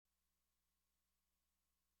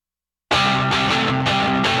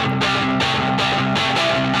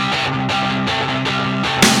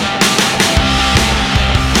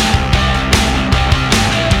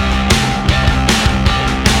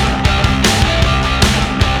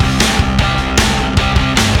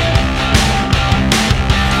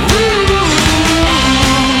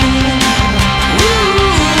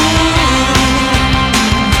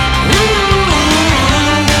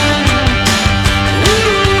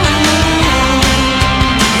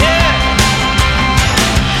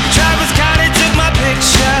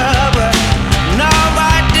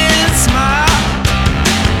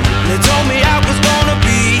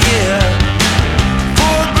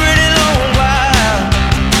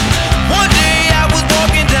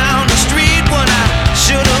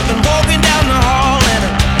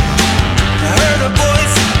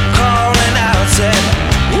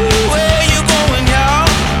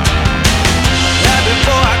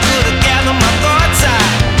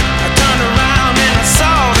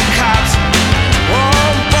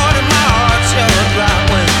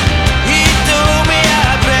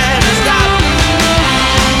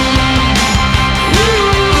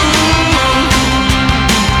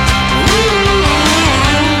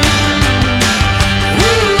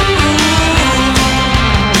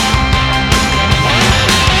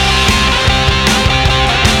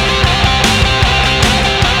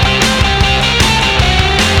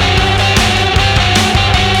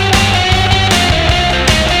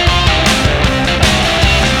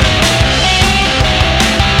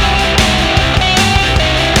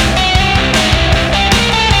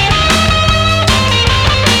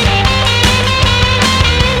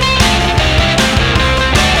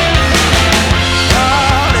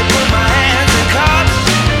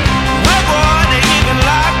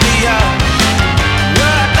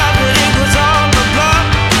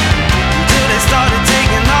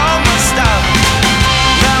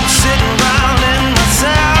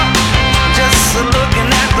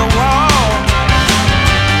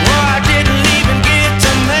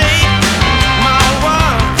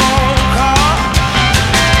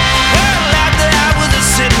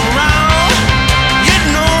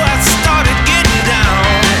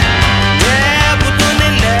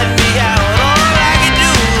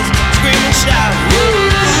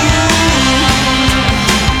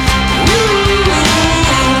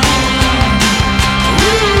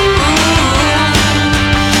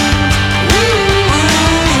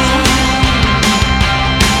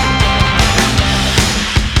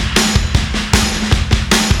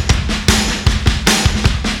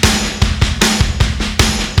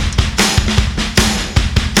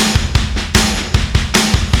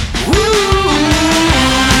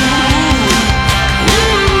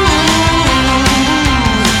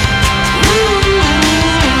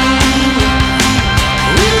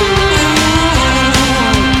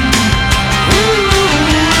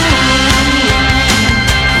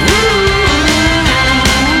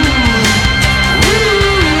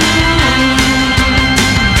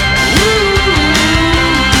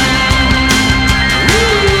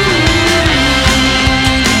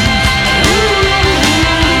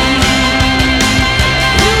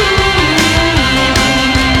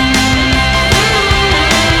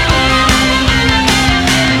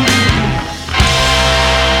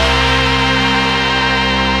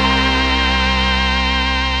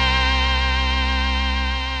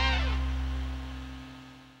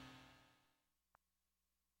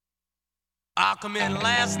Come in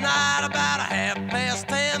last night about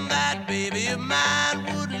 10:30. That baby of mine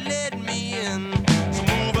wouldn't let me in. So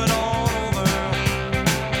move it on over,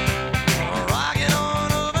 rock it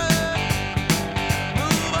on over,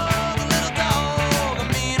 move over, little dog. A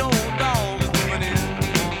mean old dog is moving in.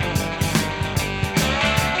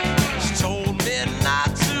 She told me not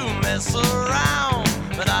to mess around,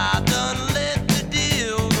 but I done let the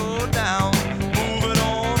deal go down. Move it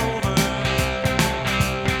on over,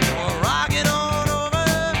 rock it on over,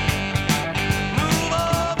 move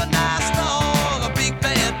over, nice dog.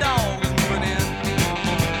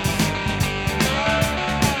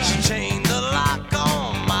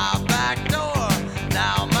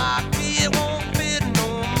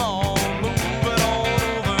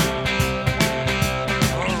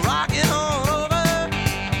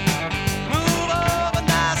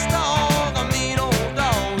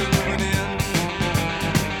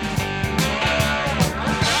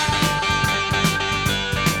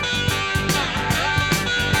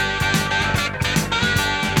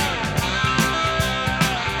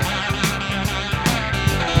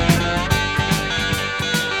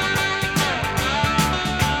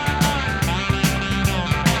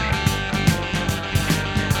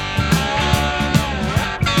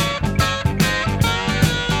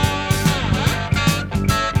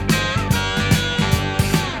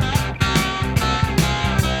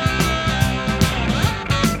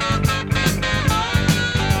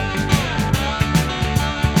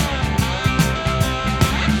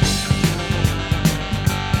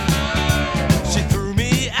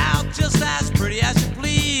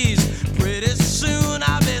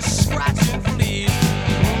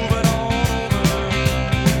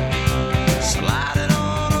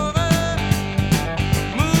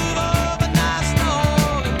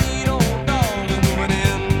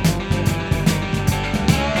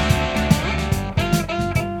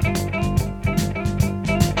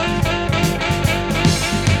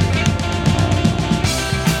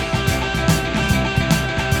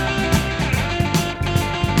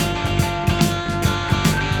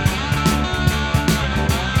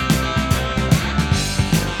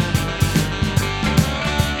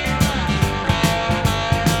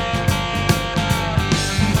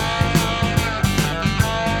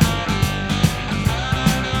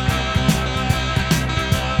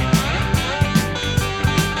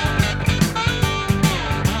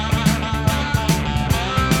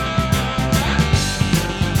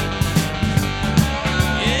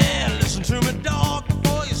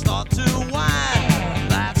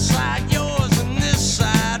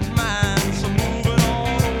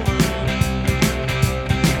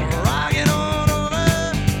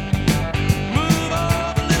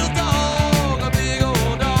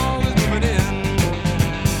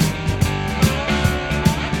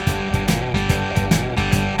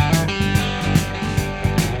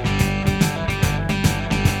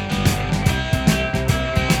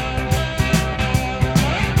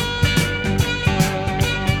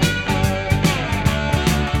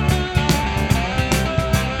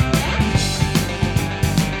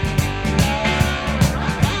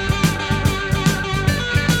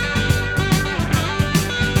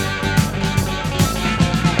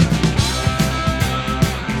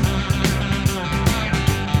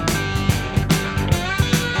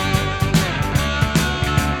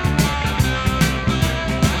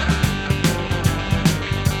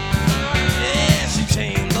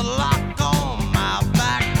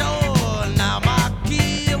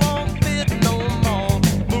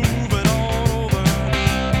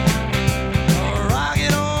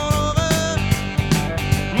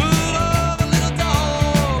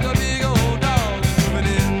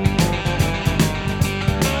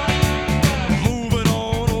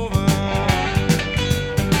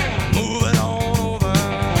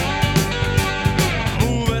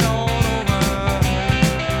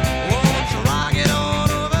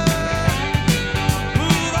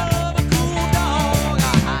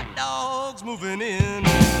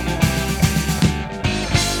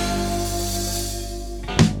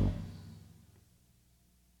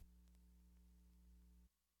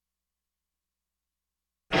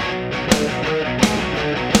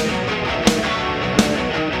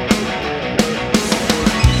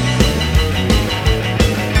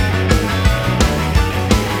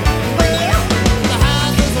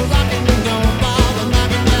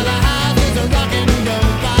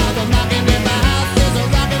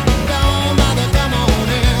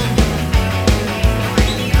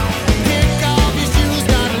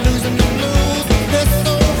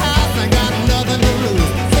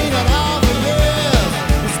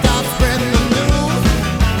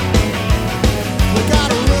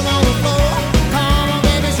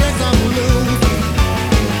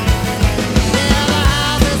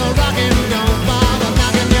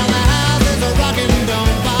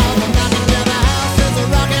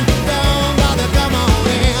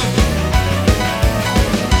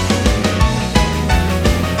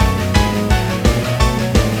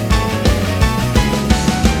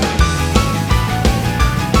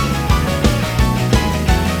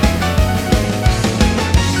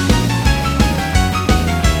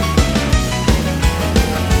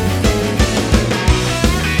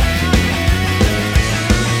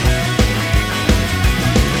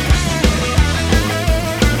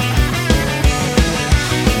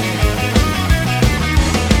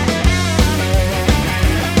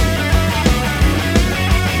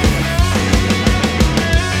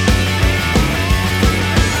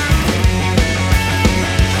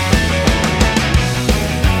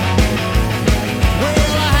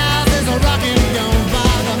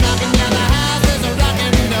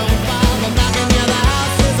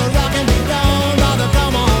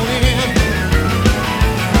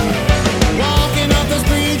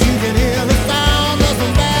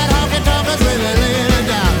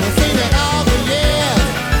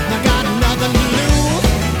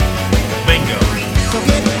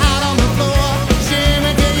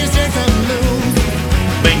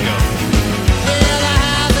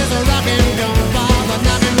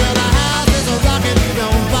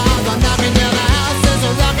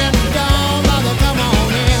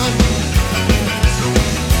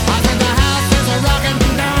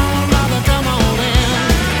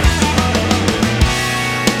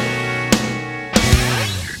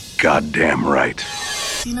 goddamn right.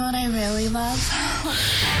 You know what I really love?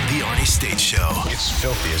 The Arnie State Show. It's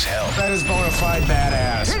filthy as hell. That is bona fide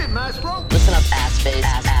badass. Hit it, Maestro. Listen up, ass face,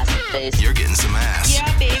 ass face. You're getting some ass.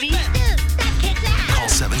 Yeah, baby. Call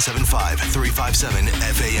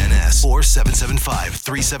 775-357-FANS or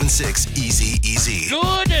 775-376-EASY-EASY.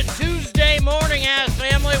 Good Tuesday morning, ass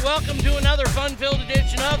family. Welcome to another fun-filled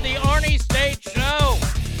edition of the Arnie State Show.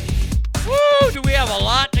 Woo! Do we have a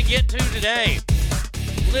lot to get to today?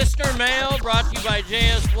 Listener mail brought to you by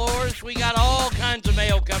JS Floors. We got all kinds of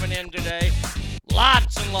mail coming in today.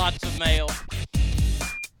 Lots and lots of mail.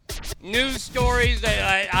 News stories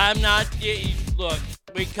that I'm not... Look,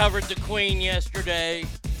 we covered the Queen yesterday.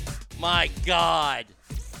 My God.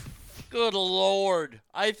 Good Lord.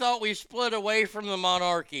 I thought we split away from the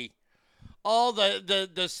monarchy. All the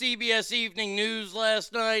CBS Evening News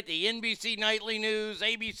last night, the NBC Nightly News,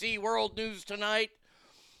 ABC World News Tonight,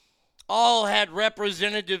 all had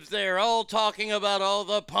representatives there, all talking about all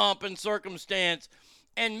the pomp and circumstance,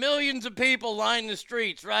 and millions of people lined the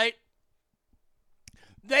streets, right?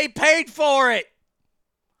 They paid for it.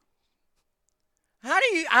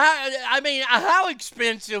 How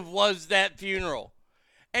expensive was that funeral?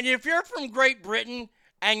 And if you're from Great Britain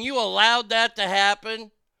and you allowed that to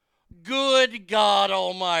happen, good God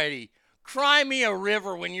Almighty, cry me a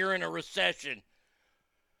river when you're in a recession.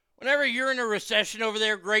 Whenever you're in a recession over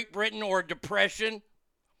there, Great Britain, or depression,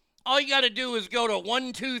 all you got to do is go to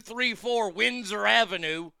 1234 Windsor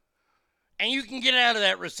Avenue, and you can get out of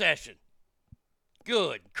that recession.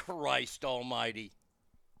 Good Christ Almighty.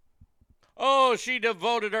 Oh, she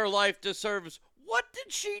devoted her life to service. What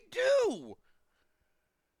did she do?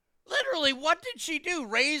 Literally, what did she do?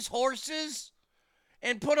 Raise horses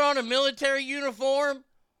and put on a military uniform?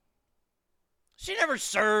 She never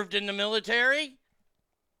served in the military.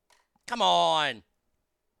 Come on.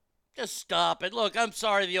 Just stop it. Look, I'm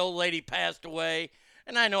sorry the old lady passed away.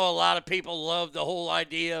 And I know a lot of people love the whole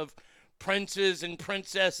idea of princes and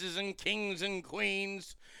princesses and kings and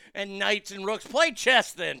queens and knights and rooks. Play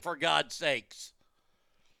chess then, for God's sakes.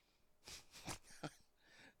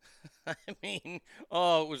 I mean, it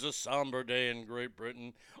was a somber day in Great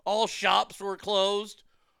Britain. All shops were closed.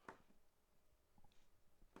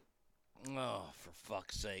 Oh, for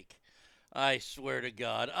fuck's sake. I swear to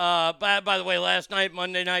God. By the way, last night,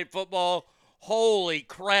 Monday Night Football, holy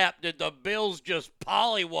crap, did the Bills just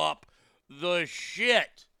pollywop the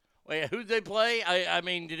shit. Wait, who'd they play? I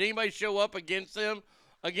mean, did anybody show up against them?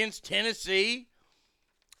 Against Tennessee?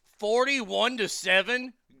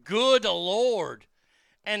 41-7? Good Lord.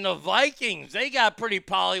 And the Vikings, they got pretty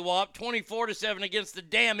pollywopped, 24-7 against the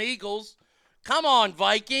damn Eagles. Come on,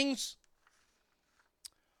 Vikings.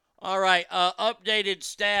 All right, updated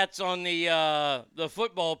stats on the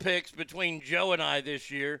football picks between Joe and I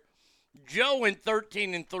this year. Joe went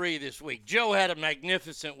 13-3 this week. Joe had a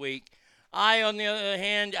magnificent week. I, on the other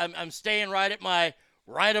hand, I'm staying right at my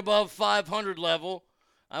right above 500 level.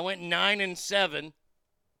 I went 9-7.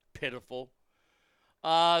 Pitiful.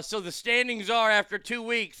 So the standings are after 2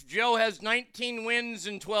 weeks. Joe has 19 wins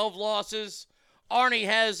and 12 losses. Arnie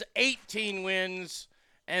has 18 wins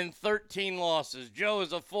and 13 losses. Joe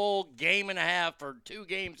is a full game and a half or 2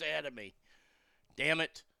 games ahead of me. Damn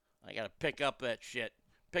it. I got to pick up that shit.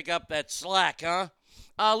 Pick up that slack, huh?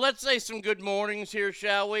 Let's say some good mornings here,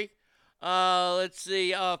 shall we? Let's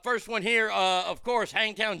see. First one here, of course,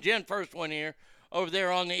 Hangtown Jen, first one here, over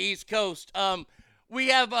there on the East Coast. We're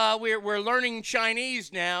learning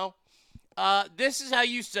Chinese now. This is how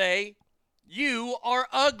you say, you are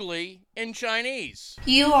ugly in Chinese.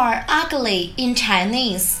 You are ugly in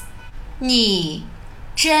Chinese. 你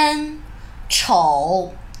真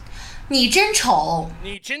丑. 你真丑.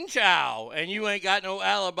 Ni chin chow. And you ain't got no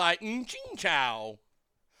alibi. Chin chow.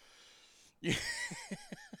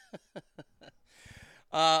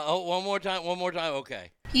 One more time.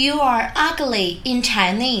 Okay. You are ugly in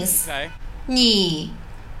Chinese. Okay. 你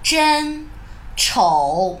真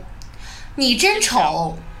丑. 你真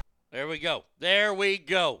丑. There we go.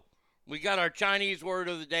 We got our Chinese word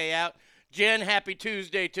of the day out. Jen, happy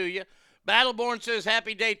Tuesday to you. Battleborn says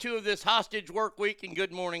happy day 2 of this hostage work week and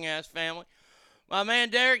good morning, ass family. My man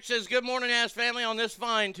Derek says good morning, ass family, on this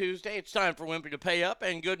fine Tuesday. It's time for Wimpy to pay up,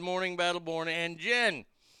 and good morning, Battleborn and Jen.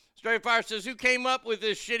 Straight Fire says, who came up with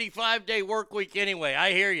this shitty 5-day work week anyway?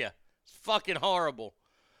 I hear you. It's fucking horrible.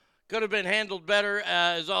 Could have been handled better,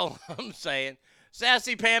 is all I'm saying.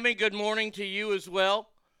 Sassy Pammy, good morning to you as well.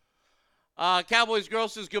 Cowboys Girl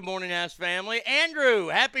says, good morning, ass family. Andrew,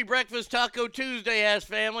 happy Breakfast Taco Tuesday, ass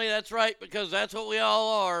family. That's right, because that's what we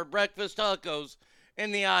all are, breakfast tacos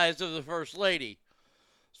in the eyes of the First Lady.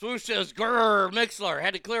 As Swoosh says, grrr, Mixler.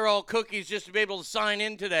 Had to clear all cookies just to be able to sign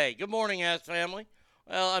in today. Good morning, ass family.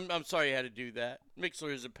 Well, I'm sorry you had to do that.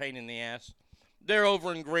 Mixler is a pain in the ass. They're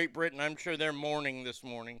over in Great Britain. I'm sure they're mourning this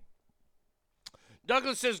morning.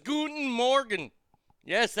 Douglas says, Guten Morgen.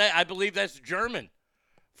 Yes, I believe that's German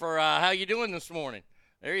for how you doing this morning.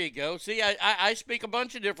 There you go. See, I speak a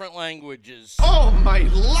bunch of different languages. Oh, my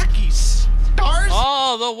lucky stars!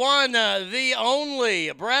 Oh, the one, the only.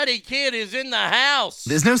 Bratty Kid is in the house.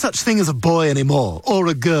 There's no such thing as a boy anymore, or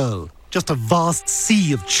a girl. Just a vast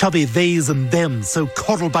sea of chubby theys and thems, so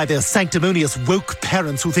coddled by their sanctimonious woke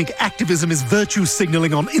parents who think activism is virtue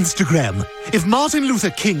signaling on Instagram. If Martin Luther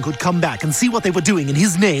King could come back and see what they were doing in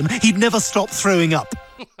his name, he'd never stop throwing up.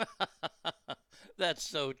 That's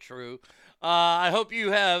so true. I hope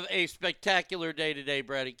you have a spectacular day today,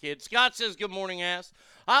 Bratty Kid. Scott says, good morning, ass.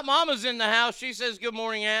 Hot Mama's in the house. She says, good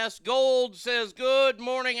morning, ass. Gold says, good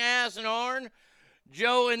morning, ass and Arn.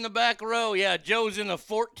 Joe in the back row. Yeah, Joe's in the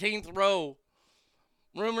 14th row.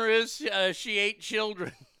 Rumor is she 8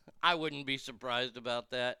 children. I wouldn't be surprised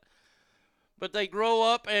about that. But they grow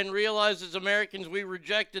up and realize as Americans we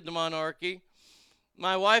rejected the monarchy.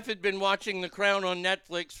 My wife had been watching The Crown on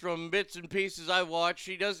Netflix. From bits and pieces I watched,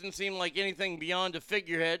 she doesn't seem like anything beyond a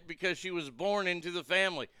figurehead because she was born into the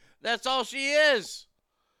family. That's all she is.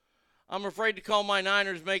 I'm afraid to call my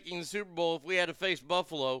Niners making the Super Bowl if we had to face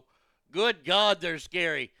Buffalo. Good God, they're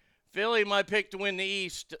scary. Philly, my pick to win the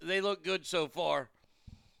East. They look good so far.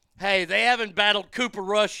 Hey, they haven't battled Cooper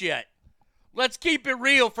Rush yet. Let's keep it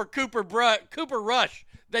real for Cooper Rush,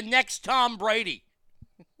 the next Tom Brady.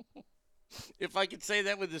 If I could say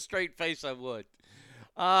that with a straight face, I would.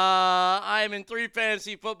 I am in 3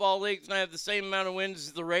 fantasy football leagues, and I have the same amount of wins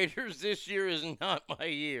as the Raiders. This year is not my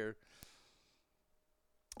year.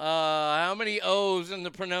 How many O's in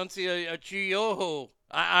the pronunciation?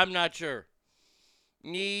 I'm not sure.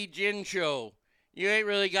 Ni Jincho. You ain't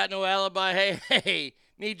really got no alibi. Hey,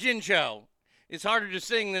 Ni Jincho. It's harder to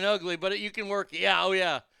sing than ugly, but you can work it. Yeah, oh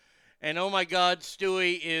yeah. And oh my God,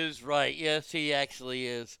 Stewie is right. Yes, he actually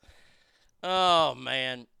is. Oh,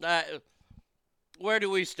 man. Where do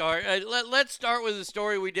we start? Let's start with the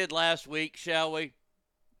story we did last week, shall we?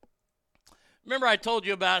 Remember I told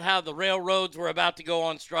you about how the railroads were about to go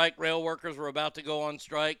on strike, rail workers were about to go on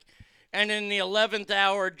strike, and in the 11th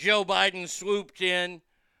hour, Joe Biden swooped in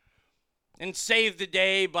and saved the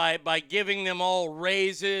day by giving them all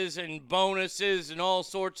raises and bonuses and all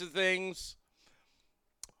sorts of things.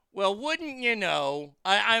 Well, wouldn't you know,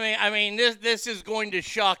 I mean, this is going to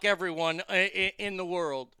shock everyone in the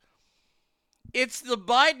world. It's the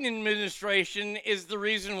Biden administration is the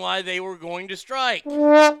reason why they were going to strike.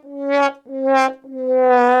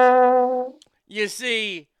 You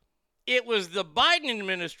see, it was the Biden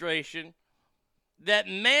administration that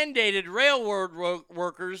mandated railroad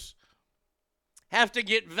workers have to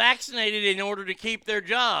get vaccinated in order to keep their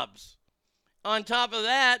jobs. On top of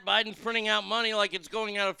that, Biden's printing out money like it's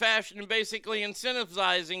going out of fashion and basically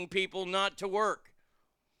incentivizing people not to work.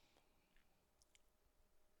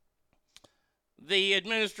 The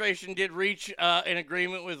administration did reach an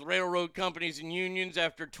agreement with railroad companies and unions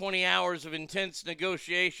after 20 hours of intense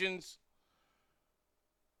negotiations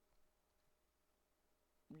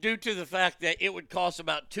due to the fact that it would cost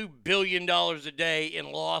about $2 billion a day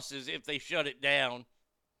in losses if they shut it down.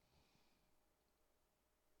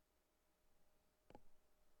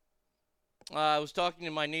 I was talking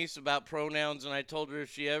to my niece about pronouns, and I told her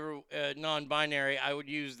if she ever non-binary, I would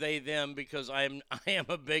use they, them, because I am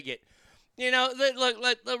a bigot. You know,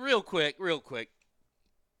 look, real quick.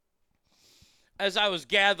 As I was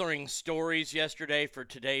gathering stories yesterday for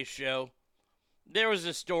today's show, there was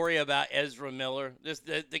a story about Ezra Miller,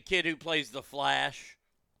 the kid who plays the Flash.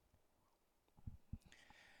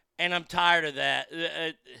 And I'm tired of that.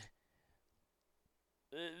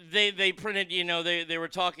 They printed, you know, they were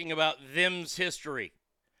talking about them's history.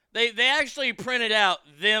 They actually printed out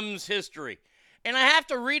them's history. And I have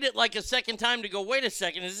to read it like a second time to go, wait a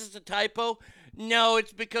second, is this a typo? No,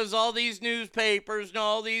 it's because all these newspapers and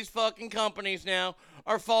all these fucking companies now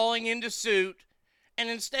are falling into suit. And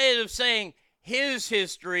instead of saying his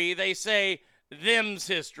history, they say them's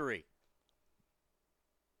history.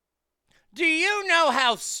 Do you know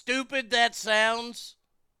how stupid that sounds?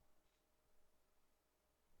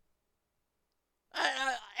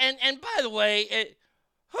 And by the way,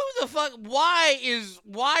 who the fuck? Why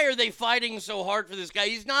are they fighting so hard for this guy?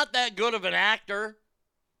 He's not that good of an actor.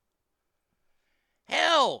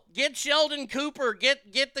 Hell, get Sheldon Cooper.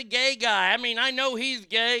 Get the gay guy. I mean, I know he's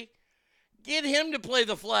gay. Get him to play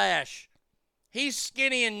the Flash. He's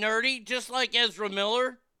skinny and nerdy, just like Ezra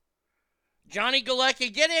Miller. Johnny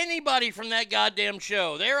Galecki, get anybody from that goddamn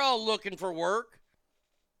show. They're all looking for work.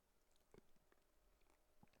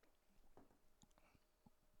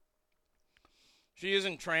 She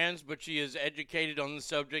isn't trans, but she is educated on the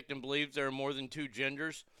subject and believes there are more than two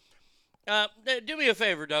genders. Do me a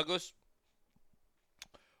favor, Douglas.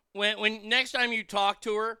 When next time you talk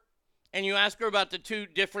to her and you ask her about the two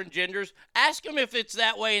different genders, ask them if it's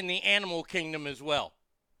that way in the animal kingdom as well.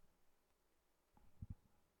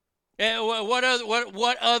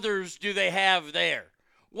 What others do they have there?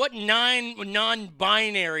 What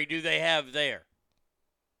non-binary do they have there?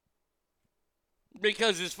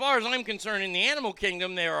 Because as far as I'm concerned, in the animal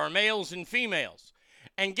kingdom, there are males and females.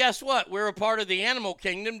 And guess what? We're a part of the animal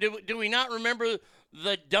kingdom. Do we not remember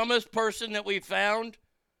the dumbest person that we found?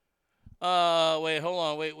 Wait, hold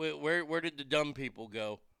on. Wait, where did the dumb people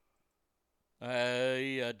go?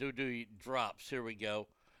 Drops. Here we go.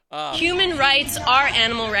 Human rights are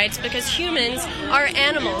animal rights because humans are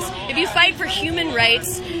animals. If you fight for human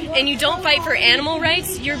rights and you don't fight for animal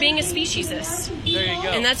rights, you're being a speciesist. There you go.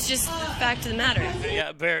 And that's just the fact of the matter.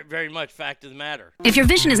 Yeah, very, very much fact of the matter. If your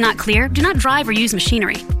vision is not clear, do not drive or use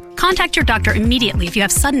machinery. Contact your doctor immediately if you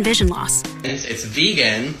have sudden vision loss. It's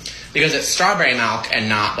vegan because it's strawberry milk and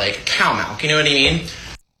not like cow milk. You know what I mean?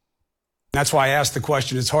 That's why I asked the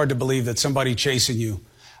question. It's hard to believe that somebody chasing you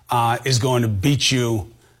is going to beat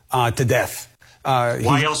you to death.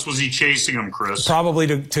 Why else was he chasing him, Chris? Probably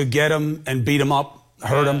to get him and beat him up,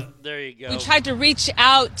 hurt him. There you go. We tried to reach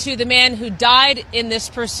out to the man who died in this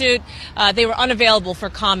pursuit. They were unavailable for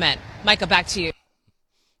comment. Micah, back to you.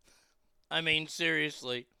 I mean,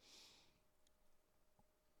 seriously.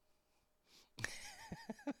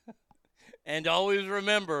 And always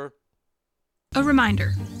remember. A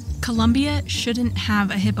reminder, Colombia shouldn't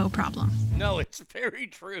have a hippo problem. No, it's very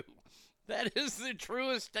true. That is the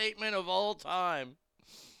truest statement of all time.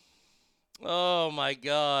 Oh, my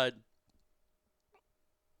God.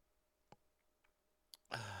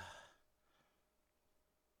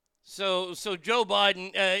 So Joe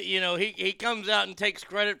Biden, he comes out and takes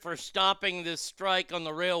credit for stopping this strike on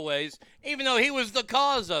the railways, even though he was the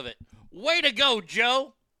cause of it. Way to go,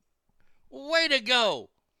 Joe. Way to go.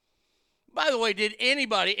 By the way, did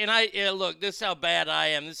anybody, and look, this is how bad I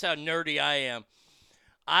am. This is how nerdy I am.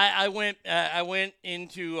 I went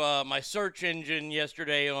into my search engine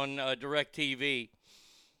yesterday on DirecTV,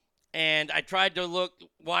 and I tried to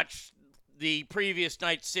watch the previous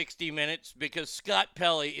night's 60 Minutes because Scott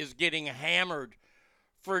Pelley is getting hammered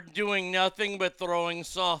for doing nothing but throwing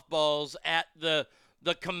softballs at the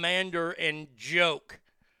commander and joke,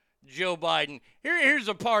 Joe Biden. Here's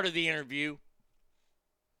a part of the interview,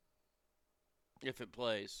 if it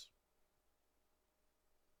plays.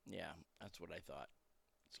 Yeah, that's what I thought.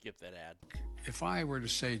 Skip that ad. If I were to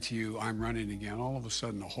say to you, I'm running again, all of a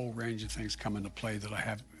sudden a whole range of things come into play that I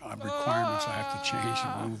have requirements I have to change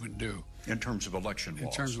and move and do. In terms of election laws.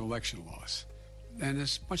 In terms of election laws. And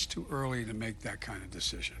it's much too early to make that kind of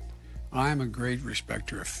decision. I'm a great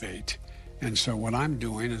respecter of fate. And so what I'm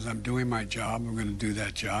doing is I'm doing my job. I'm going to do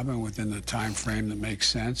that job. And within the time frame that makes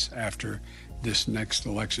sense after this next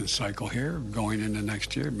election cycle here, going into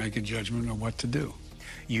next year, make a judgment of what to do.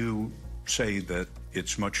 You say that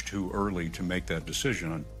it's much too early to make that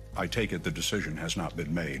decision. I take it the decision has not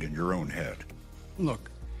been made in your own head. Look,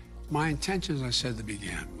 my intention, as I said to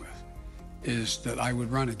begin with, is that I would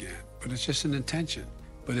run again. But it's just an intention.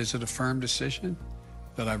 But is it a firm decision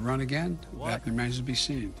that I run again? What? That remains to be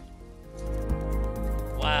seen.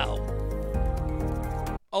 Wow.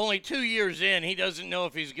 Only 2 years in, he doesn't know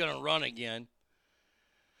if he's going to run again.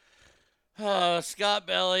 Scott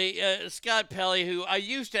Pelley, who I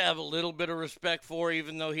used to have a little bit of respect for,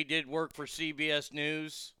 even though he did work for CBS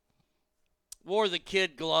News, wore the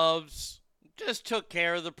kid gloves, just took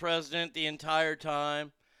care of the president the entire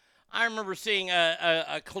time. I remember seeing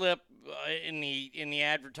a clip in the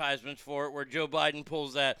advertisements for it where Joe Biden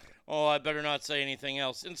pulls that, "Oh, I better not say anything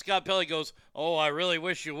else," and Scott Pelley goes, "Oh, I really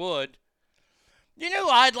wish you would." You know who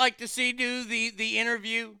I'd like to see do the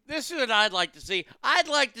interview? This is what I'd like to see. I'd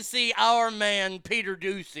like to see our man, Peter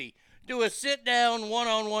Doocy, do a sit-down,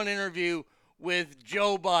 one-on-one interview with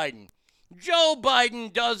Joe Biden. Joe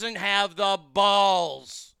Biden doesn't have the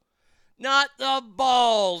balls, not the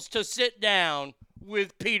balls, to sit down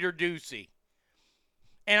with Peter Doocy.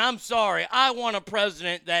 And I'm sorry, I want a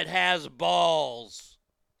president that has balls.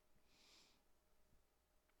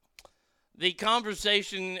 The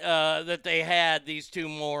conversation that they had, these two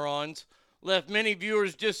morons, left many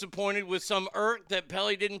viewers disappointed, with some irked that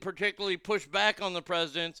Pelley didn't particularly push back on the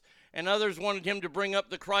president, and others wanted him to bring up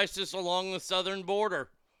the crisis along the southern border.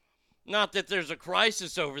 Not that there's a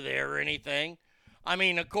crisis over there or anything. I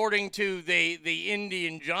mean, according to the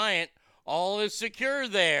Indian giant, all is secure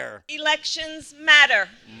there. Elections matter.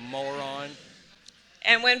 Moron.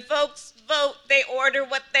 And when folks vote, they order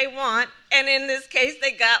what they want. And in this case,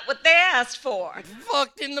 they got what they asked for.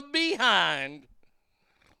 Fucked in the behind.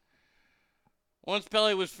 Once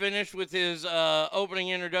Pele was finished with his opening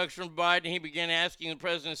introduction from Biden, he began asking the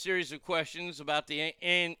president a series of questions about the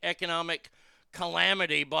economic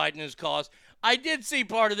calamity Biden has caused. I did see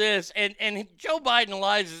part of this, and Joe Biden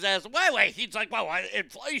lies his ass. Wait. He's like, well,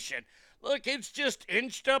 inflation. Look, it's just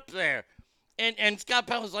inched up there. And Scott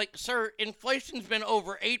Pell was like, sir, inflation's been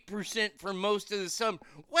over 8% for most of the summer.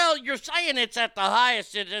 Well, you're saying it's at the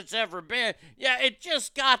highest it's ever been. Yeah, it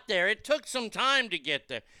just got there. It took some time to get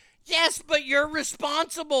there. Yes, but you're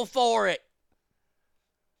responsible for it.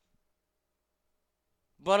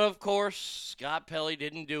 But, of course, Scott Pelley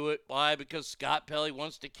didn't do it. Why? Because Scott Pelley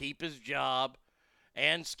wants to keep his job,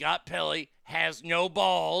 and Scott Pelley has no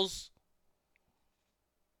balls.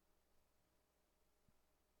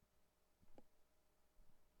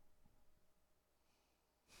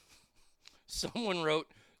 Someone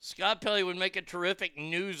wrote, Scott Pelley would make a terrific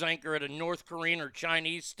news anchor at a North Korean or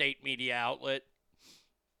Chinese state media outlet.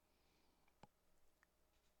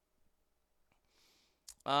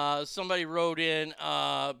 Somebody wrote in,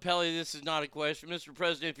 Pelley, this is not a question. Mr.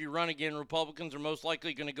 President, if you run again, Republicans are most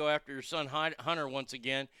likely going to go after your son Hunter once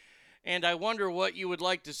again. And I wonder what you would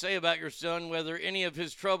like to say about your son, whether any of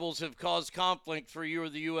his troubles have caused conflict for you or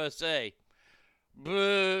the USA.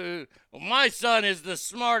 Boo. My son is the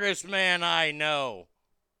smartest man I know.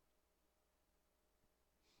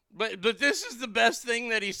 But this is the best thing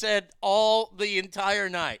that he said the entire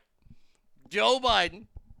night. Joe Biden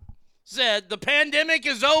said the pandemic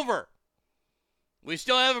is over. We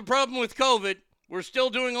still have a problem with COVID. We're still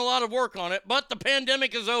doing a lot of work on it, but the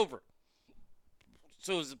pandemic is over.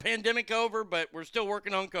 So is the pandemic over, but we're still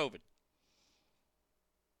working on COVID?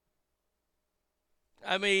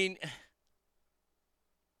 I mean,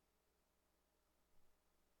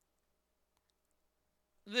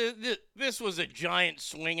 this was a giant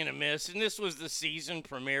swing and a miss, and this was the season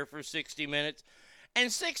premiere for 60 Minutes.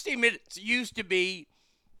 And 60 Minutes used to be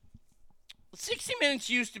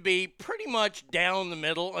pretty much down the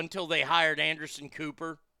middle until they hired Anderson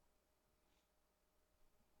Cooper.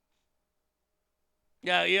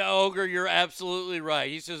 Yeah, Ogre, you're absolutely right.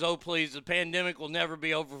 He says, oh, please, the pandemic will never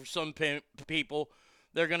be over for some people.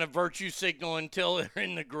 They're going to virtue signal until they're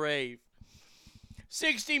in the grave.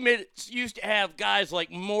 60 Minutes used to have guys like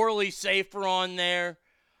Morley Safer on there.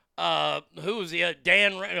 Who was the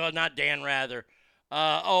not Dan Rather.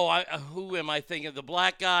 Who am I thinking? The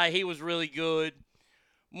black guy, he was really good.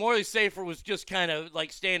 Morley Safer was just kind of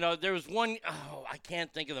like stand out. There was one, I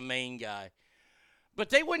can't think of the main guy. But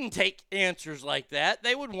they wouldn't take answers like that.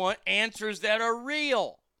 They would want answers that are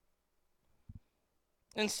real.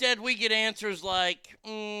 Instead, we get answers like,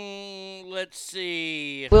 let's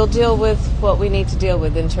see. We'll deal with what we need to deal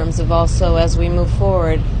with in terms of also as we move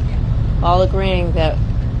forward, all agreeing that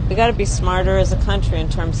we got to be smarter as a country in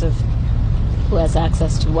terms of who has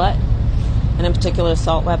access to what, and in particular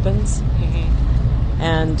assault weapons. Mm-hmm.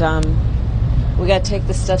 And we got to take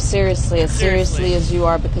this stuff seriously as you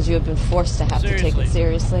are, because you have been forced to have to take it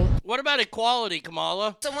seriously. What about equality,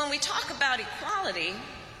 Kamala? So when we talk about equality,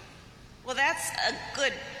 well, that's a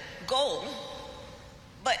good goal,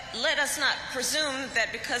 but let us not presume that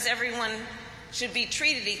because everyone should be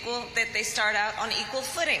treated equal, that they start out on equal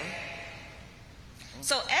footing.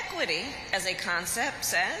 So equity, as a concept,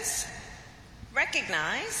 says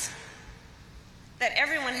recognize that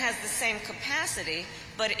everyone has the same capacity,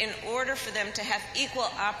 but in order for them to have equal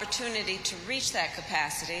opportunity to reach that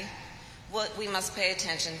capacity, we must pay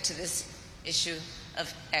attention to this issue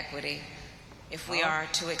of equity if we are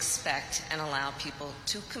to expect and allow people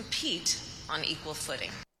to compete on equal footing.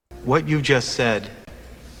 What you just said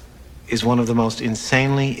is one of the most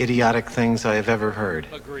insanely idiotic things I have ever heard.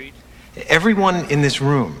 Agreed. Everyone in this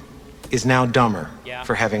room is now dumber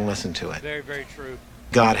for having listened to it. Very, very true.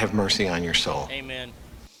 God have mercy on your soul. Amen.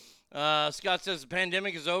 Scott says the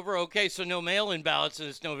pandemic is over. Okay, so no mail-in ballots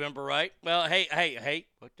this November, right? Well, hey.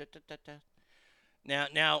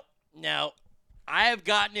 Now, I have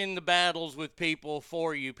gotten into battles with people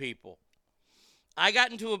for you people. I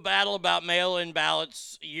got into a battle about mail-in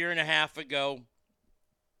ballots a year and a half ago.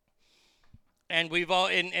 And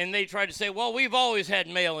and they tried to say, well, we've always had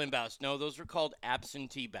mail-in ballots. No, those are called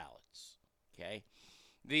absentee ballots. Okay?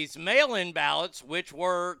 These mail-in ballots, which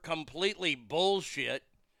were completely bullshit,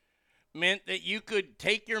 meant that you could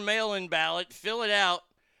take your mail-in ballot, fill it out,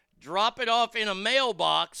 drop it off in a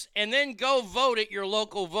mailbox, and then go vote at your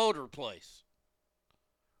local voter place.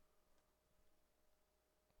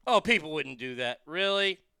 Oh, people wouldn't do that.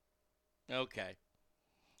 Really? Okay.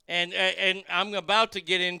 And I'm about to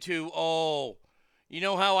get into, you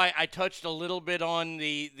know how I touched a little bit on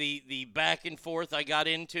the back and forth I got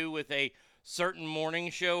into with a certain morning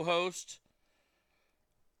show host?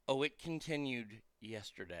 Oh, it continued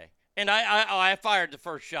yesterday. And I fired the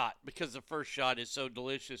first shot because the first shot is so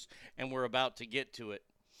delicious, and we're about to get to it.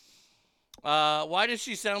 Why does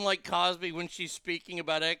she sound like Cosby when she's speaking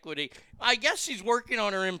about equity? I guess she's working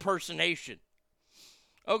on her impersonation.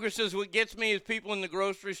 Ogre says, what gets me is people in the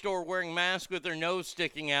grocery store wearing masks with their nose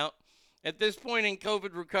sticking out. At this point in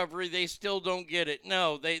COVID recovery, they still don't get it.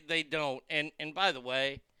 No, they don't. And by the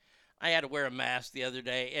way, I had to wear a mask the other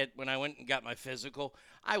day when I went and got my physical.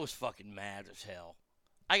 I was fucking mad as hell.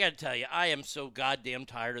 I got to tell you, I am so goddamn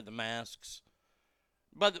tired of the masks.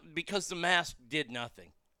 But because the mask did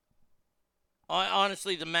nothing.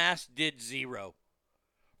 Honestly, the mask did zero.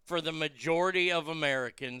 For the majority of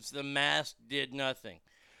Americans, the mask did nothing.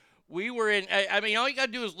 We were in, I mean, all you got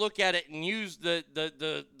to do is look at it and use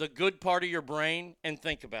the good part of your brain and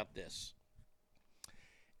think about this.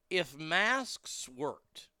 If masks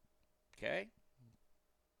worked, okay,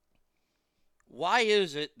 why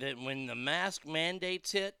is it that when the mask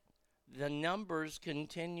mandates hit, the numbers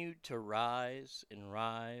continued to rise and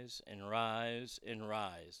rise and rise and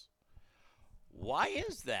rise? Why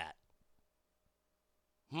is that?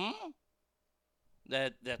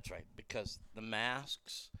 That's right, because the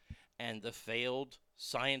masks and the failed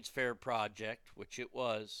science fair project, which it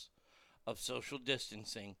was, of social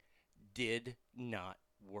distancing, did not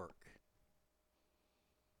work.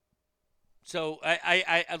 So,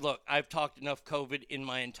 I look, I've talked enough COVID in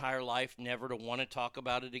my entire life never to want to talk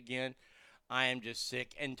about it again. I am just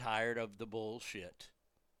sick and tired of the bullshit.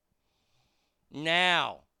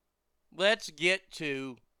 Now, let's get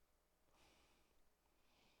to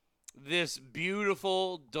this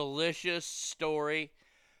beautiful, delicious story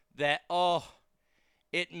that,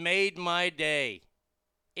 it made my day.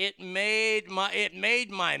 It made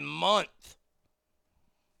my month.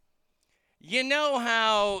 You know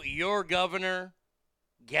how your governor,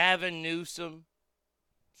 Gavin Newsom,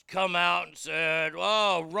 has come out and said,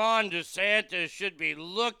 Ron DeSantis should be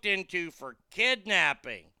looked into for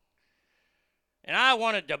kidnapping. And I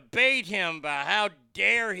want to debate him about how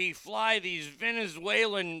dare he fly these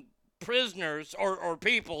Venezuelan prisoners, or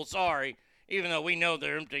people, sorry, even though we know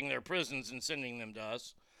they're emptying their prisons and sending them to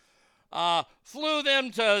us, flew them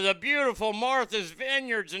to the beautiful Martha's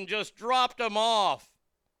Vineyards and just dropped them off.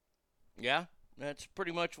 Yeah, that's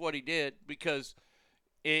pretty much what he did, because,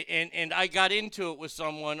 and I got into it with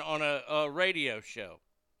someone on a radio show.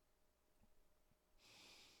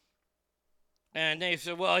 And they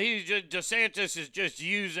said, well, DeSantis is just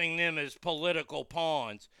using them as political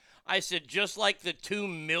pawns. I said, just like the 2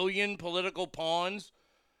 million political pawns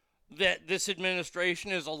that this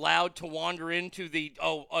administration is allowed to wander into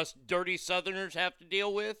us dirty Southerners have to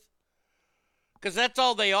deal with? Because that's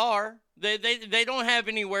all they are. They don't have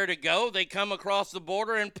anywhere to go. They come across the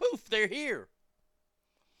border and poof, they're here.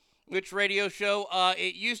 Which radio show?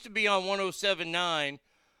 It used to be on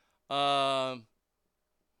 107.9.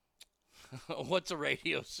 What's a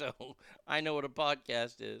radio show? I know what a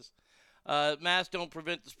podcast is. Masks don't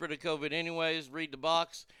prevent the spread of COVID anyways. Read the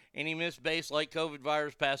box. Any missed base like COVID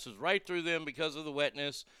virus passes right through them because of the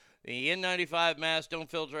wetness. The N95 masks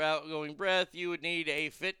don't filter outgoing breath. You would need a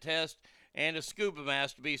fit test and a scuba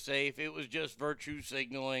mask to be safe. It was just virtue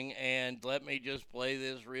signaling. And let me just play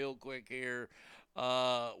this real quick here.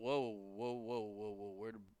 Whoa.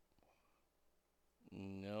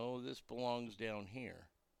 No, this belongs down here.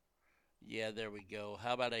 Yeah, there we go.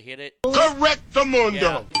 How about I hit it? Correct the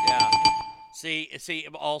mundo. Yeah. See,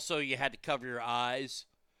 also you had to cover your eyes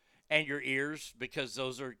and your ears because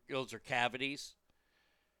those are cavities.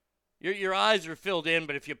 Your eyes are filled in,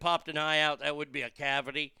 but if you popped an eye out, that would be a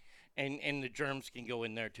cavity, and the germs can go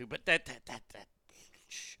in there too. But that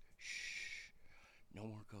shh. No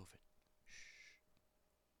more COVID.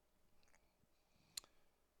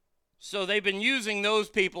 So they've been using those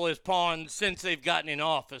people as pawns since they've gotten in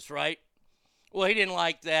office, right? Well, he didn't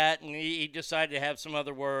like that, and he decided to have some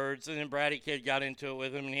other words, and then Bratty Kid got into it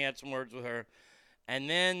with him, and he had some words with her. And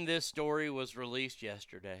then this story was released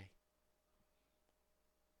yesterday.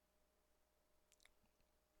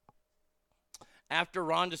 After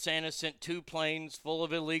Ron DeSantis sent 2 planes full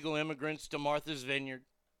of illegal immigrants to Martha's Vineyard,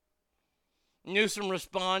 Newsom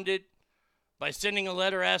responded by sending a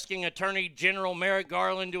letter asking Attorney General Merrick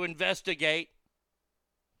Garland to investigate.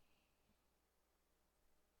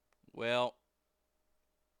 Well,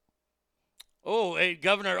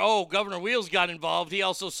 Governor Wheels got involved. He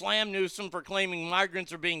also slammed Newsom for claiming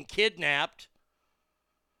migrants are being kidnapped.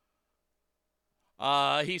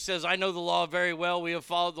 He says, I know the law very well. We have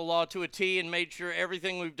followed the law to a T and made sure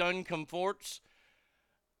everything we've done comports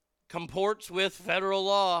with federal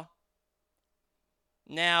law.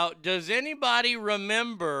 Now, does anybody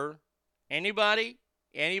remember, anybody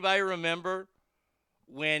remember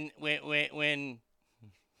when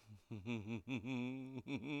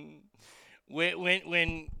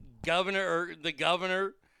the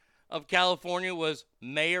governor of California was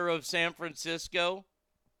mayor of San Francisco?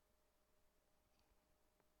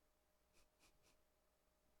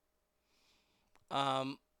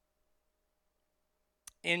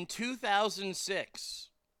 In 2006,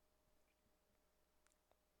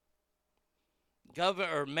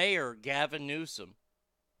 Mayor Gavin Newsom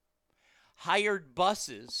hired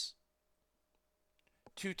buses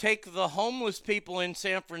to take the homeless people in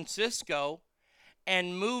San Francisco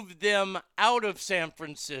and move them out of San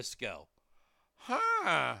Francisco.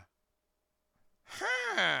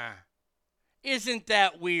 Isn't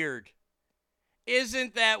that weird?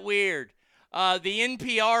 Isn't that weird? The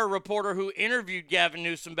NPR reporter who interviewed Gavin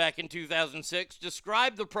Newsom back in 2006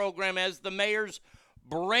 described the program as the mayor's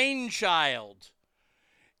brainchild.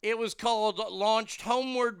 It was called Launched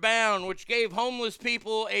Homeward Bound, which gave homeless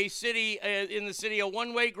people in the city a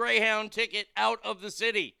one-way Greyhound ticket out of the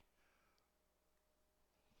city.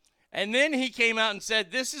 And then he came out and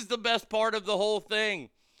said, this is the best part of the whole thing.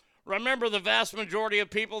 Remember, the vast majority of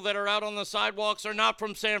people that are out on the sidewalks are not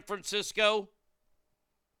from San Francisco.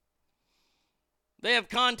 They have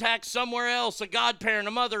contacts somewhere else, a godparent,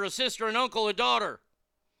 a mother, a sister, an uncle, a daughter.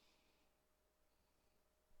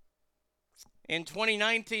 In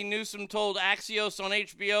 2019, Newsom told Axios on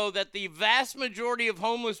HBO that the vast majority of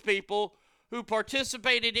homeless people who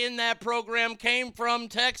participated in that program came from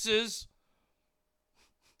Texas.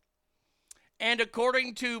 And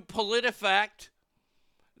according to PolitiFact,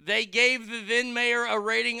 they gave the then mayor a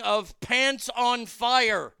rating of pants on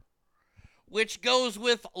fire, which goes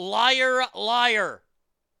with liar, liar.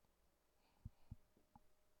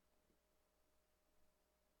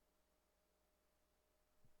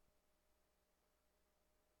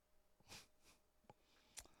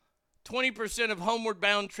 %, of homeward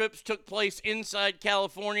bound trips took place inside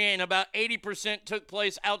California, and about 80% took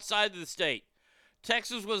place outside the state.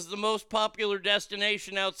 Texas was the most popular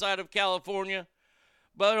destination outside of California,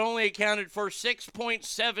 but only accounted for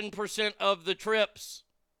 6.7% of the trips.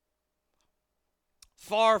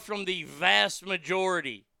 Far from the vast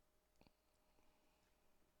majority.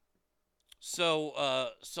 So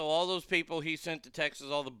all those people he sent to Texas,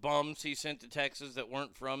 all the bums he sent to Texas that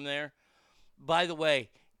weren't from there, by the way,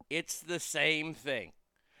 it's the same thing.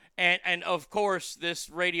 And of course, this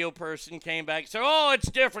radio person came back and said, oh,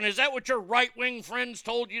 it's different. Is that what your right-wing friends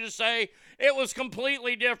told you to say? It was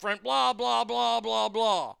completely different. Blah, blah, blah, blah,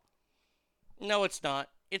 blah. No, it's not.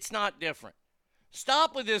 It's not different.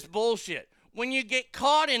 Stop with this bullshit. When you get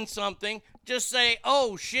caught in something, just say,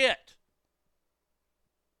 oh, shit.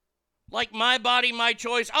 Like my body, my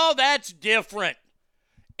choice. Oh, that's different.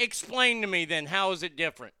 Explain to me then, how is it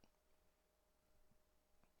different?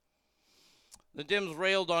 The Dems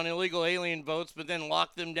railed on illegal alien votes, but then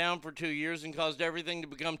locked them down for 2 years and caused everything to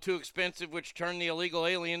become too expensive, which turned the illegal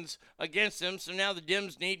aliens against them. So now the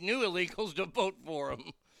Dems need new illegals to vote for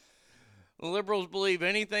them. The liberals believe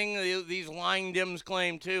anything these lying Dems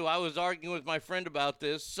claim, too. I was arguing with my friend about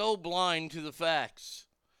this, so blind to the facts.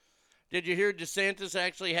 Did you hear DeSantis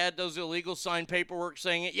actually had those illegals sign paperwork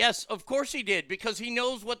saying it? Yes, of course he did, because he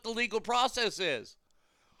knows what the legal process is.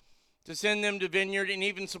 To send them to Vineyard, and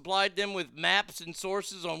even supplied them with maps and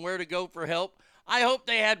sources on where to go for help. I hope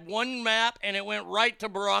they had one map and it went right to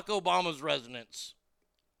Barack Obama's residence.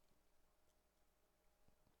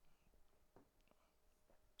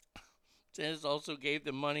 DeSantis also gave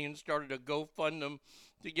them money and started a GoFundMe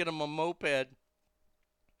to get them a moped.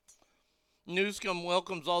 Newsom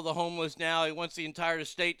welcomes all the homeless now. He wants the entire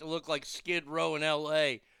state to look like Skid Row in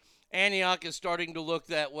L.A. Antioch is starting to look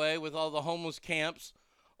that way with all the homeless camps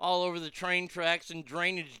all over the train tracks and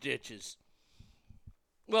drainage ditches.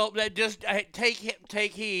 Well, that just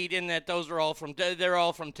take heed in that they're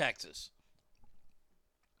all from Texas.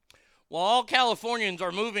 While all Californians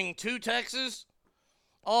are moving to Texas,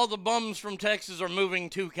 all the bums from Texas are moving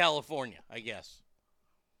to California, I guess.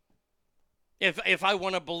 If I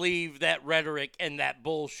want to believe that rhetoric and that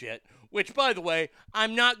bullshit, which, by the way,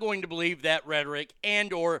 I'm not going to believe that rhetoric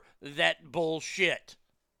and or that bullshit.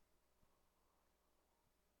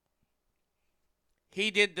 He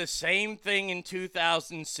did the same thing in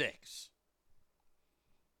 2006.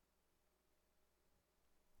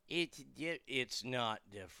 It's not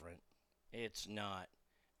different. It's not.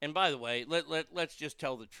 And by the way, let's just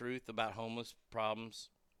tell the truth about homeless problems.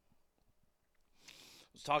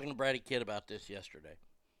 was talking to Bratty Kid about this yesterday,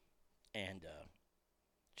 and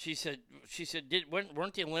she said,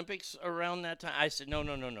 weren't the Olympics around that time? I said, no.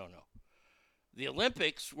 The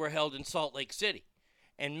Olympics were held in Salt Lake City,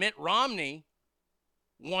 and Mitt Romney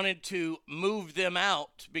wanted to move them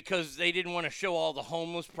out because they didn't want to show all the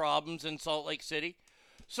homeless problems in Salt Lake City.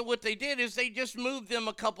 So what they did is they just moved them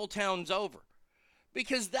a couple towns over,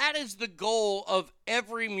 because that is the goal of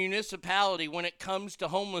every municipality when it comes to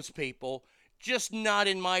homeless people, just not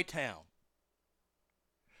in my town.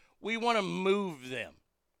 We want to move them.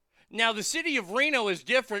 Now, the city of Reno is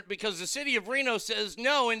different because the city of Reno says,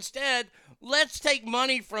 no, instead, let's take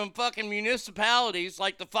money from fucking municipalities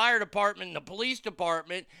like the fire department and the police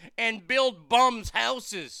department and build bums'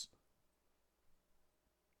 houses.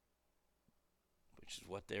 Which is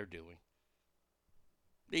what they're doing.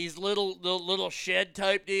 These little shed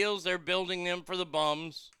type deals, they're building them for the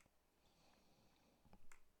bums.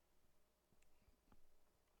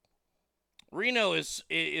 Reno is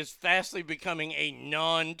fastly becoming a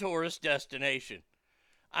non-tourist destination.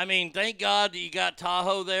 I mean, thank God that you got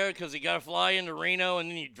Tahoe there, because you got to fly into Reno and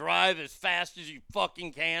then you drive as fast as you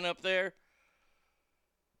fucking can up there.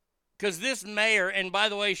 Because this mayor, and by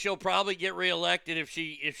the way, she'll probably get reelected if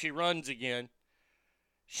she runs again.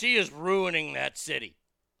 She is ruining that city.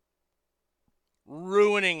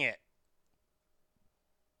 Ruining it.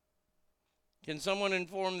 Can someone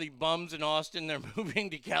inform the bums in Austin they're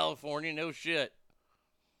moving to California? No shit.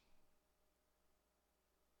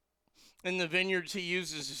 In the Vineyards, he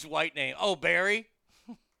uses his white name. Oh, Barry?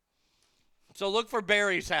 So look for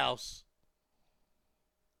Barry's house.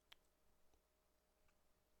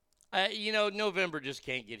 November just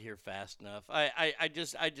can't get here fast enough. I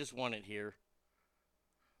just want it here.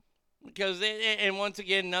 Because, and once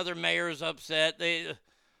again, another mayor is upset. This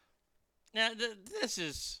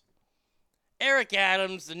is Eric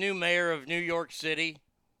Adams, the new mayor of New York City.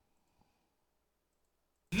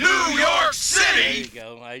 New York City! There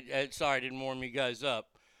you go. Sorry, I didn't warm you guys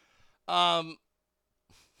up.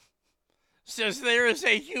 Says there is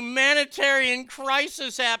a humanitarian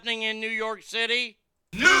crisis happening in New York City.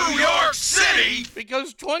 New York City!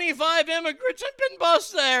 Because 25 immigrants have been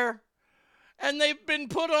bused there. And they've been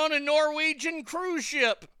put on a Norwegian cruise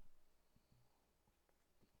ship.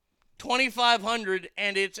 2,500,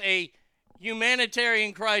 and it's a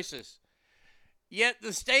humanitarian crisis. Yet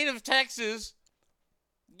the state of Texas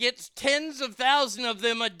gets tens of thousands of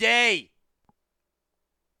them a day.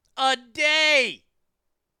 A day!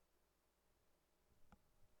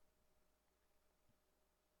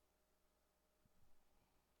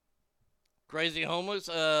 Crazy homeless.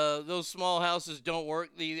 Those small houses don't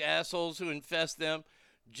work. The assholes who infest them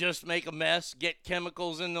just make a mess, get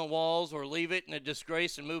chemicals in the walls, or leave it in a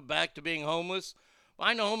disgrace and move back to being homeless.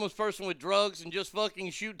 Find a homeless person with drugs and just fucking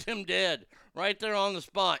shoot them dead. Right there on the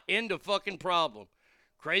spot. End of fucking problem.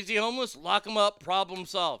 Crazy homeless, lock them up, problem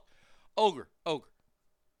solved. Ogre.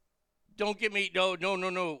 Don't get me,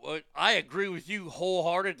 no. I agree with you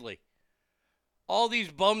wholeheartedly. All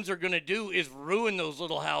these bums are going to do is ruin those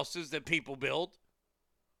little houses that people build.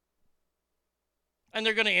 And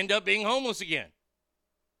they're going to end up being homeless again.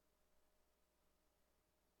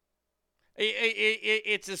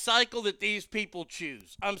 It's a cycle that these people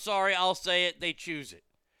choose. I'm sorry, I'll say it. They choose it.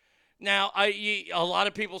 Now, a lot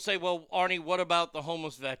of people say, well, Arnie, what about the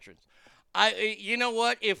homeless veterans? You know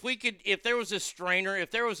what? If there was a strainer,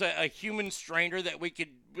 if there was a human strainer that we could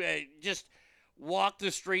just walk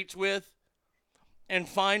the streets with, and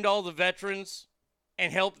find all the veterans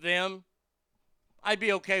and help them, I'd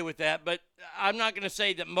be okay with that. But I'm not going to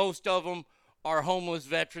say that most of them are homeless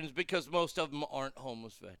veterans, because most of them aren't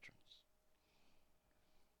homeless veterans.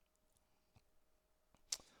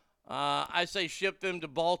 I say ship them to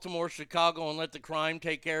Baltimore, Chicago, and let the crime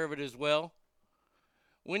take care of it as well.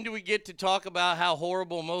 When do we get to talk about how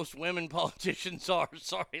horrible most women politicians are?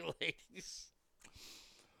 Sorry, ladies.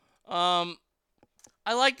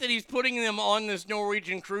 I like that he's putting them on this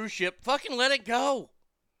Norwegian cruise ship. Fucking let it go.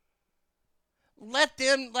 Let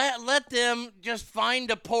them just find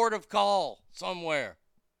a port of call somewhere.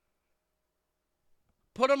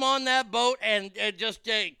 Put them on that boat and just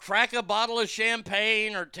crack a bottle of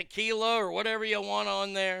champagne or tequila or whatever you want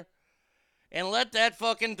on there. And let that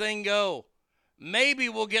fucking thing go. Maybe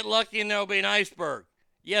we'll get lucky and there'll be an iceberg.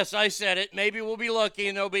 Yes, I said it. Maybe we'll be lucky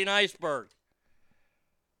and there'll be an iceberg.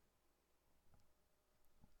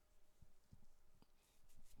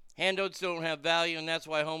 Handouts don't have value, and that's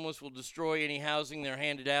why homeless will destroy any housing they're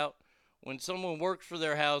handed out. When someone works for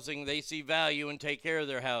their housing, they see value and take care of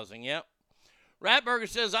their housing. Yep. Ratburger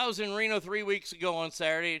says, I was in Reno 3 weeks ago on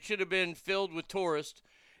Saturday. It should have been filled with tourists.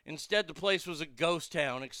 Instead, the place was a ghost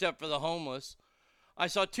town, except for the homeless. I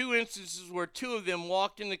saw 2 instances where 2 of them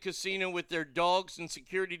walked in the casino with their dogs and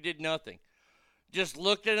security did nothing. Just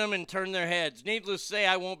looked at them and turned their heads. Needless to say,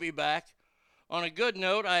 I won't be back. On a good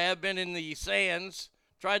note, I have been in the Sands,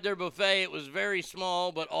 tried their buffet. It was very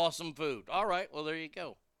small, but awesome food. All right, well, there you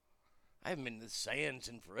go. I haven't been to the Sands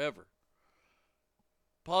in forever.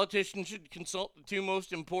 Politicians should consult the 2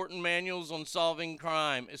 most important manuals on solving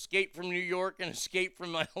crime. Escape from New York and Escape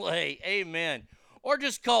from L.A. Amen. Or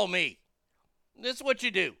just call me. This is what you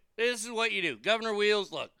do. This is what you do. Governor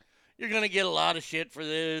Wheels, look, you're going to get a lot of shit for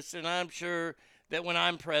this, and I'm sure that when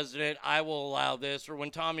I'm president, I will allow this, or when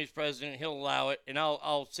Tommy's president, he'll allow it, and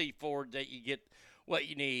I'll see forward that you get what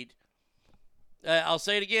you need. I'll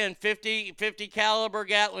say it again, 50 caliber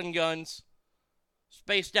Gatling guns,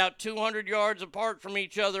 spaced out 200 yards apart from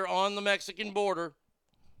each other on the Mexican border.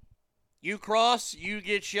 You cross, you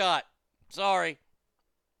get shot. Sorry.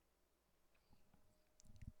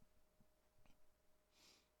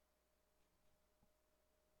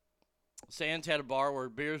 Sands had a bar where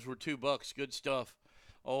beers were $2. Good stuff.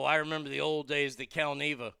 Oh, I remember the old days, the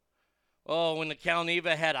Calneva. Oh, when the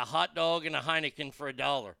Calneva had a hot dog and a Heineken for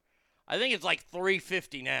 $1. I think it's like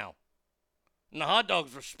 $3.50 now. And the hot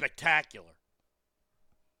dogs were spectacular.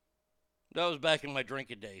 That was back in my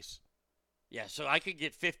drinking days. Yeah, so I could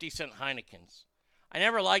get 50-cent Heinekens. I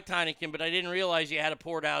never liked Heineken, but I didn't realize you had to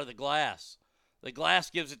pour it out of the glass. The glass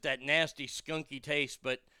gives it that nasty, skunky taste,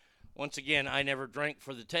 but once again, I never drank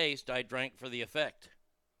for the taste. I drank for the effect.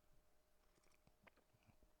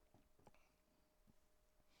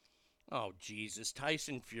 Oh, Jesus.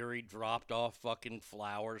 Tyson Fury dropped off fucking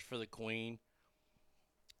flowers for the Queen.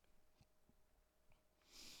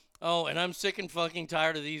 Oh, and I'm sick and fucking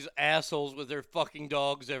tired of these assholes with their fucking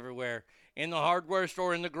dogs everywhere. In the hardware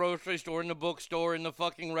store, in the grocery store, in the bookstore, in the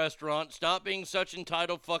fucking restaurant. Stop being such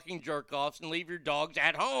entitled fucking jerk-offs and leave your dogs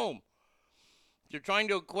at home. If you're trying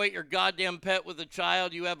to equate your goddamn pet with a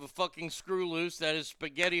child, you have a fucking screw loose. That is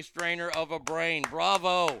spaghetti strainer of a brain.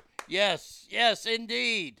 Bravo. Yes, yes,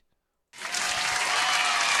 indeed.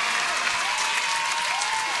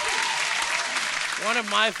 One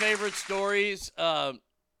of my favorite stories,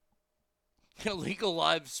 illegal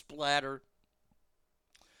live splatter.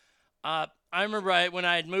 I remember when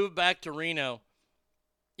I had moved back to Reno,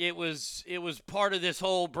 it was part of this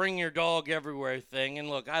whole bring your dog everywhere thing. And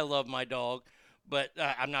look, I love my dog, but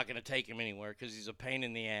I'm not going to take him anywhere because he's a pain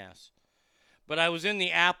in the ass. But I was in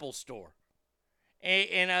the Apple store,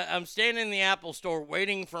 and I'm standing in the Apple store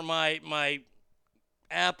waiting for my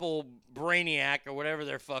Apple Brainiac or whatever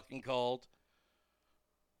they're fucking called.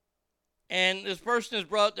 And this person has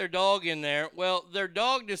brought their dog in there. Well, their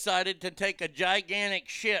dog decided to take a gigantic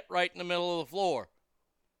shit right in the middle of the floor.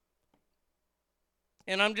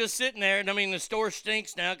 And I'm just sitting there, and I mean, the store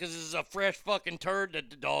stinks now because this is a fresh fucking turd that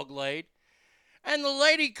the dog laid. And the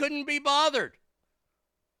lady couldn't be bothered.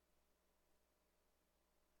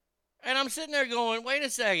 And I'm sitting there going, wait a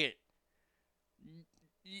second.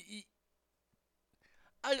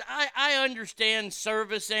 I understand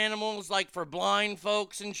service animals, like for blind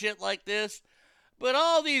folks and shit like this. But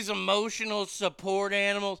all these emotional support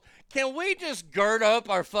animals, can we just gird up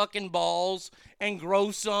our fucking balls and grow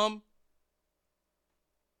some?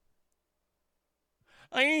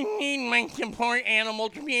 I need my support animal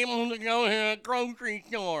to be able to go to a grocery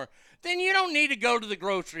store. Then you don't need to go to the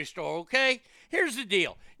grocery store, okay? Here's the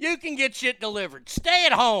deal. You can get shit delivered. Stay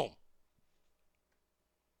at home.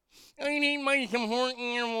 I need my support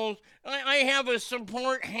animals. I have a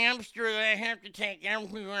support hamster that I have to take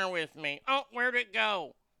everywhere with me. Oh, where'd it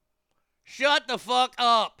go? Shut the fuck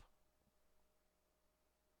up.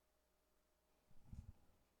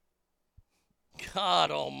 God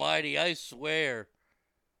almighty, I swear.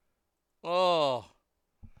 Oh.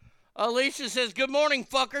 Alicia says, good morning,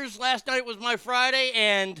 fuckers. Last night was my Friday,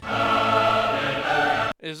 and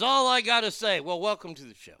is all I gotta say. Well, welcome to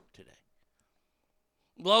the show today.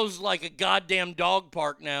 Blows like a goddamn dog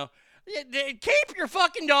park now. Keep your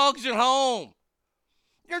fucking dogs at home.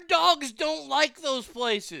 Your dogs don't like those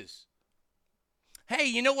places. Hey,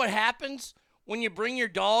 you know what happens when you bring your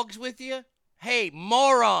dogs with you? Hey,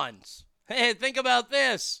 morons. Hey, think about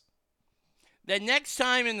this. The next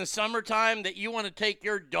time in the summertime that you want to take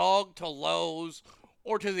your dog to Lowe's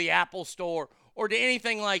or to the Apple store or to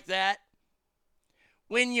anything like that,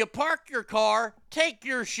 when you park your car, take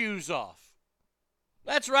your shoes off.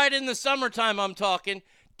 That's right, in the summertime I'm talking.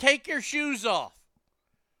 Take your shoes off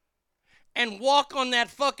and walk on that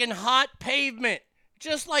fucking hot pavement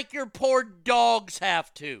just like your poor dogs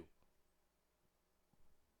have to.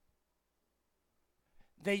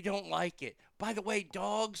 They don't like it. By the way,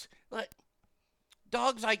 dogs,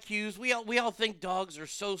 Dogs' IQs, we all think dogs are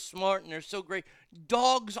so smart and they're so great.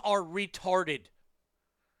 Dogs are retarded.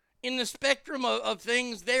 In the spectrum of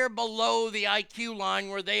things, they're below the IQ line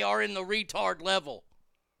where they are in the retard level.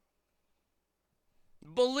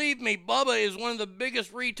 Believe me, Bubba is one of the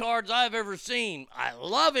biggest retards I've ever seen. I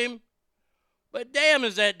love him, but damn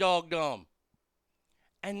is that dog dumb.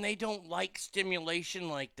 And they don't like stimulation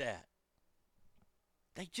like that.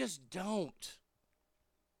 They just don't.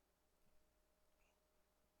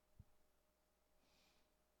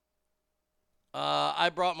 I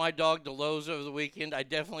brought my dog to Lowe's over the weekend. I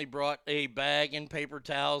definitely brought a bag and paper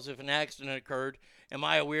towels if an accident occurred. Am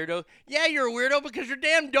I a weirdo? Yeah, you're a weirdo because your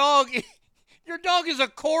damn dog, your dog is a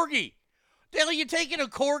corgi. The hell are you taking a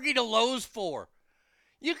corgi to Lowe's for?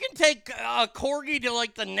 You can take a corgi to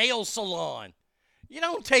like the nail salon. You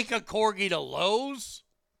don't take a corgi to Lowe's.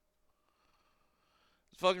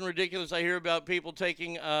 It's fucking ridiculous. I hear about people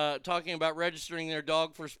talking about registering their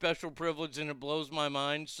dog for special privilege, and it blows my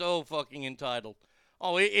mind. So fucking entitled.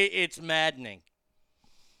 Oh, it's maddening.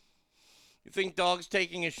 You think dogs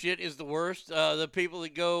taking a shit is the worst? The people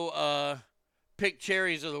that go pick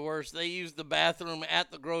cherries are the worst. They use the bathroom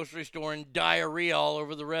at the grocery store and diarrhea all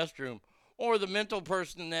over the restroom. Or the mental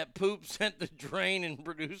person that poops at the drain and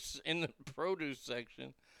produce in the produce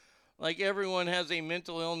section. Like everyone has a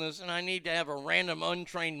mental illness, and I need to have a random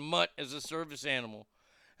untrained mutt as a service animal.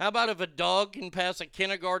 How about if a dog can pass a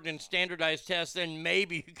kindergarten and standardized test, then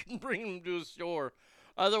maybe you can bring them to a store.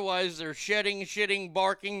 Otherwise, they're shedding, shitting,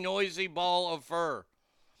 barking, noisy ball of fur.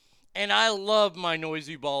 And I love my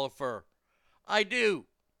noisy ball of fur. I do.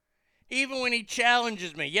 Even when he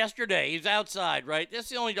challenges me. Yesterday, he's outside, right? That's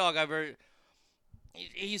the only dog I've ever...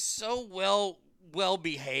 He's so well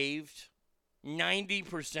behaved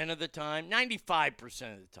 90% of the time,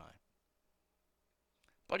 95% of the time.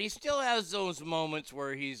 But he still has those moments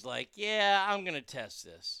where he's like, yeah, I'm going to test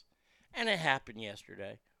this. And it happened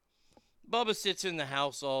yesterday. Bubba sits in the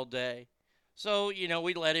house all day. So,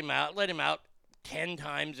 we let him out 10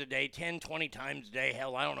 times a day, 10, 20 times a day.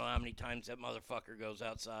 Hell, I don't know how many times that motherfucker goes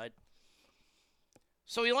outside.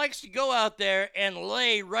 So he likes to go out there and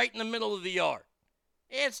lay right in the middle of the yard.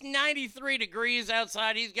 It's 93 degrees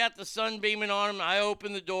outside. He's got the sun beaming on him. I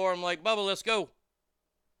open the door. I'm like, Bubba, let's go.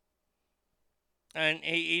 And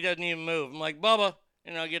he doesn't even move. I'm like, Bubba.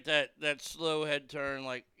 And I get that slow head turn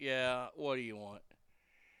like, yeah, what do you want?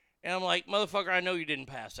 And I'm like, motherfucker, I know you didn't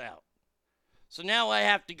pass out. So now I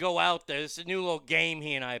have to go out there. This is a new little game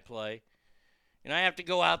he and I play. And I have to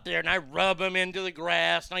go out there and I rub him into the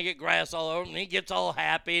grass. And I get grass all over him. And he gets all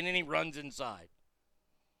happy. And then he runs inside.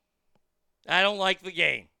 I don't like the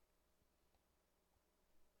game.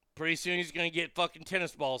 Pretty soon he's going to get fucking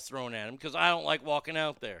tennis balls thrown at him because I don't like walking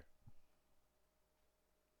out there.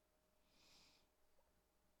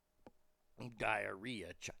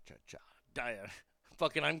 Diarrhea. Cha-cha-cha.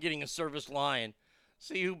 Fucking I'm getting a service lion.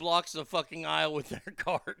 See who blocks the fucking aisle with their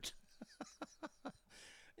cart.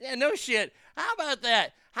 Yeah, no shit. How about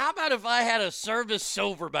that? How about if I had a service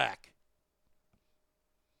silverback?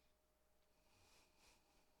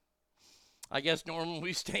 I guess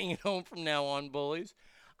normally staying at home from now on, bullies.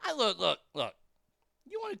 Look.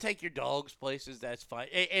 You want to take your dogs places, that's fine.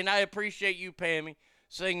 And I appreciate you, Pammy,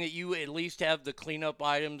 saying that you at least have the cleanup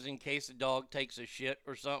items in case the dog takes a shit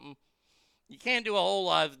or something. You can't do a whole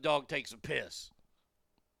lot if the dog takes a piss.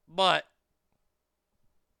 But,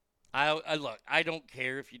 I don't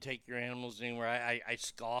care if you take your animals anywhere. I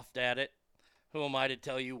scoffed at it. Who am I to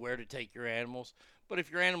tell you where to take your animals? But if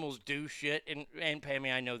your animals do shit, and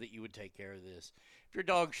Pammy, I know that you would take care of this. If your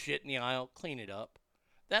dog shit in the aisle, clean it up.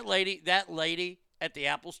 That lady at the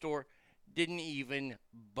Apple store didn't even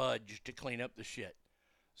budge to clean up the shit.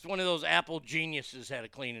 It's one of those Apple geniuses had to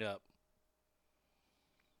clean it up.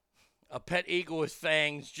 A pet eagle with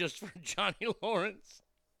fangs just for Johnny Lawrence.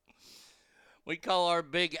 We call our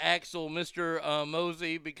big Axel Mr.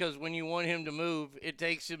 Mosey because when you want him to move, it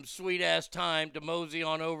takes him sweet-ass time to mosey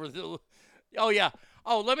on over the... Oh, yeah.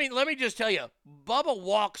 Oh, let me just tell you, Bubba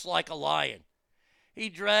walks like a lion. He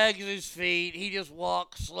drags his feet. He just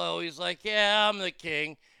walks slow. He's like, yeah, I'm the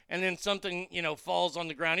king. And then something, falls on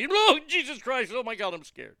the ground. Oh, Jesus Christ. Oh, my God, I'm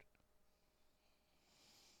scared.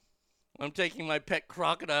 I'm taking my pet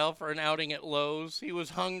crocodile for an outing at Lowe's. He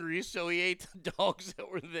was hungry, so he ate the dogs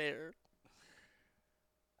that were there.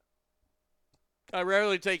 I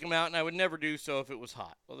rarely take him out, and I would never do so if it was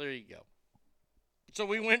hot. Well, there you go. So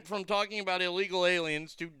we went from talking about illegal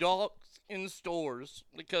aliens to dogs in stores,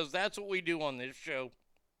 because that's what we do on this show.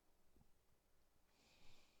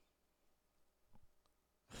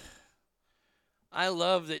 I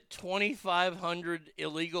love that 2,500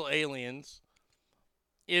 illegal aliens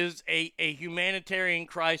is a humanitarian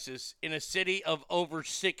crisis in a city of over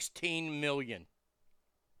 16 million.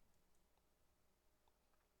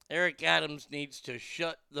 Eric Adams needs to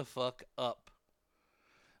shut the fuck up.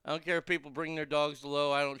 I don't care if people bring their dogs to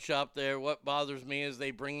Lowe. I don't shop there. What bothers me is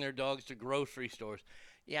they bring their dogs to grocery stores.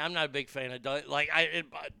 Yeah, I'm not a big fan of dogs. Like,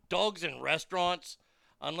 dogs in restaurants,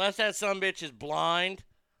 unless that sumbitch is blind.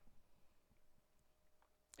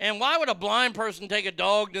 And why would a blind person take a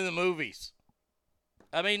dog to the movies?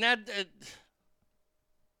 I mean,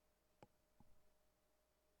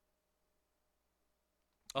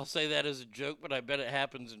 I'll say that as a joke, but I bet it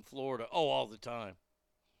happens in Florida. Oh, all the time.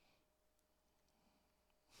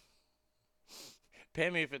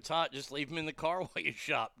 Pammy, if it's hot, just leave him in the car while you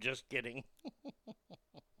shop. Just kidding.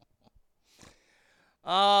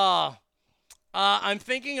 I'm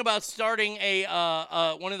thinking about starting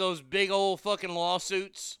one of those big old fucking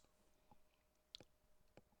lawsuits.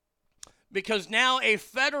 Because now a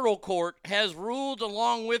federal court has ruled,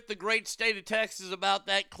 along with the great state of Texas, about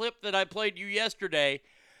that clip that I played you yesterday,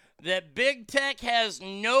 that big tech has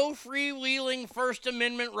no freewheeling First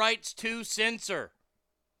Amendment rights to censor.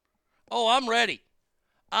 Oh, I'm ready.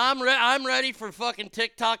 I'm ready for fucking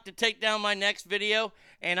TikTok to take down my next video,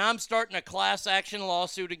 and I'm starting a class action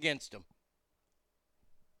lawsuit against them.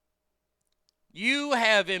 You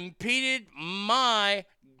have impeded my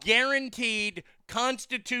guaranteed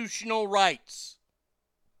constitutional rights.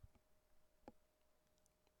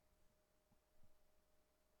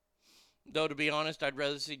 Though, to be honest, I'd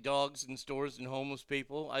rather see dogs in stores than homeless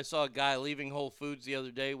people. I saw a guy leaving Whole Foods the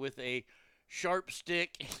other day with a sharp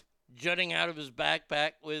stick jutting out of his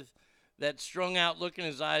backpack with that strung out look in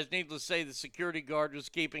his eyes. Needless to say, the security guard was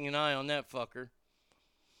keeping an eye on that fucker.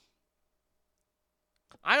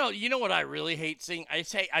 You know what I really hate seeing?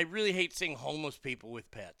 I really hate seeing homeless people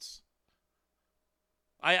with pets.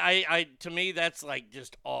 To me, that's like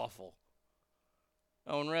just awful.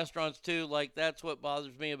 Oh, in restaurants too, like that's what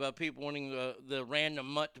bothers me about people wanting the random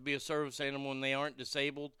mutt to be a service animal when they aren't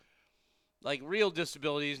disabled. Like real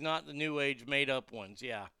disabilities, not the new age made up ones,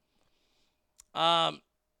 yeah.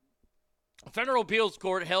 Federal appeals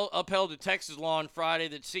court upheld a Texas law on Friday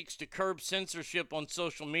that seeks to curb censorship on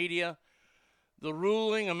social media. The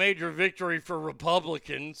ruling, a major victory for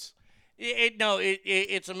Republicans.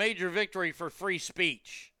 It's a major victory for free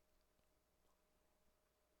speech.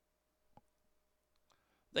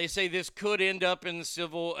 They say this could end up in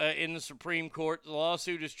the Supreme Court. The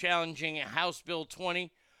lawsuit is challenging House Bill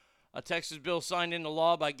 20, a Texas bill signed into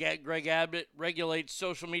law by Greg Abbott, regulates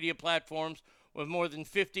social media platforms with more than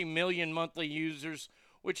 50 million monthly users,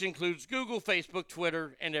 which includes Google, Facebook,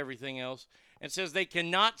 Twitter, and everything else. It says they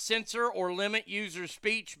cannot censor or limit user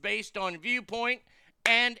speech based on viewpoint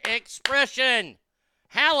and expression.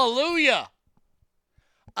 Hallelujah!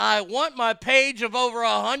 I want my page of over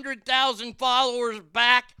 100,000 followers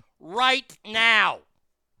back right now.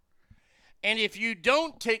 And if you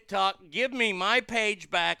don't, TikTok, give me my page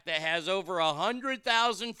back that has over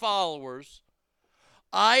 100,000 followers,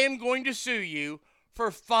 I am going to sue you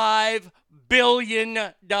for $5 billion.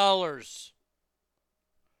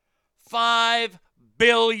 $5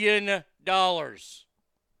 billion.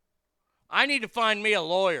 I need to find me a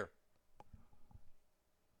lawyer.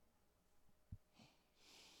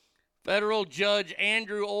 Federal Judge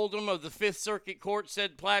Andrew Oldham of the Fifth Circuit Court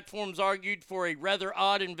said platforms argued for a rather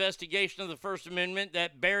odd investigation of the First Amendment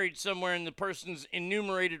that buried somewhere in the person's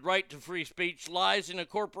enumerated right to free speech lies in a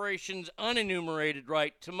corporation's unenumerated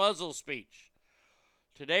right to muzzle speech.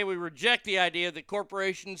 Today we reject the idea that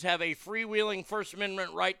corporations have a freewheeling First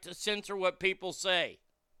Amendment right to censor what people say.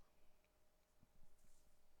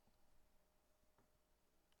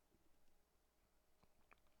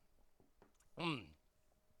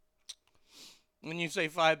 When you say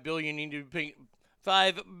 $5 billion, you need to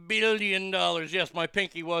 $5 billion. Yes, my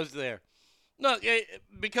pinky was there. Look,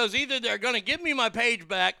 because either they're going to give me my page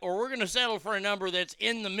back or we're going to settle for a number that's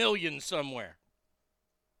in the millions somewhere.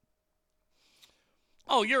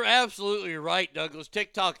 Oh, you're absolutely right, Douglas.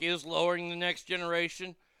 TikTok is lowering the next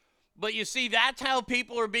generation. But you see, that's how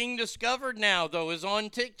people are being discovered now, though, is on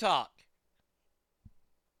TikTok.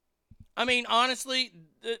 I mean, honestly,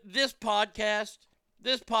 this podcast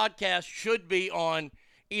should be on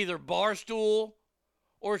either Barstool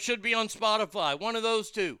or it should be on Spotify. One of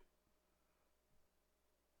those two.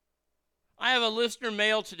 I have a listener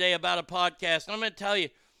mail today about a podcast, and I'm going to tell you,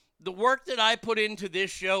 the work that I put into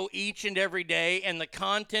this show each and every day and the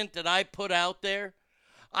content that I put out there,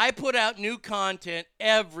 I put out new content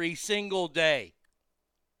every single day.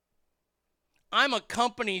 I'm a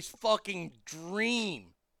company's fucking dream.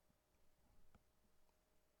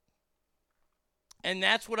 And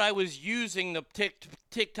that's what I was using the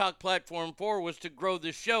TikTok platform for, was to grow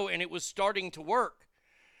the show, and it was starting to work.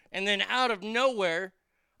 And then out of nowhere,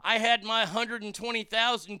 I had my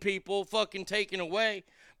 120,000 people fucking taken away.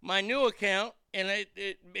 My new account, and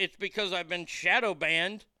it's because I've been shadow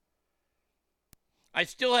banned. I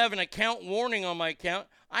still have an account warning on my account.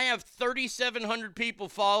 I have 3,700 people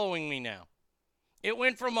following me now. It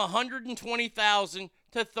went from 120,000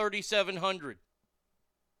 to 3,700.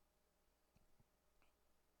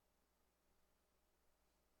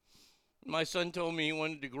 My son told me he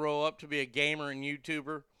wanted to grow up to be a gamer and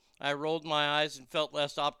YouTuber. I rolled my eyes and felt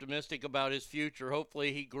less optimistic about his future.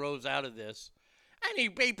 Hopefully he grows out of this. And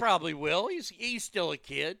he probably will. He's still a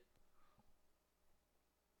kid.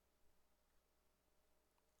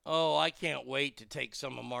 Oh, I can't wait to take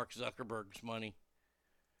some of Mark Zuckerberg's money.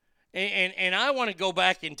 And I want to go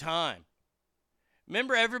back in time.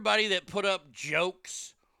 Remember everybody that put up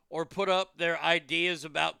jokes or put up their ideas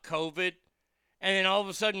about COVID? And then all of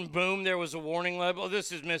a sudden, boom, there was a warning label.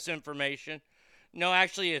 This is misinformation. No,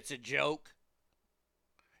 actually, it's a joke.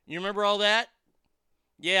 You remember all that?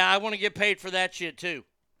 Yeah, I want to get paid for that shit, too.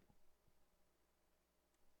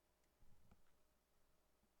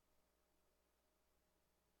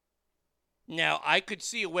 Now, I could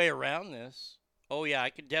see a way around this. Oh, yeah, I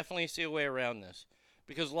could definitely see a way around this.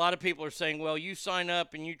 Because a lot of people are saying, well, you sign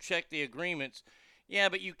up and you check the agreements. Yeah,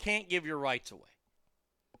 but you can't give your rights away.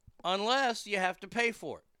 Unless you have to pay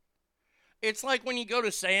for it. It's like when you go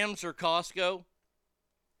to Sam's or Costco.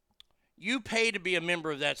 You pay to be a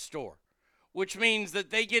member of that store. Which means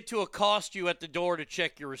that they get to accost you at the door to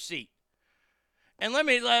check your receipt. And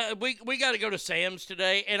we got to go to Sam's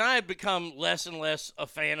today. And I have become less and less a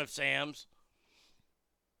fan of Sam's.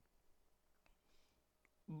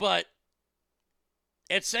 But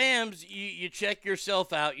at Sam's, you check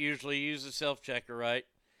yourself out usually. You use the self-checker, right?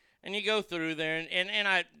 And you go through there.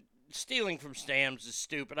 And stealing from Sam's is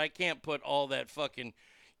stupid. I can't put all that fucking,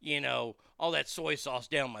 all that soy sauce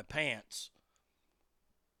down my pants.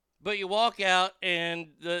 But you walk out and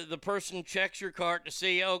the person checks your cart to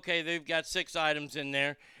see, okay, they've got 6 items in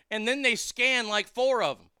there. And then they scan like 4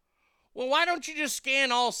 of them. Well, why don't you just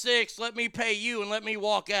scan all 6, let me pay you, and let me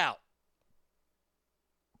walk out?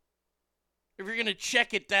 If you're going to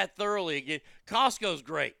check it that thoroughly again, Costco's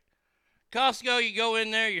great. Costco, you go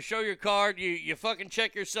in there, you show your card, you fucking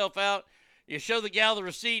check yourself out, you show the gal the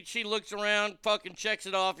receipt, she looks around, fucking checks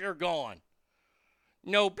it off, you're gone.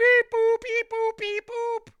 No beep boop, beep boop, beep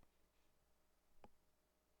boop.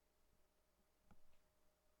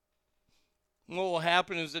 What will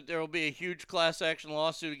happen is that there will be a huge class action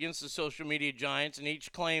lawsuit against the social media giants, and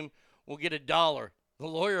each claim will get $1. The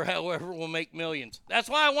lawyer, however, will make millions. That's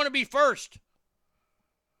why I want to be first.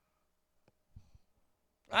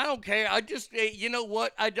 I don't care. I just, you know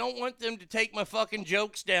what? I don't want them to take my fucking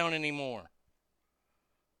jokes down anymore.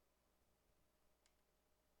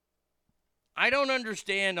 I don't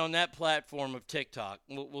understand on that platform of TikTok.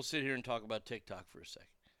 We'll sit here and talk about TikTok for a second.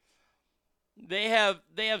 They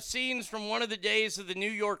have scenes from one of the days of the New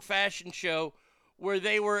York Fashion Show where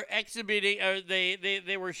they were exhibiting, or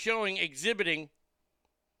they were exhibiting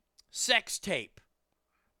sex tape.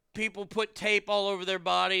 People put tape all over their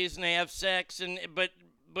bodies and they have sex,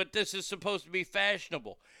 but this is supposed to be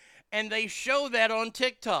fashionable. And they show that on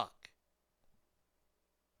TikTok.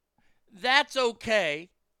 That's okay.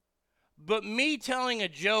 But me telling a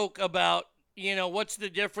joke about, what's the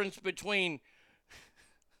difference between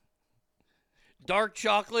dark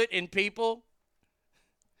chocolate and people?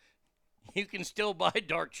 You can still buy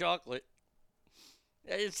dark chocolate.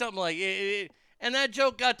 It's something like it. And that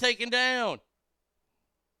joke got taken down.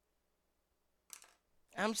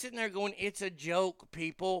 I'm sitting there going, it's a joke,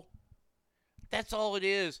 people. That's all it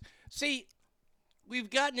is. See, we've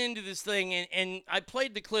gotten into this thing, and I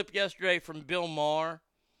played the clip yesterday from Bill Maher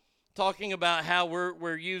talking about how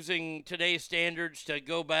we're using today's standards to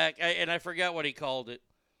go back, and I forgot what he called it.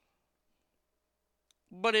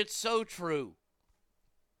 But it's so true.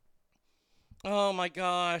 Oh, my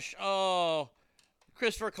gosh. Oh,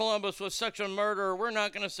 Christopher Columbus was such a murderer. We're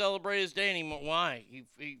not going to celebrate his day anymore. Why?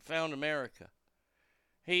 He found America.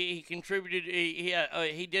 He contributed,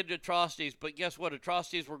 he did atrocities, but guess what?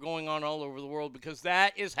 Atrocities were going on all over the world because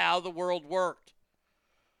that is how the world worked.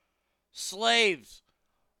 Slaves.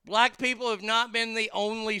 Black people have not been the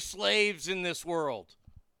only slaves in this world.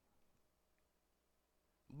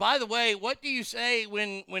 By the way, what do you say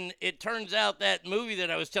when it turns out that movie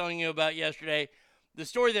that I was telling you about yesterday, the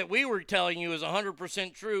story that we were telling you is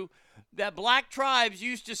 100% true, that black tribes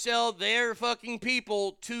used to sell their fucking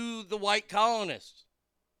people to the white colonists?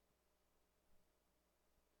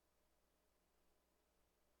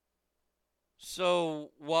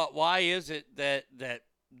 So why is it that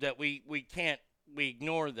we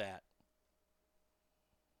ignore that?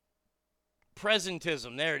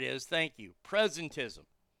 Presentism, there it is. Thank you. Presentism.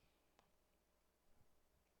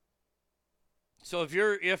 So if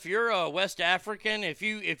you're a West African, if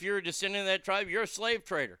you're a descendant of that tribe, you're a slave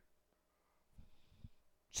trader.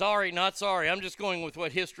 Sorry, not sorry. I'm just going with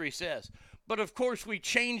what history says. But of course, we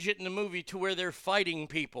change it in the movie to where they're fighting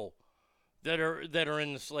people that are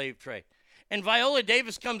in the slave trade. And Viola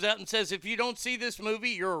Davis comes out and says, if you don't see this movie,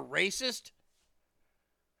 you're a racist.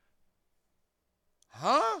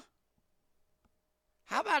 Huh?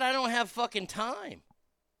 How about I don't have fucking time?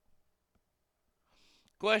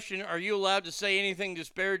 Question, are you allowed to say anything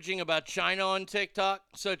disparaging about China on TikTok,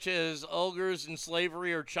 such as Uyghurs and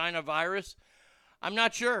slavery or China virus? I'm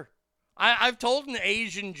not sure. I've told an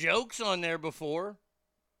Asian jokes on there before.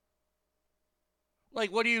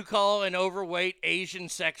 Like, what do you call an overweight Asian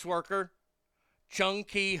sex worker? Chung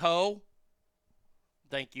Ki Ho?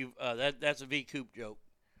 Thank you. That's a V Coop joke.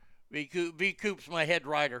 V Coop's my head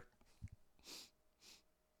writer.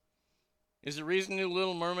 Is the reason the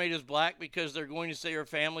Little Mermaid is black because they're going to say her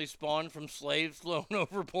family spawned from slaves flown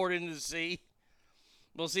overboard into the sea?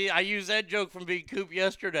 Well, see, I used that joke from V Coop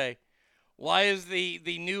yesterday. Why is the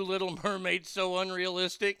new Little Mermaid so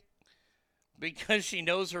unrealistic? Because she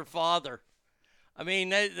knows her father. I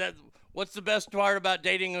mean, what's the best part about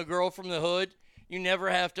dating a girl from the hood? You never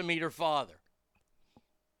have to meet her father.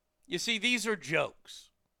 You see, these are jokes.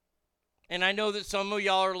 And I know that some of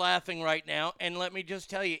y'all are laughing right now, and let me just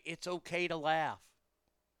tell you, it's okay to laugh.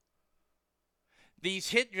 These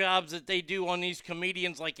hit jobs that they do on these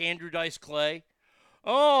comedians like Andrew Dice Clay,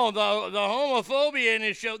 oh, the homophobia in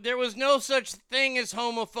his show. There was no such thing as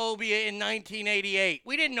homophobia in 1988.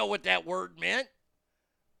 We didn't know what that word meant.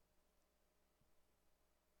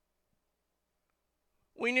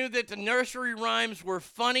 We knew that the nursery rhymes were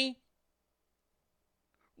funny.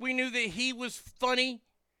 We knew that he was funny.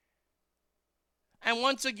 And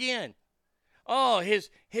once again,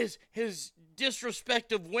 his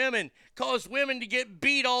disrespect of women caused women to get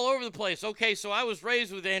beat all over the place. Okay, so I was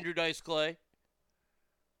raised with Andrew Dice Clay.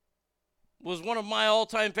 Was one of my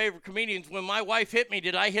all-time favorite comedians. When my wife hit me,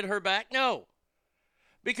 did I hit her back? No.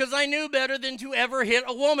 Because I knew better than to ever hit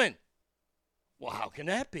a woman. Well, how can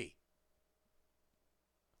that be?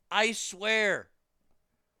 I swear,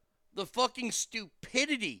 the fucking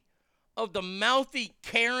stupidity of the mouthy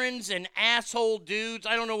Karens and asshole dudes.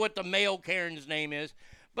 I don't know what the male Karen's name is,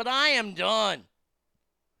 but I am done.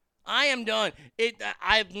 I am done.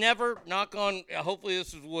 I've never, hopefully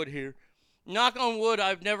this is wood here. Knock on wood,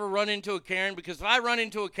 I've never run into a Karen, because if I run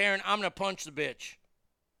into a Karen, I'm going to punch the bitch.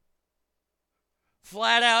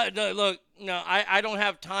 Flat out, look, no, I don't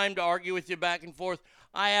have time to argue with you back and forth.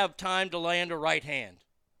 I have time to land a right hand.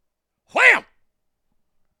 Wham!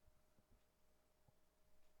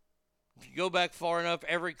 If you go back far enough,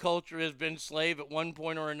 every culture has been slave at one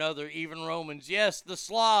point or another, even Romans. Yes, the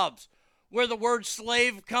Slavs, where the word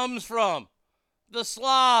slave comes from. The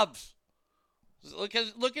Slavs.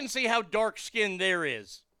 Look and see how dark-skinned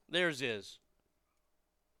theirs is.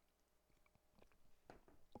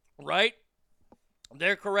 Right?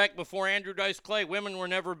 They're correct. Before Andrew Dice Clay, women were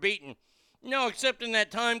never beaten. No, except in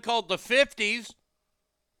that time called the 50s.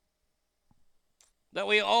 That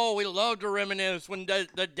we love to reminisce when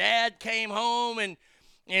the dad came home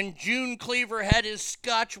and June Cleaver had his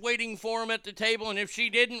scotch waiting for him at the table, and if she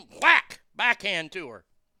didn't, whack, backhand to her.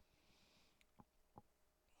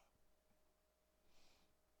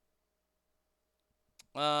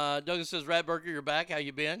 Douglas says, Ratburger, you're back. How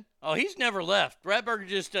you been? Oh, he's never left.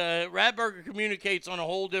 Ratburger communicates on a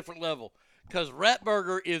whole different level, because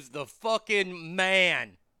Ratburger is the fucking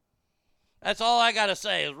man. That's all I got to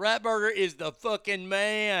say is Ratburger is the fucking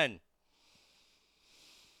man.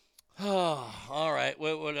 Oh, all right.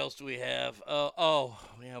 What else do we have?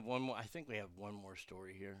 We have one more. I think we have one more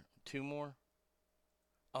story here. Two more?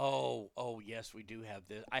 Oh, yes, we do have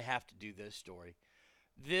this. I have to do this story.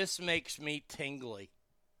 This makes me tingly,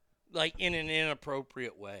 like in an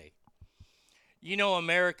inappropriate way. You know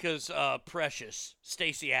America's precious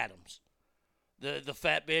Stacey Abrams, the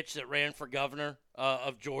fat bitch that ran for governor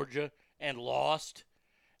of Georgia, and lost,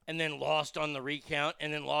 and then lost on the recount,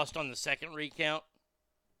 and then lost on the second recount.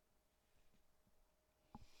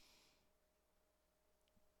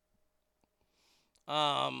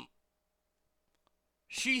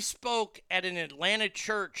 She spoke at an Atlanta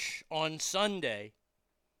church on Sunday.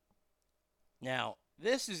 Now,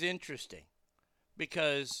 this is interesting,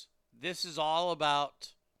 because this is all about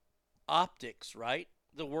optics, right?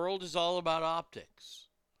 The world is all about optics.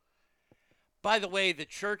 By the way, the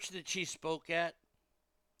church that she spoke at,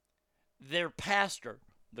 their pastor,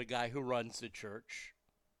 the guy who runs the church,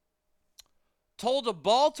 told a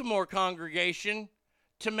Baltimore congregation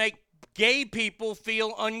to make gay people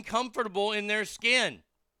feel uncomfortable in their skin.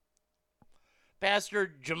 Pastor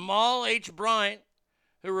Jamal H. Bryant,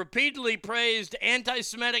 who repeatedly praised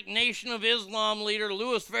anti-Semitic Nation of Islam leader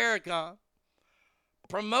Louis Farrakhan,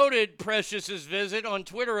 promoted Precious's visit on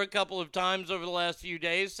Twitter a couple of times over the last few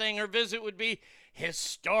days, saying her visit would be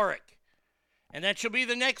historic and that she'll be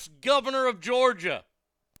the next governor of Georgia.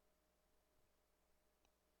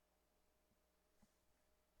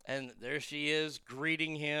 And there she is,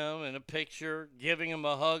 greeting him in a picture, giving him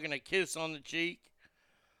a hug and a kiss on the cheek.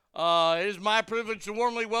 It is my privilege to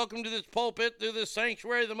warmly welcome to this pulpit, through this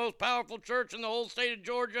sanctuary, the most powerful church in the whole state of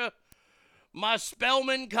Georgia, my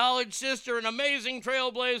Spelman College sister, an amazing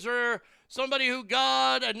trailblazer, somebody who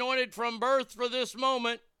God anointed from birth for this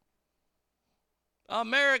moment,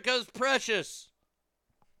 America's Precious.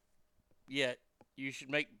 Yet, you should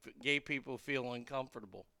make gay people feel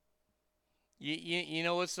uncomfortable. You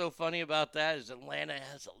know what's so funny about that is Atlanta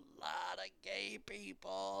has a lot of gay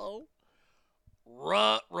people.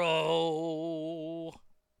 Ruh-roh.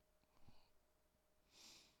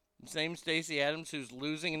 Same Stacey Adams, who's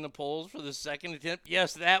losing in the polls for the second attempt.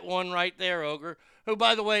 Yes, that one right there, Ogre. Who,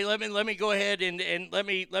 by the way, let me go ahead and let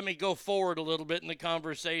me go forward a little bit in the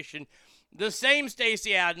conversation. The same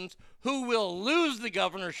Stacey Adams who will lose the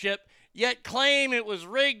governorship, yet claim it was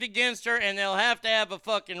rigged against her, and they'll have to have a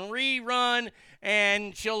fucking rerun,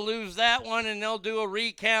 and she'll lose that one, and they'll do a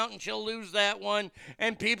recount, and she'll lose that one,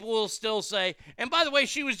 and people will still say, and by the way,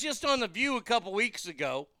 she was just on The View a couple weeks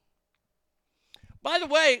ago. By the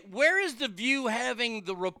way, where is The View having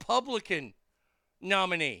the Republican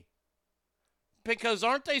nominee? Because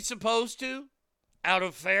aren't they supposed to, out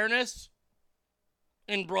of fairness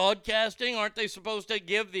in broadcasting, aren't they supposed to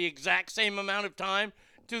give the exact same amount of time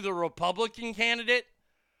to the Republican candidate?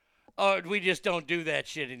 We just don't do that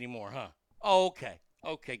shit anymore, huh? Oh, okay.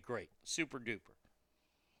 Okay, great. Super duper.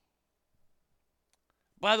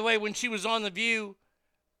 By the way, when she was on The View,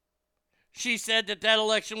 she said that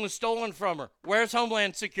election was stolen from her. Where's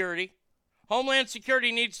Homeland Security? Homeland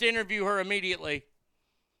Security needs to interview her immediately.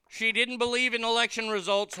 She didn't believe in election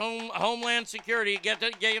results. Homeland Security, get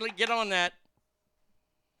on that.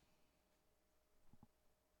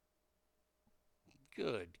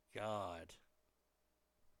 Good God.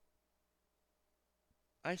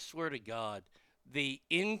 I swear to God, the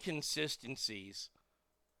inconsistencies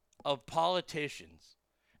of politicians.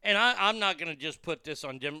 And I'm not going to just put this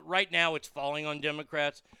on right now it's falling on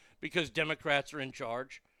Democrats because Democrats are in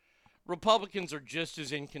charge. Republicans are just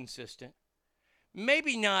as inconsistent.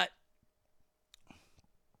 Maybe not.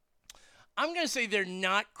 I'm going to say they're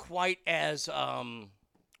not quite as,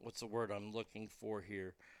 what's the word I'm looking for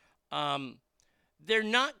here? They're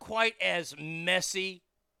not quite as messy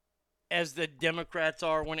as the Democrats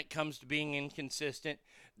are when it comes to being inconsistent.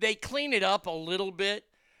 They clean it up a little bit.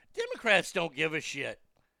 Democrats don't give a shit.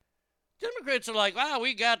 Democrats are like, wow,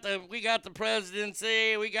 we got the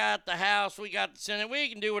presidency, we got the House, we got the Senate, we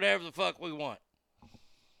can do whatever the fuck we want.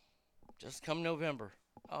 Just come November.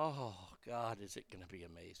 Oh, God, is it going to be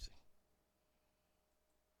amazing.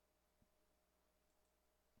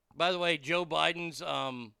 By the way, Joe Biden's,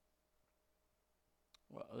 well,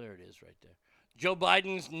 there it is right there. Joe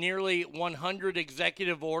Biden's nearly 100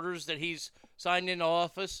 executive orders that he's signed into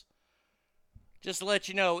office. Just to let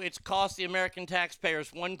you know, it's cost the American taxpayers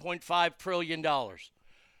 $1.5 trillion.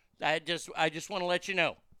 I just want to let you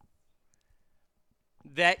know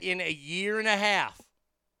that in a year and a half,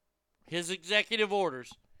 his executive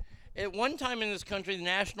orders, at one time in this country, the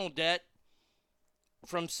national debt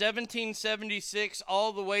from 1776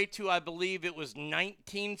 all the way to, I believe it was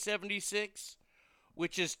 1976,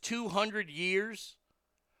 which is 200 years,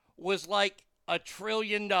 was like $1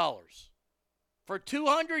 trillion. For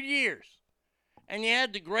 200 years. And you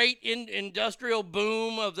had the great industrial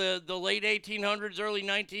boom of the late 1800s, early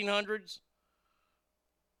 1900s.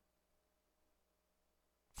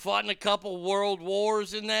 Fought in a couple world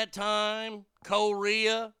wars in that time.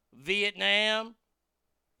 Korea, Vietnam.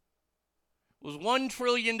 It was $1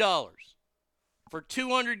 trillion for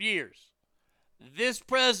 200 years. This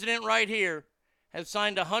president right here has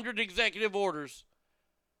signed 100 executive orders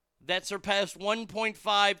that surpassed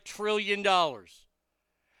 $1.5 trillion.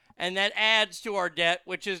 And that adds to our debt,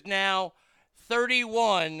 which is now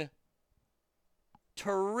 $31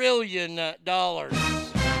 trillion. Can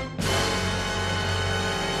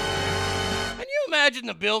you imagine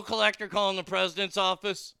the bill collector calling the president's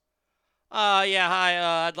office? Yeah,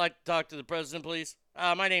 hi, I'd like to talk to the president, please.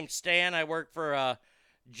 My name's Stan. I work for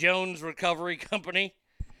Jones Recovery Company.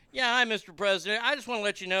 Yeah, hi, Mr. President. I just want to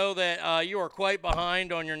let you know that you are quite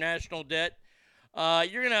behind on your national debt.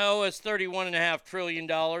 You're going to owe us $31.5 trillion.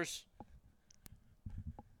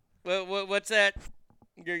 What's that?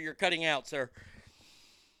 You're cutting out, sir.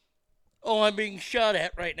 Oh, I'm being shot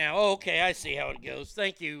at right now. Oh, okay, I see how it goes.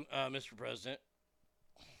 Thank you, Mr. President.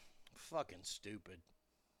 Fucking stupid.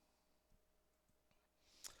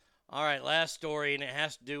 All right, last story, and it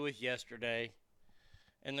has to do with yesterday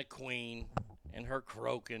and the Queen and her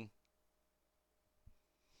croaking.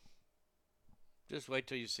 Just wait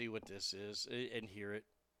till you see what this is and hear it.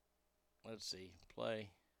 Let's see.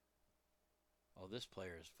 Play. Oh, this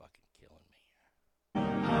player is fucking killing me.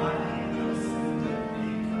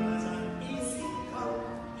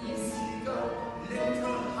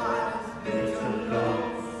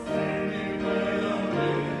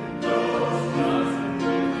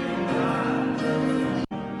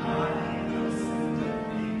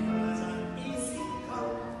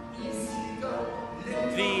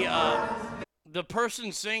 The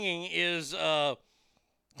person singing is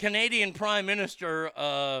Canadian Prime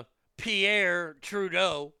Minister Pierre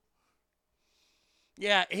Trudeau.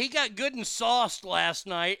 Yeah, he got good and sauced last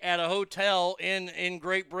night at a hotel in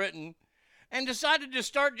Great Britain and decided to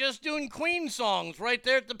start just doing Queen songs right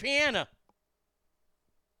there at the piano.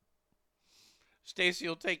 Stacey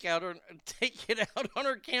will take it out on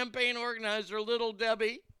her campaign organizer, Little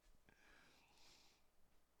Debbie.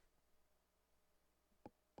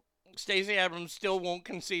 Stacey Abrams still won't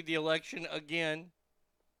concede the election again.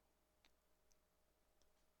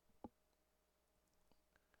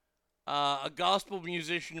 A gospel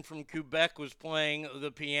musician from Quebec was playing the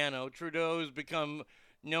piano. Trudeau has become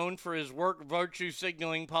known for his work virtue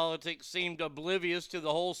signaling politics, seemed oblivious to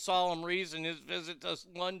the whole solemn reason his visit to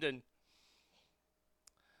London.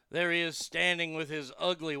 There he is standing with his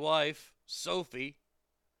ugly wife, Sophie.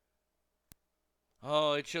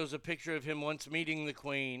 Oh, it shows a picture of him once meeting the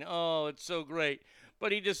Queen. Oh, it's so great.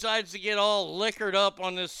 But he decides to get all liquored up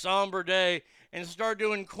on this somber day and start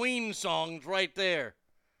doing Queen songs right there.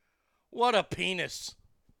 What a penis.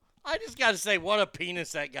 I just got to say, what a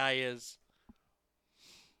penis that guy is.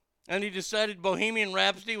 And he decided Bohemian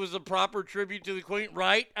Rhapsody was a proper tribute to the Queen,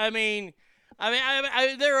 right? I mean,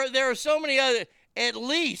 there are so many other. At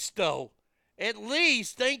least,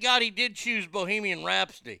 thank God he did choose Bohemian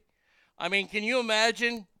Rhapsody. I mean, can you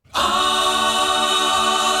imagine?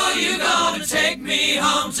 Oh, you gonna take me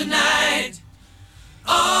home tonight?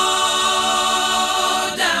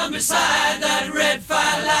 Oh, down beside that red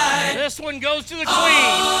firelight. This one goes to the Queen.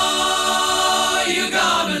 Oh, you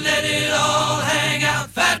gonna let it all hang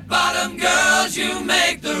out? Fat bottom girls, you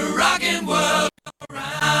make the rockin' world go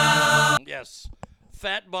round. Yes,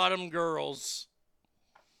 fat bottom girls.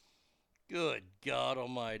 Good God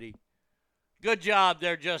Almighty. Good job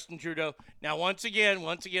there, Justin Trudeau. Now, once again,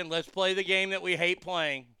 let's play the game that we hate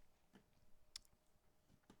playing.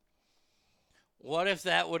 What if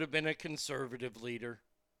that would have been a conservative leader?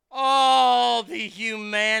 Oh, the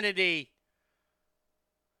humanity.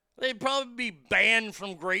 They'd probably be banned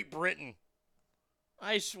from Great Britain.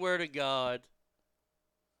 I swear to God.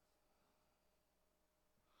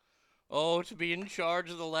 Oh, to be in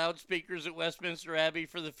charge of the loudspeakers at Westminster Abbey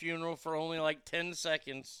for the funeral for only like 10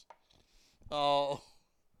 seconds. Oh.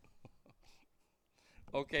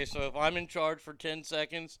 Okay, so if I'm in charge for 10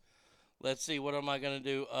 seconds, let's see, what am I going to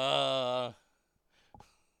do?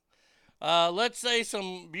 Let's say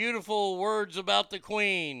some beautiful words about the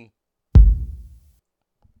Queen.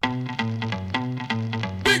 Big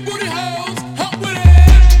booty house, hot with it.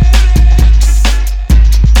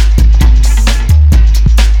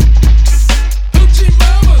 Hoochie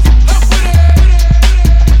mamas, hot with it.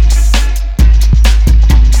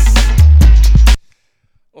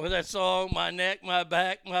 Or that song, My Neck, My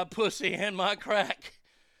Back, My Pussy, and My Crack.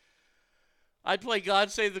 I'd play God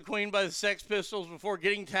Save the Queen by the Sex Pistols before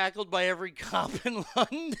getting tackled by every cop in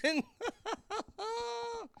London.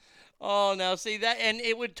 Oh, now see that, and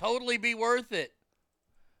it would totally be worth it.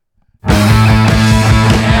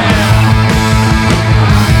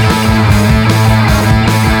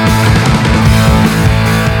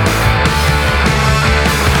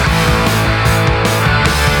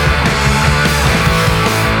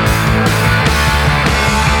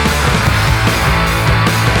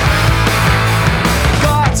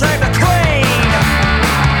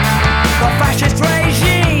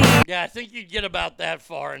 Yeah, I think you'd get about that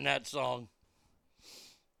far in that song.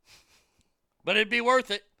 But it'd be worth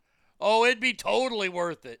it. Oh, it'd be totally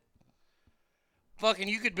worth it. Fucking,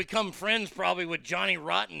 you could become friends probably with Johnny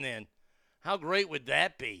Rotten then. How great would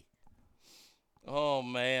that be? Oh,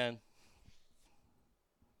 man.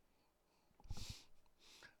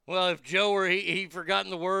 Well, if Joe were he'd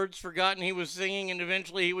forgotten the words, forgotten he was singing, and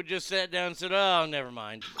eventually he would just sit down and said, "Oh, never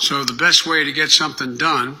mind." So the best way to get something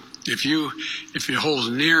done, if it holds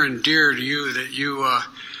near and dear to you that you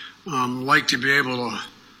like to be able to.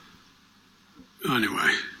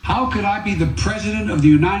 Anyway. How could I be the President of the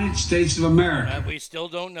United States of America? We still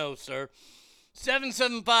don't know, sir.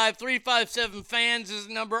 775-357-FANS is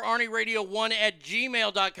the number.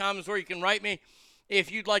 ArnieRadio1@gmail.com is where you can write me. If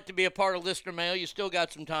you'd like to be a part of listener mail, you still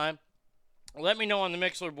got some time. Let me know on the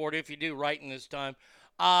Mixler board if you do writing this time.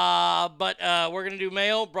 But we're going to do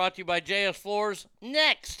mail brought to you by JS Floors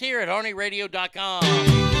next here at ArnieRadio.com.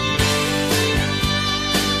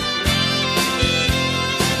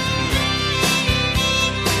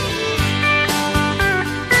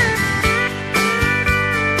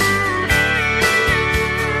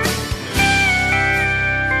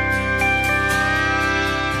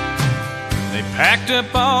 Packed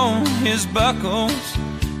up all his buckles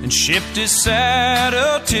and shipped his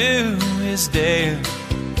saddle to his dad.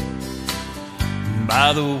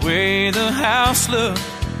 By the way the house looked,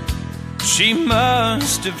 she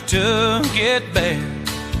must have took it bad.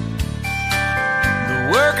 The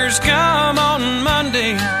workers come on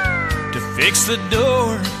Monday to fix the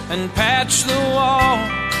door and patch the wall.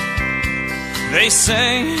 They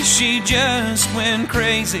say she just went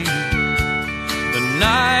crazy the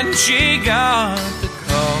night she got the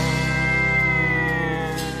call.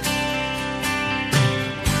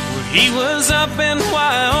 Well, he was up in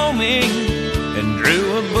Wyoming and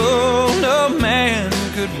drew a bull no man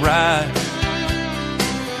could ride.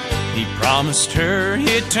 He promised her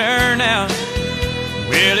he'd turn out.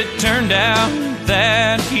 Well, it turned out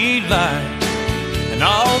that he lied. And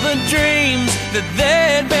all the dreams that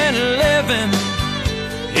they'd been living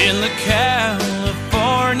in the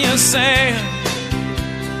California sand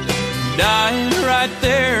died right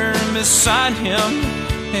there beside him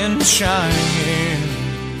in Cheyenne.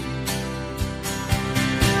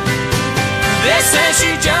 They say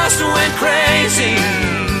she just went crazy,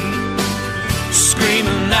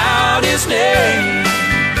 screaming out his name.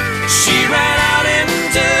 She ran out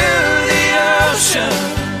into the ocean,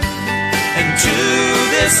 and to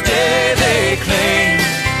this day they claim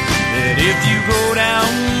that if you go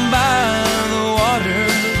down by the water,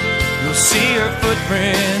 you'll see her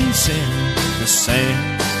footprints in the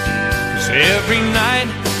sand. 'Cause every night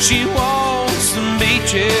she walks the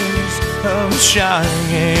beaches of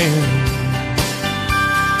Cheyenne.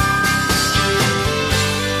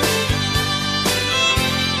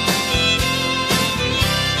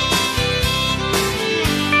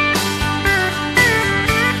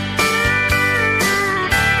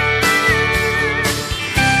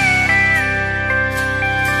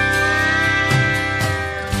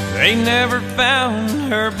 They never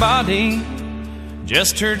found her body,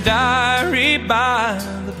 just her diary by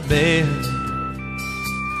the bed.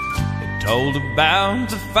 It told about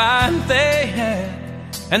the fight they had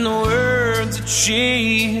and the words that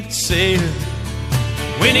she had said.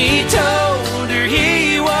 When he told her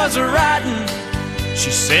he was writing,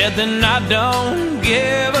 she said, "Then I don't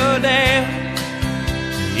give a damn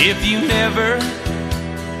if you never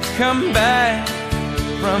come back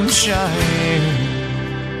from Cheyenne."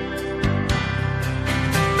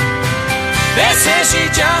 They say she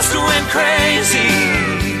just went crazy,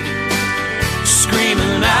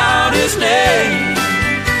 screaming out his name.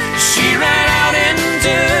 She ran out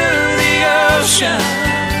into the ocean,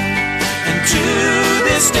 and to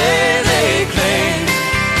this day they claim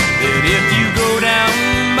that if you go down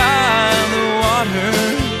by the water,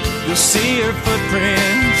 you'll see her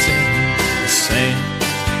footprints in the sand.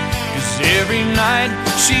 'Cause every night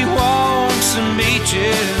she walks the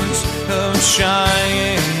beaches of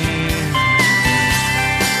Cheyenne.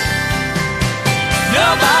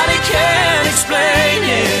 Nobody can explain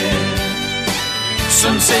it.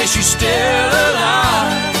 Some say she's still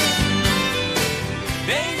alive.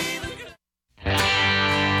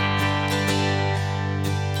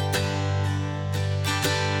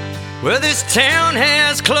 Well, this town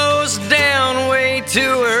has closed down way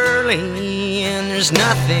too early, and there's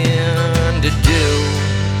nothing to do.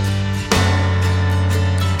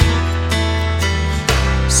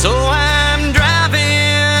 So I'm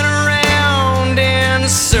driving around in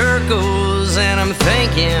circles, and I'm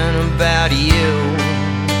thinking about you.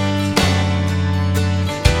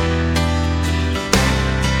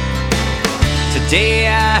 Today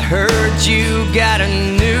I heard you got a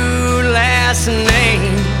new last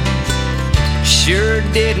name. Sure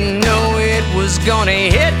didn't know it was gonna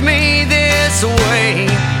hit me this way.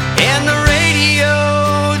 And the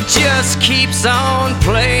radio just keeps on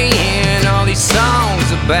playing all these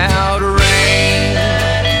songs about rain.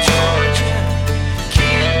 Georgia,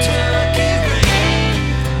 can't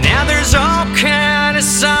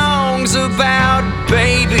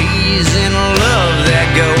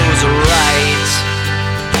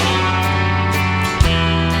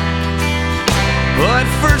but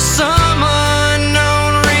for some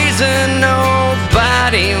unknown reason,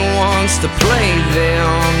 nobody wants to play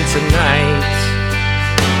them tonight.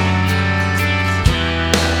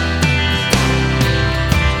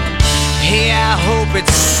 Hey, I hope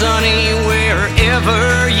it's sunny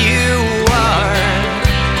wherever you are.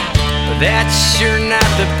 That's sure not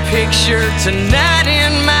the picture tonight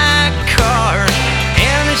in my car.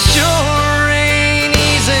 And it sure ain't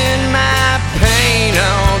easing my pain.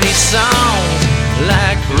 All these songs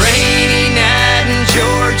like Rainy Night in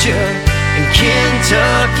Georgia and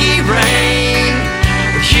Kentucky Rain.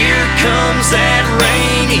 Here comes that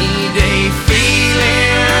rainy day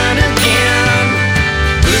feeling again.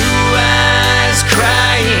 Blue eyes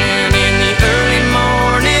crying in the early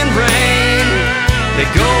morning rain. They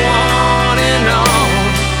go on and on,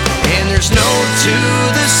 and there's no two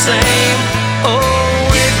the same.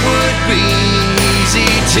 Oh, it would be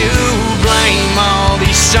easy to blame all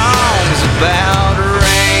these songs about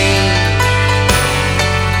rain.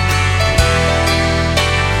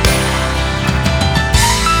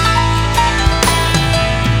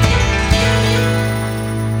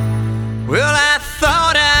 Well, I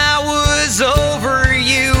thought I was over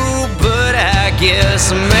you, but I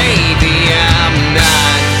guess maybe I'm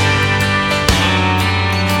not.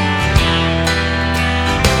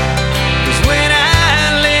 'Cause when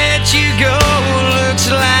I let you go, looks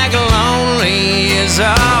like lonely is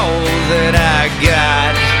all that I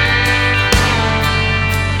got.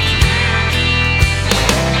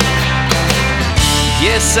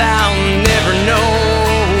 Guess I'll never know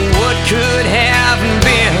what could have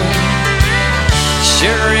been.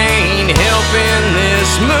 Sure ain't helping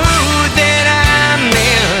this mood that I'm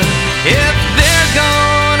in. If they're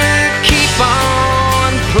gonna keep on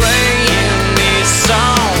playing these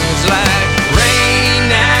songs like Rainy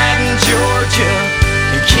Night in Georgia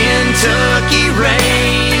and Kentucky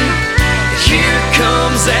Rain, here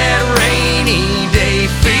comes that rainy day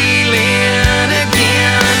feeling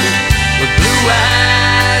again, with blue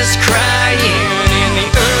eyes crying in the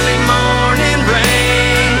early morning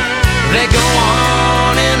rain. They go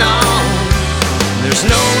on and on, there's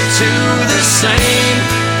no two the same.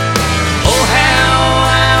 Oh,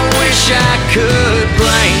 how I wish I could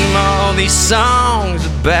blame all these songs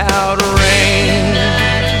about rain.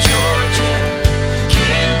 Georgia,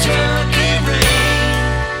 Kentucky rain.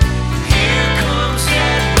 Here comes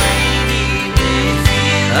that rainy day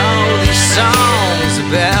feeling. All these songs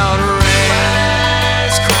about rain.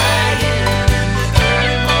 Eyes crying in the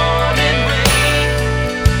early morning rain.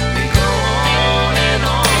 They go on and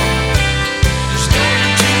on. There's no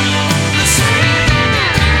two the same.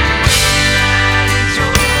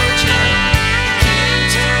 Georgia,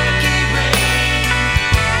 Kentucky rain.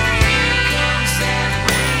 Here comes that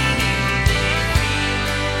rainy day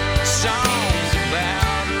feeling. Songs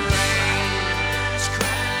about rain. It's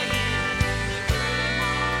crying in the early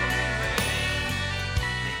morning rain.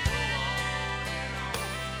 They go on and on.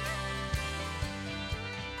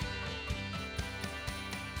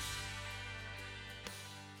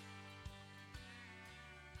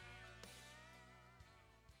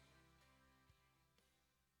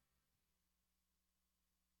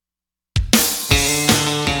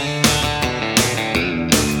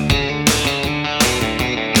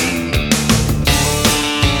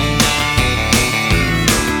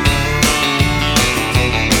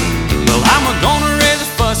 Well, I'm gonna raise a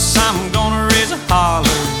fuss, I'm gonna raise a holler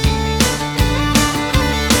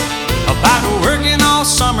about working all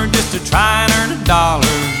summer just to try and earn a dollar.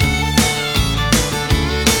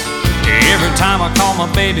 Every time I call my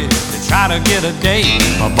baby to try to get a date,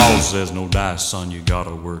 my boss says, no dice, son, you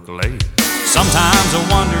gotta work late. Sometimes I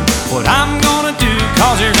wonder what I'm gonna do,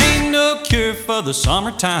 'cause there ain't no cure for the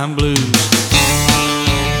summertime blues.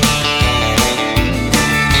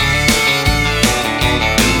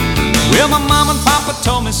 Well, my mom and papa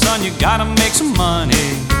told me, son, you gotta make some money.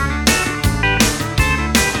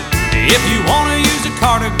 If you wanna use a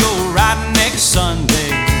car to go riding next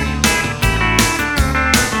Sunday.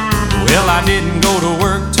 Well, I didn't go to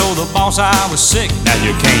work, told the boss I was sick. Now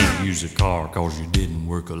you can't use a car 'cause you didn't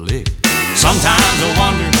work a lick. Sometimes I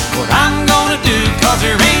wonder what I'm gonna do, 'cause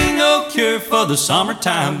there ain't no cure for the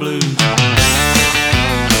summertime blues.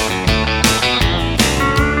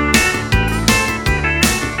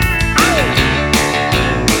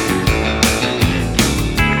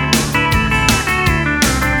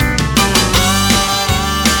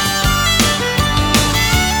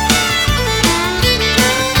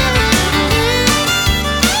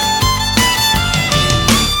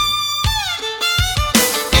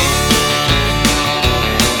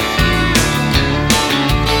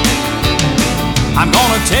 I'm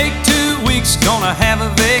gonna take 2 weeks, gonna have a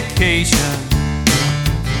vacation.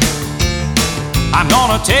 I'm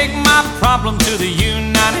gonna take my problem to the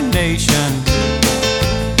United Nations.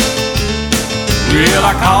 Well,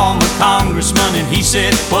 I called the congressman and he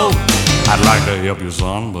said, quote, I'd like to help you,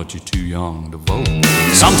 son, but you're too young to vote.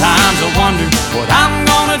 Sometimes I wonder what I'm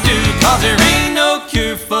gonna do, 'cause there ain't no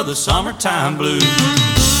cure for the summertime blues.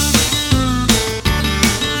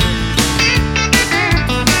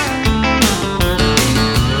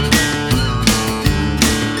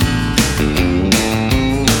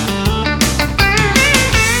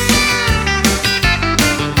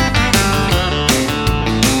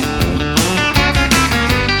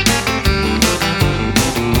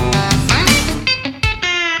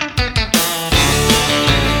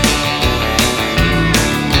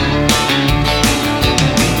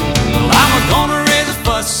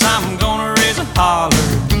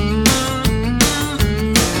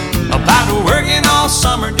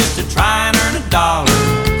 Summer just to try and earn $1.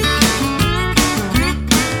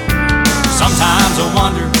 Sometimes I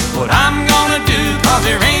wonder what I'm gonna do, 'cause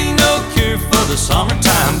there ain't no cure for the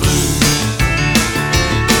summertime blues.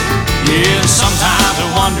 Yeah, sometimes I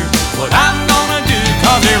wonder what I'm gonna do,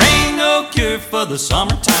 'cause there ain't no cure for the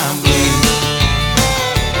summertime blues.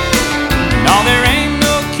 No, there ain't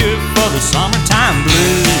no cure for the summertime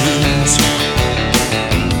blues.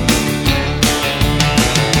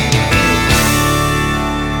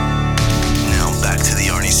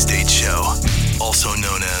 Also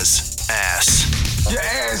known as ass. Your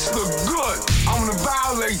ass look good. I'm gonna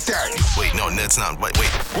violate that. Wait, no, that's not. Wait.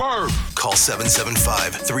 Word. Call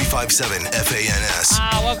 775-357-FANS.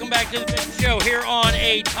 Welcome back to the big show here on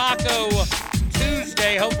a Taco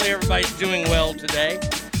Tuesday. Hopefully everybody's doing well today.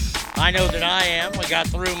 I know that I am. We got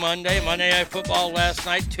through Monday Night Football last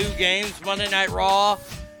night. 2 games. Monday Night Raw.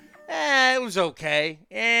 It was okay.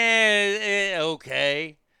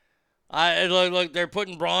 Okay. Look, they're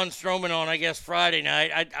putting Braun Strowman on, I guess, Friday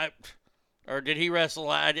night. Or did he wrestle?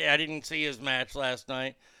 I didn't see his match last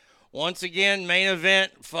night. Once again, main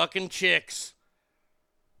event, fucking chicks.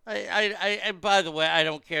 By the way, I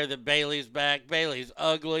don't care that Bayley's back. Bayley's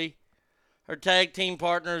ugly. Her tag team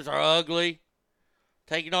partners are ugly.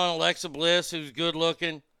 Taking on Alexa Bliss, who's good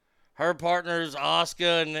looking. Her partner is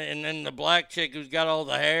Asuka, and then the black chick who's got all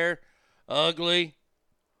the hair, ugly.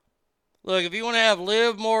 Look, if you want to have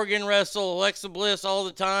Liv Morgan wrestle Alexa Bliss all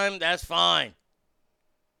the time, that's fine.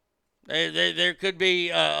 There could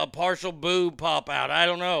be a partial boob pop out. I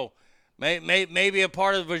don't know. Maybe a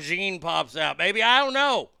part of the vagine pops out. Maybe, I don't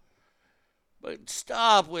know. But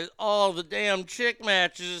stop with all the damn chick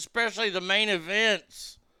matches, especially the main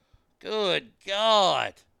events. Good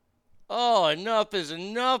God. Oh, enough is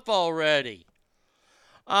enough already.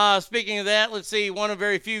 Speaking of that, let's see, one of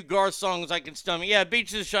very few Garth songs I can stomach. Yeah,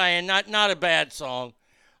 Beaches of Cheyenne, not a bad song.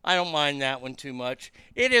 I don't mind that one too much.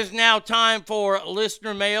 It is now time for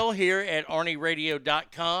listener mail here at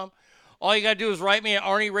ArnieRadio.com. All you got to do is write me at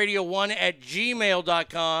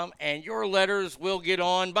ArnieRadio1@gmail.com, and your letters will get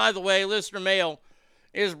on. By the way, listener mail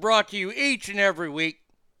is brought to you each and every week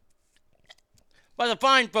by the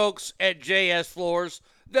fine folks at JS Floors,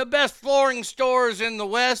 the best flooring stores in the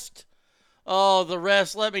West. Oh, the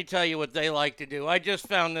rest, let me tell you what they like to do. I just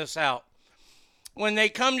found this out. When they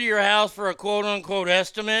come to your house for a quote-unquote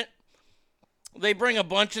estimate, they bring a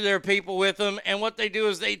bunch of their people with them, and what they do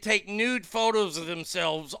is they take nude photos of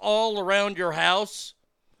themselves all around your house,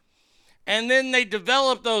 and then they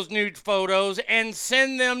develop those nude photos and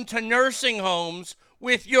send them to nursing homes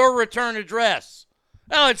with your return address.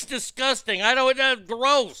 Oh, it's disgusting. I know, it's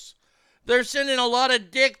gross. They're sending a lot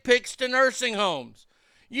of dick pics to nursing homes.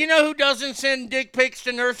 You know who doesn't send dick pics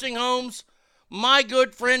to nursing homes? My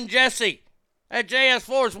good friend Jesse at JS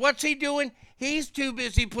Floors. What's he doing? He's too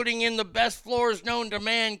busy putting in the best floors known to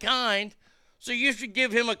mankind. So you should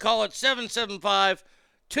give him a call at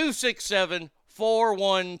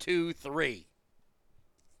 775-267-4123.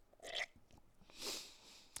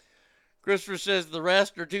 Christopher says the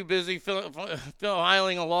rest are too busy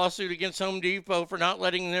filing a lawsuit against Home Depot for not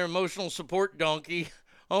letting their emotional support donkey.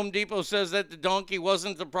 Home Depot says that the donkey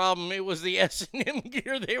wasn't the problem. It was the S&M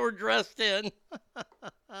gear they were dressed in.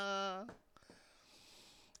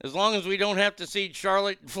 As long as we don't have to see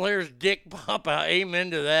Charlotte Flair's dick pop out,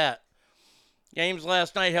 amen to that. Games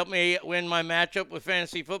last night helped me win my matchup with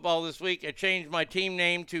fantasy football this week. I changed my team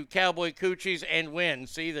name to Cowboy Coochies and win.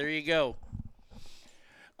 See, there you go.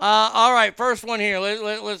 All right, first one here.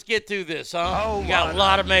 Let's get through this, huh? Oh, we got a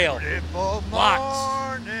lot of mail. Lots.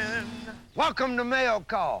 Welcome to Mail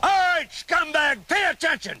Call. All right, scumbag, pay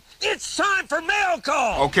attention. It's time for Mail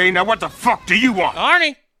Call. Okay, now what the fuck do you want?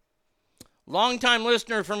 Arnie, longtime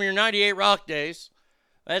listener from your 98 Rock days.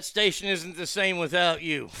 That station isn't the same without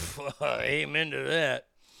you. Amen to that.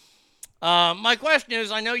 My question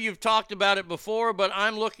is, I know you've talked about it before, but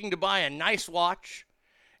I'm looking to buy a nice watch,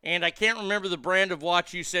 and I can't remember the brand of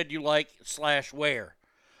watch you said you like / wear.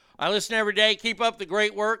 I listen every day. Keep up the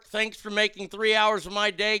great work. Thanks for making 3 hours of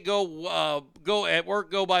my day go at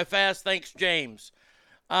work go by fast. Thanks, James.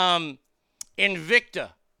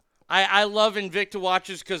 Invicta. I love Invicta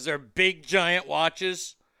watches because they're big, giant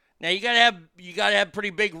watches. Now you gotta have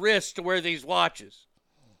pretty big wrists to wear these watches,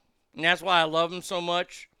 and that's why I love them so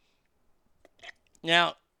much.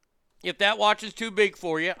 Now, if that watch is too big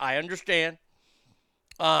for you, I understand.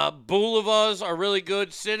 Bulevas are really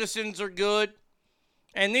good. Citizens are good.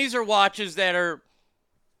 And these are watches that are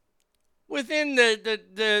within the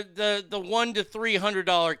 $100 to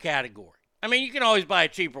 $300 category. I mean, you can always buy a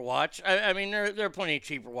cheaper watch. I mean, there are plenty of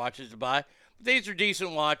cheaper watches to buy. But these are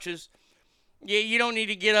decent watches. You don't need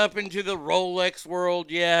to get up into the Rolex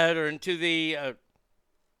world yet, or into the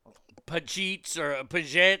Pagettes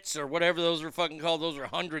or whatever those are fucking called. Those are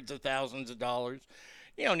hundreds of thousands of dollars.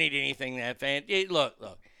 You don't need anything that fancy.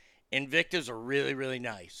 Look. Invictas are really, really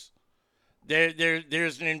nice. There's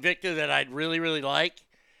an Invicta that I'd really, really like,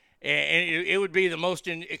 and it would be the most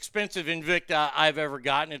expensive Invicta I've ever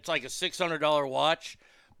gotten. It's like a $600 watch,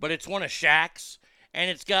 but it's one of Shaq's, and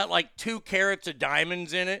it's got like 2 carats of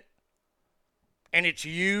diamonds in it, and it's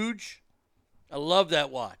huge. I love that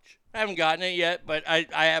watch. I haven't gotten it yet, but I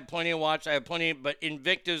have plenty of watch. But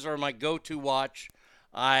Invictas are my go-to watch.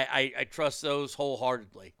 I trust those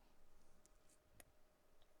wholeheartedly.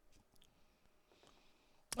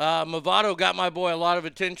 Movado got my boy a lot of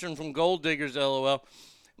attention from Gold Diggers, LOL.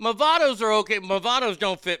 Movados are okay. Movados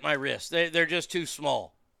don't fit my wrist. They're just too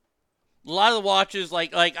small. A lot of the watches,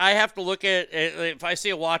 like I have to look at, if I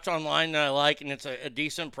see a watch online that I like and it's a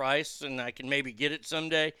decent price and I can maybe get it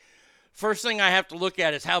someday, first thing I have to look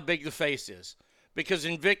at is how big the face is. Because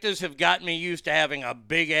Invictas have gotten me used to having a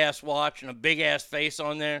big-ass watch and a big-ass face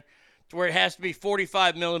on there, to where it has to be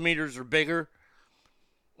 45 millimeters or bigger.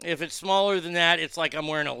 If it's smaller than that, it's like I'm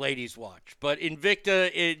wearing a lady's watch. But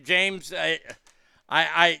Invicta, James,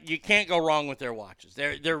 you can't go wrong with their watches.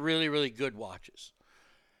 They're really, really good watches.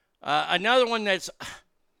 Another one it's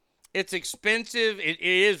expensive. It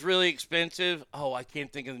is really expensive. Oh, I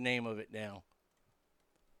can't think of the name of it now.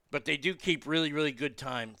 But they do keep really, really good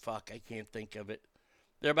time. Fuck, I can't think of it.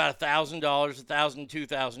 They're about $1,000, $1,000,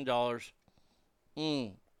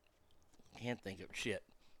 $2,000. Can't think of shit.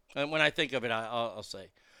 And when I think of it, I'll say.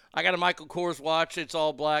 I got a Michael Kors watch. It's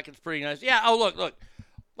all black. It's pretty nice. Yeah, oh, look.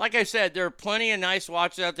 Like I said, there are plenty of nice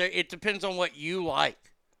watches out there. It depends on what you like.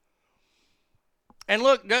 And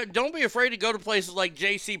look, don't be afraid to go to places like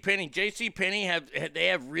JCPenney. JCPenney, they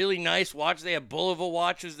have really nice watches. They have Bulova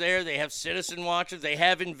watches there. They have Citizen watches. They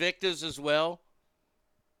have Invictas as well.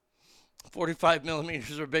 45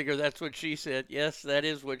 millimeters or bigger. That's what she said. Yes, that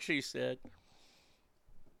is what she said.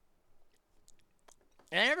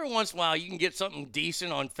 And every once in a while, you can get something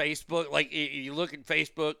decent on Facebook. Like, you look at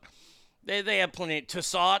Facebook, they have plenty of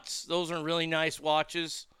Tissot's. Those are really nice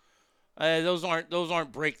watches. Those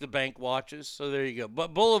aren't break-the-bank watches, so there you go.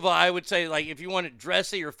 But Bulova, I would say, like, if you want it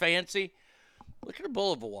dressy or fancy, look at a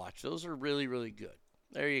Bulova watch. Those are really, really good.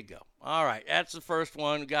 There you go. All right, that's the first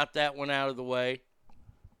one. Got that one out of the way.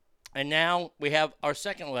 And now we have our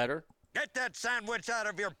second letter. Get that sandwich out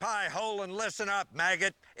of your pie hole and listen up,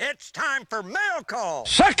 maggot. It's time for mail call.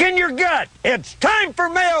 Suck in your gut. It's time for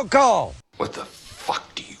mail call. What the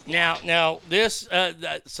fuck do you want? Now, this,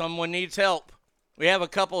 someone needs help. We have a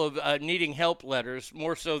couple of needing help letters,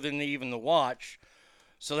 more so than even the watch.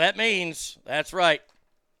 So that means, that's right,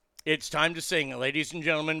 it's time to sing. Ladies and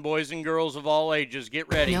gentlemen, boys and girls of all ages, get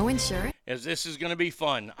ready. No insurance? As this is going to be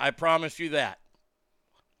fun. I promise you that.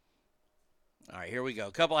 All right, here we go.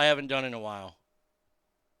 A couple I haven't done in a while.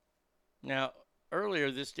 Now, earlier,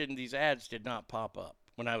 these ads did not pop up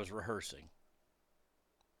when I was rehearsing.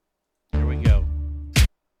 Here we go.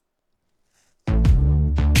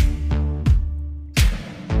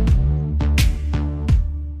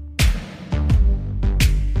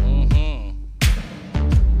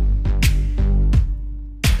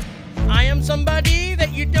 I am somebody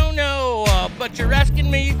that you don't know, but you're asking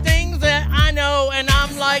me things that I know, and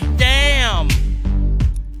I'm like, damn.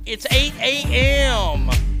 It's 8 a.m.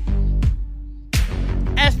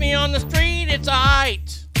 Ask me on the street, it's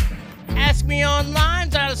alright. Ask me online,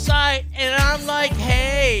 it's out of sight. And I'm like,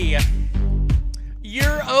 hey,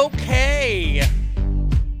 you're okay.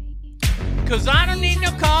 'Cause I don't need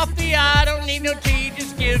no coffee, I don't need no tea.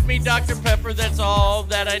 Just give me Dr. Pepper, that's all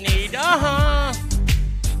that I need.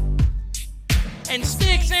 And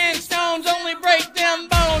sticks and stones only break them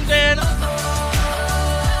bones. And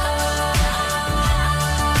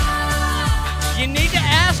you need to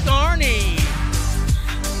ask Arnie.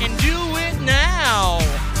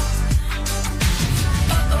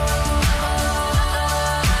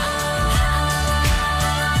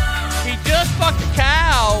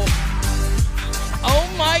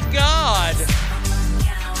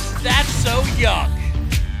 Yuck.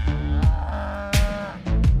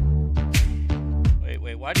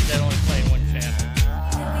 Wait, why did that only play in one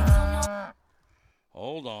channel?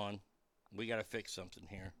 Hold on. We got to fix something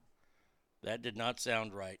here. That did not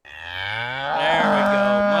sound right. There we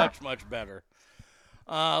go. Much, much better.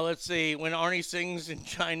 Let's see. When Arnie sings in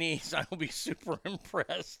Chinese, I will be super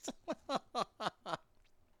impressed.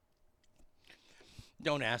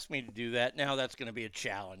 Don't ask me to do that. Now that's going to be a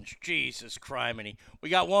challenge. Jesus criminy. We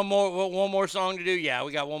got one more song to do? Yeah,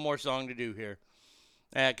 we got one more song to do here.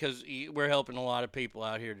 Because we're helping a lot of people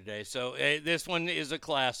out here today. So this one is a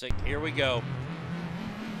classic. Here we go.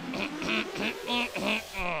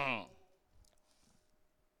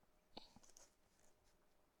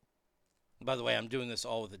 By the way, I'm doing this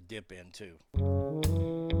all with a dip in, too.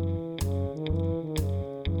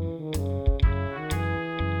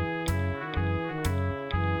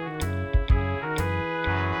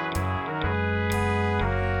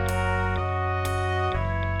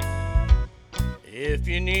 If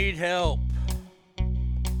you need help,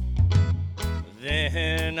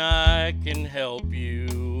 then I can help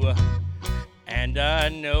you. And I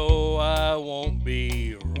know I won't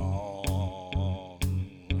be wrong.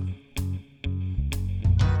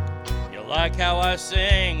 You like how I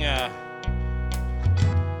sing?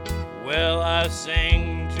 Well, I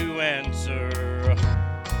sing to answer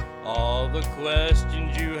all the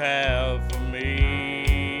questions you have for me.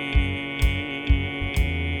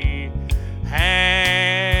 Hands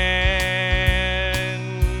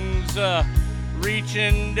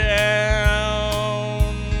reaching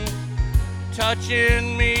down,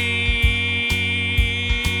 touching me,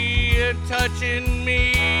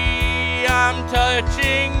 I'm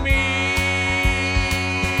touching me.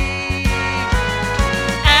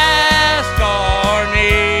 Ask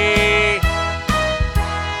Arnie.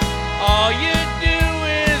 All you do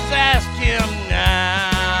is ask him now.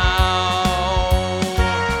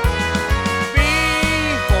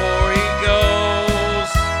 Before he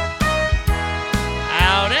goes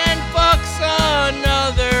out and fucks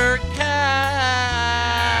another cow.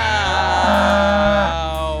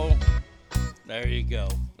 There you go.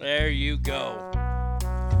 There you go.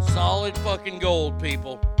 Solid fucking gold,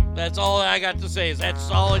 people. That's all I got to say is that's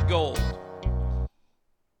solid gold.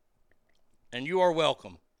 And you are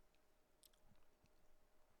welcome.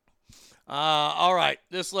 All right.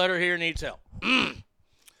 This letter here needs help.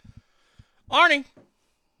 Arnie,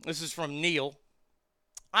 this is from Neil.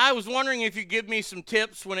 I was wondering if you give me some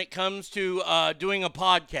tips when it comes to doing a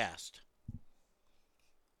podcast.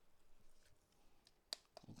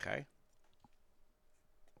 Okay.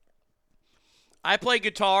 I play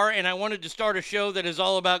guitar, and I wanted to start a show that is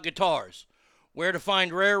all about guitars. Where to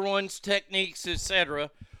find rare ones, techniques, etc.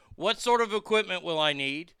 What sort of equipment will I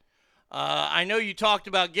need? I know you talked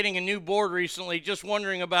about getting a new board recently. Just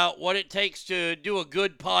wondering about what it takes to do a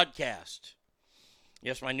good podcast.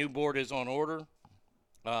 Yes, my new board is on order.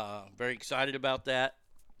 Very excited about that.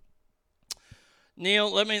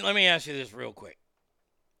 Neil, let me ask you this real quick.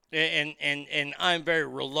 And I'm very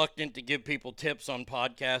reluctant to give people tips on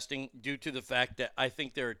podcasting due to the fact that I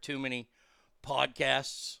think there are too many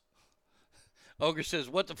podcasts. Ogre says,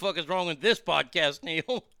 what the fuck is wrong with this podcast,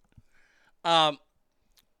 Neil? I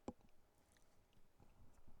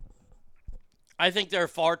think there are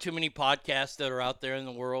far too many podcasts that are out there in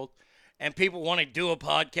the world, and people want to do a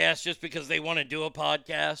podcast just because they want to do a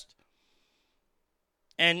podcast.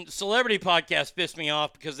 And celebrity podcasts piss me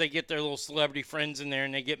off because they get their little celebrity friends in there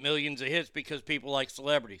and they get millions of hits because people like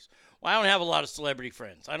celebrities. Well, I don't have a lot of celebrity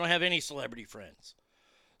friends. I don't have any celebrity friends.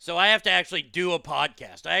 So I have to actually do a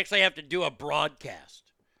podcast. I actually have to do a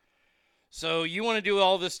broadcast. So you want to do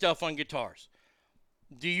all this stuff on guitars.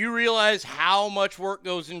 Do you realize how much work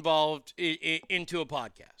goes involved into a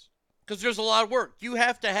podcast? Because there's a lot of work. You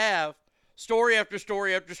have to have story after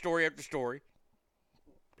story after story after story.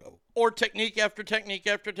 Or technique after technique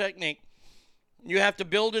after technique. You have to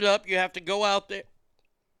build it up. You have to go out there.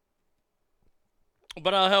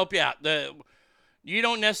 But I'll help you out. You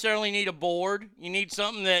don't necessarily need a board. You need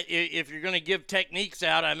something that if you're going to give techniques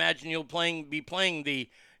out, I imagine you'll be playing the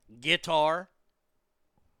guitar.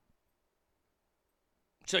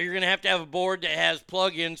 So you're going to have a board that has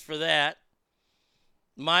plugins for that.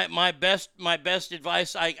 My best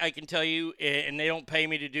advice I can tell you, and they don't pay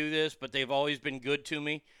me to do this, but they've always been good to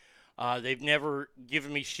me. They've never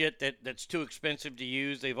given me shit that's too expensive to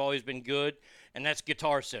use. They've always been good, and that's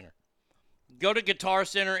Guitar Center. Go to Guitar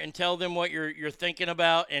Center and tell them what you're thinking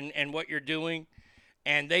about and what you're doing,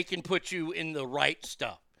 and they can put you in the right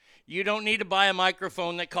stuff. You don't need to buy a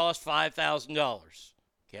microphone that costs $5,000,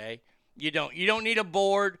 okay? You don't need a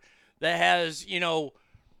board that has,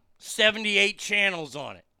 78 channels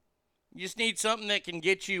on it. You just need something that can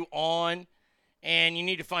get you on, and you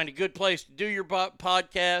need to find a good place to do your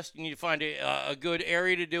podcast. You need to find a good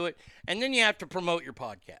area to do it, and then you have to promote your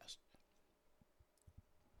podcast.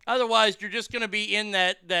 Otherwise, you're just going to be in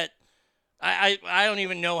that I don't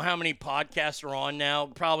even know how many podcasts are on now,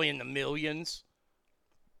 probably in the millions.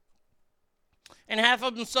 And half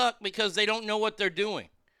of them suck because they don't know what they're doing.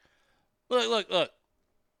 Look.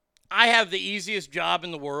 I have the easiest job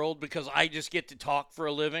in the world because I just get to talk for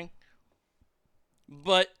a living.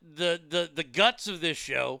 But the guts of this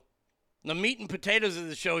show, the meat and potatoes of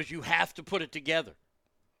the show is you have to put it together.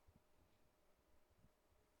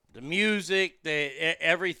 The music,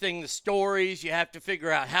 everything, the stories, you have to figure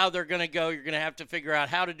out how they're going to go. You're going to have to figure out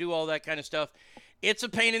how to do all that kind of stuff. It's a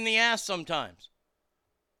pain in the ass sometimes.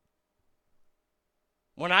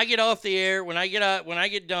 When I get off the air, when I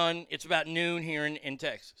get done, it's about noon here in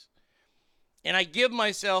Texas. And I give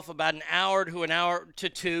myself about an hour to an hour to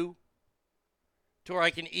two to where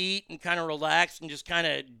I can eat and kind of relax and just kind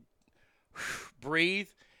of breathe.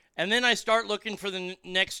 And then I start looking for the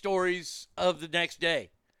next stories of the next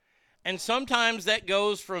day. And sometimes that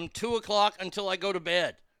goes from 2 o'clock until I go to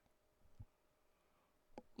bed.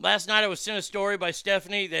 Last night I was sent a story by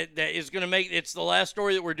Stephanie that is going to it's the last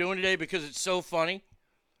story that we're doing today because it's so funny.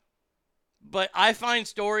 But I find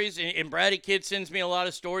stories, and Brady Kid sends me a lot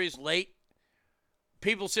of stories late.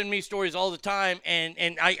 People send me stories all the time,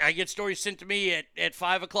 and I get stories sent to me at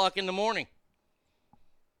 5 o'clock in the morning.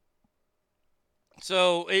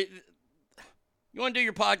 So you want to do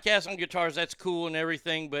your podcast on guitars, that's cool and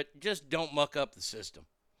everything, but just don't muck up the system.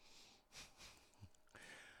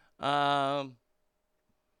 Let's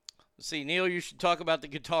see, Neil, you should talk about the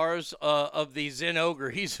guitars of the Zen Ogre.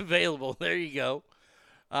 He's available. There you go.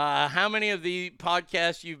 How many of the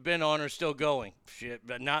podcasts you've been on are still going? Shit,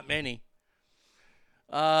 but not many.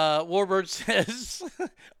 Warbird says,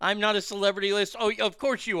 I'm not a celebrity list. Oh, of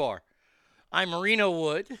course you are. I'm Marino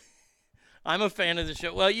Wood. I'm a fan of the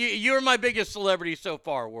show. Well, you're my biggest celebrity so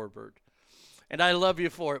far, Warbird. And I love you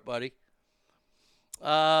for it, buddy.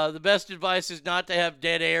 The best advice is not to have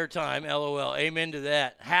dead air time, LOL. Amen to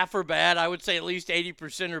that. Half are bad. I would say at least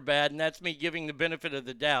 80% are bad, and that's me giving the benefit of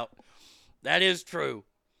the doubt. That is true.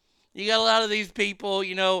 You got a lot of these people,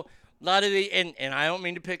 you know, a lot of the, and I don't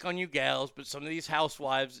mean to pick on you gals, but some of these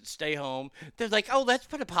housewives that stay home, they're like, oh, let's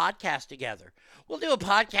put a podcast together. We'll do a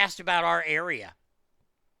podcast about our area.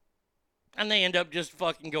 And they end up just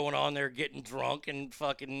fucking going on there, getting drunk and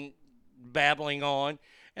fucking babbling on.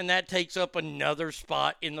 And that takes up another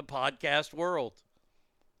spot in the podcast world.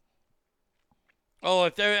 Oh,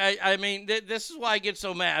 if they're, I mean, this is why I get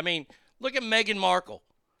so mad. I mean, look at Meghan Markle.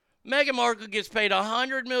 Meghan Markle gets paid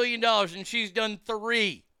 $100 million and she's done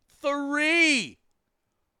 3. 3!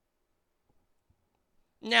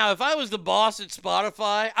 Now, if I was the boss at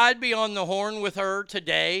Spotify, I'd be on the horn with her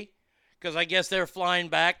today because I guess they're flying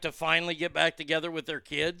back to finally get back together with their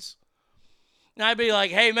kids. And I'd be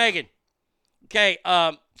like, hey, Megan, okay,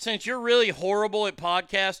 since you're really horrible at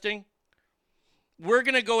podcasting, we're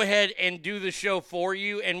going to go ahead and do the show for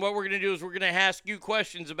you. And what we're going to do is we're going to ask you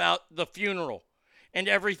questions about the funeral and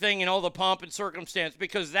everything and all the pomp and circumstance,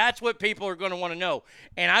 because that's what people are going to want to know.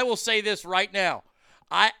 And I will say this right now.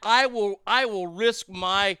 I will risk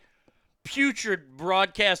my putrid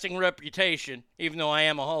broadcasting reputation, even though I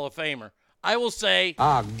am a Hall of Famer. I will say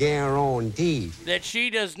I guarantee that she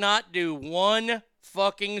does not do one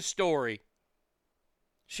fucking story.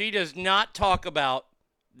 She does not talk about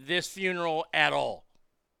this funeral at all.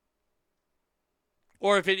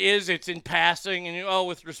 Or if it is, it's in passing, and, oh,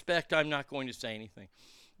 with respect, I'm not going to say anything.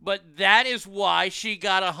 But that is why she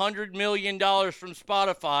got $100 million from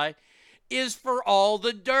Spotify, is for all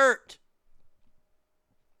the dirt.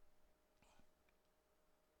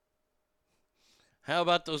 How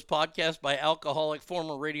about those podcasts by alcoholic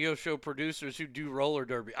former radio show producers who do roller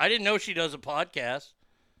derby? I didn't know she does a podcast.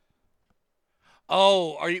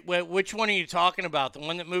 Oh, which one are you talking about? The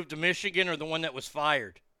one that moved to Michigan or the one that was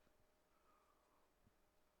fired?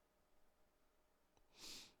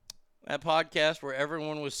 That podcast where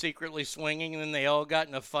everyone was secretly swinging and then they all got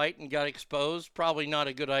in a fight and got exposed? Probably not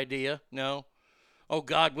a good idea, no. Oh,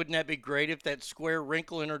 God, wouldn't that be great if that square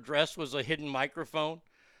wrinkle in her dress was a hidden microphone?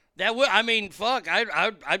 That would, I mean, fuck,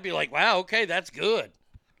 I'd be like, wow, okay, that's good.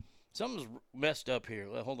 Something's messed up here.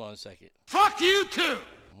 Hold on a second. Fuck you too!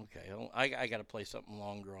 Okay, I got to play something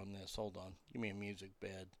longer on this. Hold on. Give me a music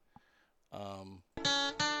bed.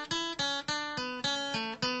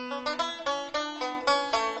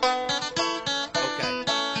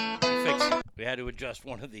 We had to adjust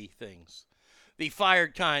one of the things. The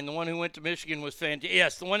fired kind, the one who went to Michigan was fantastic.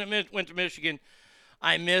 Yes, the one that went to Michigan,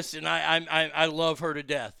 I miss, and I love her to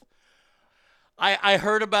death. I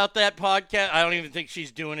heard about that podcast. I don't even think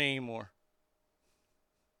she's doing it anymore.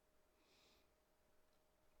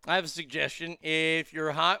 I have a suggestion. If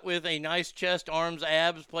you're hot with a nice chest, arms,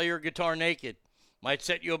 abs, play your guitar naked. Might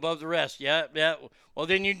set you above the rest. Yeah. Well,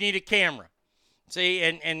 then you need a camera. See,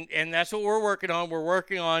 and that's what we're working on. We're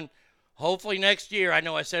working on, hopefully next year, I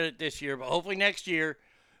know I said it this year, but hopefully next year,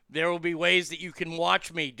 there will be ways that you can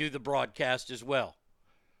watch me do the broadcast as well.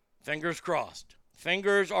 Fingers crossed.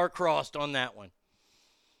 Fingers are crossed on that one.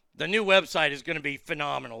 The new website is going to be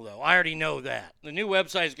phenomenal, though. I already know that. The new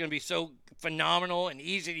website is going to be so phenomenal and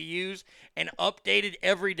easy to use and updated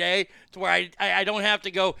every day to where I don't have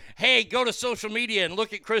to go, hey, go to social media and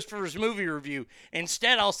look at Christopher's movie review.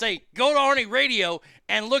 Instead, I'll say, go to Arnie Radio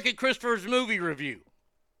and look at Christopher's movie review.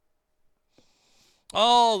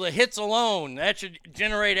 Oh, the hits alone. That should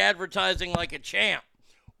generate advertising like a champ.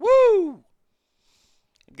 Woo!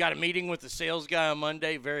 Got a meeting with the sales guy on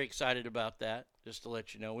Monday. Very excited about that, just to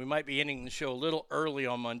let you know. We might be ending the show a little early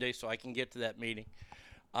on Monday so I can get to that meeting.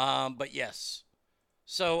 But yes.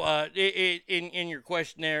 So in your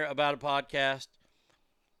question there about a podcast,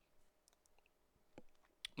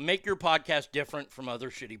 make your podcast different from other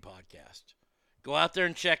shitty podcasts. Go out there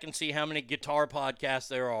and check and see how many guitar podcasts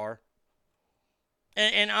there are.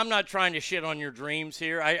 And I'm not trying to shit on your dreams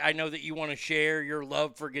here. I know that you want to share your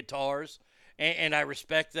love for guitars, and I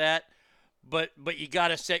respect that. But you got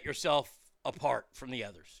to set yourself apart from the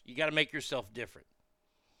others. You got to make yourself different.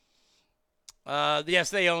 Yes,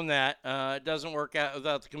 they own that. It doesn't work out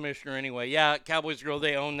without the commissioner anyway. Yeah, Cowboys Girl,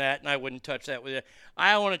 they own that, and I wouldn't touch that with it.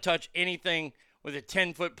 I don't want to touch anything with a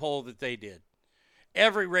 10-foot pole that they did.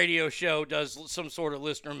 Every radio show does some sort of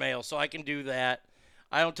listener mail, so I can do that.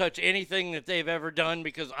 I don't touch anything that they've ever done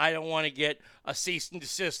because I don't want to get a cease and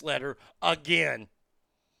desist letter again.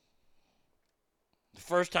 The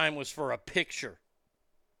first time was for a picture.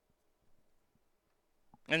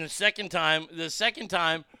 And the second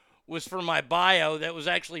time was for my bio that was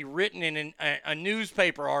actually written in a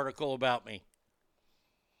newspaper article about me.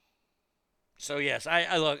 So yes,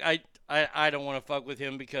 I don't want to fuck with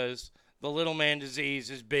him because the little man disease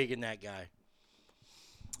is big in that guy.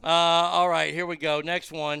 All right, here we go.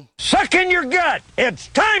 Next one. Suck in your gut. It's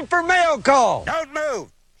time for mail call. Don't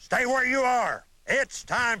move. Stay where you are. It's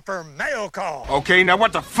time for mail call. Okay, now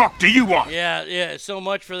what the fuck do you want? Yeah, so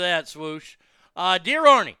much for that, Swoosh. Dear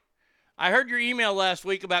Arnie, I heard your email last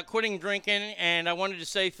week about quitting drinking, and I wanted to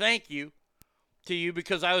say thank you to you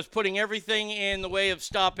because I was putting everything in the way of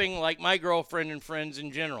stopping, like my girlfriend and friends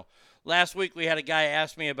in general. Last week we had a guy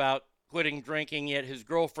ask me about quitting drinking, yet his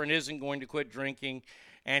girlfriend isn't going to quit drinking,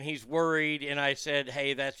 and he's worried, and I said,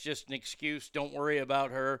 hey, that's just an excuse. Don't worry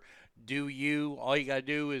about her. Do you. All you got to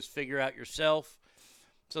do is figure out yourself.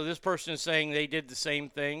 So this person is saying they did the same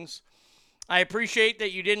things. I appreciate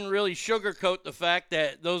that you didn't really sugarcoat the fact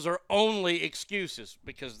that those are only excuses,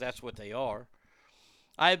 because that's what they are.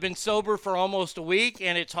 I've been sober for almost a week,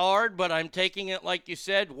 and it's hard, but I'm taking it, like you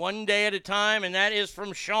said, one day at a time, and that is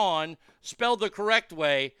from Sean, spelled the correct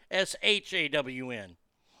way, S-H-A-W-N.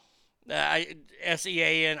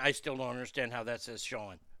 S-E-A-N, I still don't understand how that says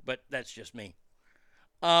Sean, but that's just me.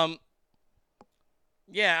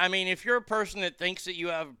 Yeah, I mean, if you're a person that thinks that you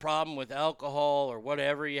have a problem with alcohol or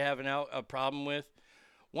whatever you have a problem with,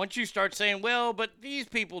 once you start saying, well, but these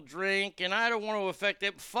people drink and I don't want to affect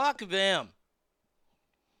it, fuck them.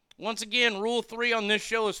 Once again, rule 3 on this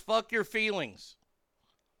show is fuck your feelings.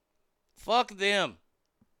 Fuck them.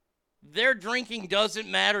 Their drinking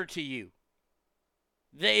doesn't matter to you.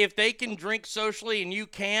 If they can drink socially and you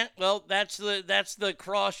can't, well, that's the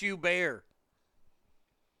cross you bear.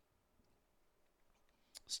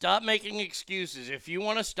 Stop making excuses. If you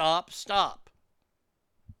want to stop, stop.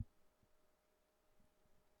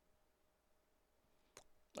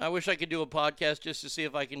 I wish I could do a podcast just to see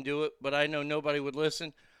if I can do it, but I know nobody would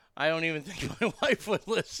listen. I don't even think my wife would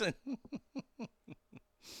listen.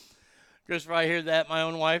 Christopher, I hear that. My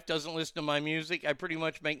own wife doesn't listen to my music. I pretty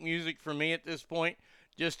much make music for me at this point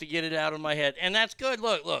just to get it out of my head. And that's good.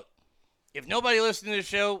 Look. If nobody listened to the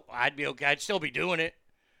show, I'd be okay. I'd still be doing it.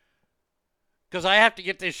 Because I have to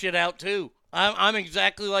get this shit out, too. I'm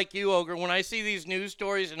exactly like you, Ogre. When I see these news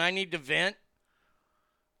stories and I need to vent,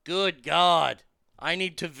 good God, I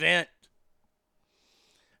need to vent.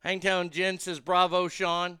 Hangtown Jen says, bravo,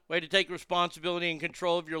 Sean. Way to take responsibility and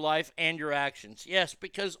control of your life and your actions. Yes,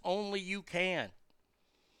 because only you can.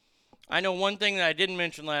 I know one thing that I didn't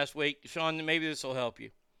mention last week. Sean, maybe this will help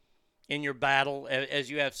you in your battle as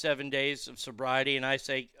you have 7 days of sobriety. And I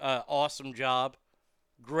say, awesome job.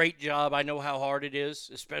 Great job. I know how hard it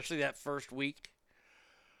is, especially that first week.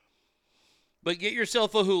 But get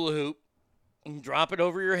yourself a hula hoop and drop it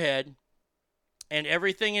over your head And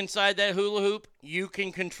everything inside that hula hoop, you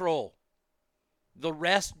can control. The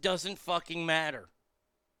rest doesn't fucking matter.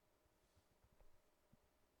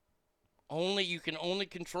 You can only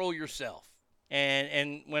control yourself.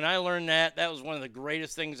 And when I learned that was one of the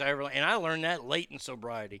greatest things I ever learned. And I learned that late in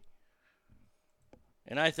sobriety.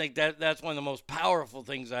 And I think that's one of the most powerful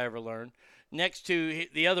things I ever learned. Next to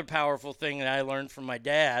the other powerful thing that I learned from my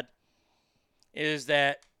dad is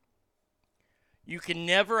that you can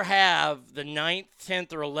never have the 9th,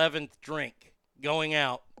 10th, or 11th drink going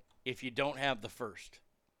out if you don't have the first.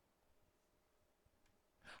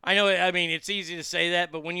 I know, I mean, it's easy to say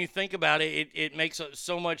that, but when you think about it, it makes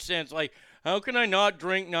so much sense. Like, how can I not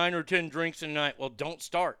drink 9 or 10 drinks a night? Well, don't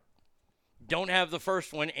start. Don't have the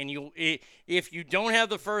first one, and if you don't have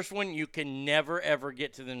the first one, you can never, ever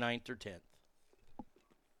get to the 9th or 10th.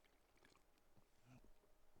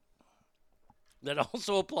 That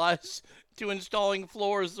also applies to installing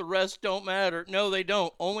floors. The rest don't matter. No, they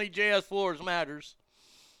don't. Only JS Floors matters.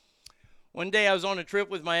 One day I was on a trip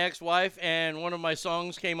with my ex-wife, and one of my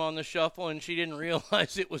songs came on the shuffle, and she didn't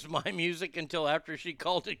realize it was my music until after she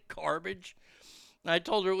called it garbage. And I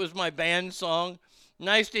told her it was my band song.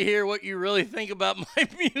 Nice to hear what you really think about my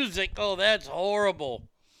music. Oh, that's horrible.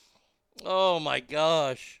 Oh, my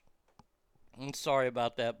gosh. I'm sorry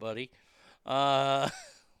about that, buddy.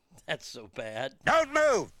 That's so bad. Don't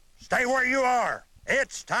move. Stay where you are.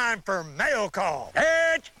 It's time for mail call.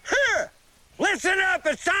 It's here. Listen up.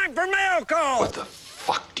 It's time for mail call. What the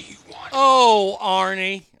fuck do you want? Oh,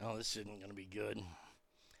 Arnie. Oh, this isn't going to be good.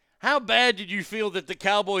 How bad did you feel that the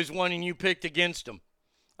Cowboys won and you picked against them?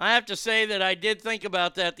 I have to say that I did think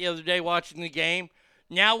about that the other day watching the game.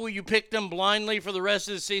 Now will you pick them blindly for the rest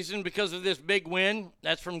of the season because of this big win?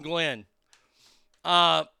 That's from Glenn.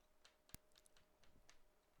 I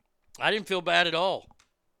didn't feel bad at all.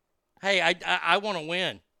 Hey, I want to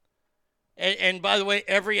win. And by the way,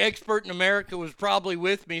 every expert in America was probably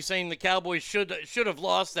with me saying the Cowboys should have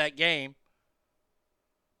lost that game.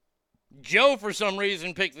 Joe, for some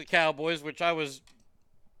reason, picked the Cowboys, which I was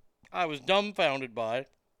dumbfounded by.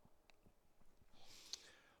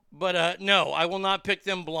 But no, I will not pick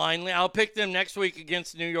them blindly. I'll pick them next week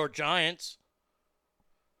against the New York Giants.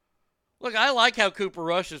 Look, I like how Cooper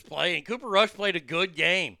Rush is playing. Cooper Rush played a good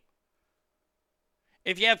game.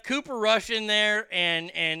 If you have Cooper Rush in there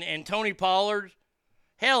and Tony Pollard,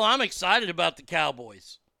 hell, I'm excited about the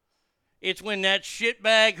Cowboys. It's when that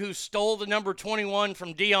shitbag who stole the number 21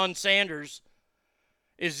 from Deion Sanders,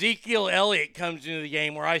 Ezekiel Elliott, comes into the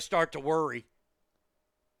game where I start to worry.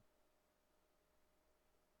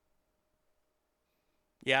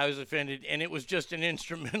 Yeah, I was offended, and it was just an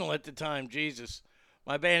instrumental at the time. Jesus.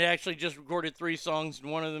 My band actually just recorded 3 songs,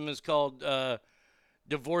 and one of them is called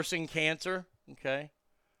Divorcing Cancer. Okay.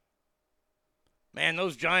 Man,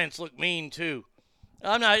 those Giants look mean, too.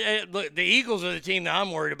 Look, the Eagles are the team that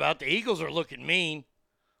I'm worried about. The Eagles are looking mean.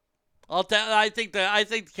 I think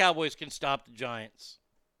the Cowboys can stop the Giants.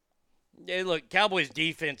 Hey, look, Cowboys'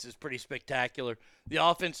 defense is pretty spectacular. The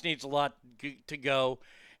offense needs a lot to go,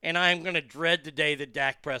 and I am going to dread the day that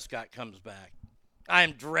Dak Prescott comes back. I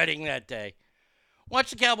am dreading that day.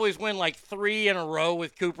 Watch the Cowboys win like 3 in a row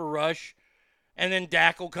with Cooper Rush, and then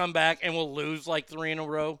Dak will come back and we'll lose like 3 in a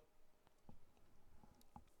row.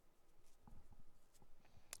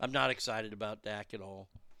 I'm not excited about Dak at all.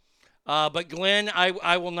 But Glenn,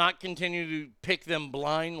 I will not continue to pick them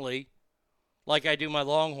blindly like I do my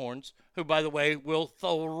Longhorns, who, by the way, will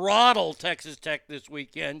throttle Texas Tech this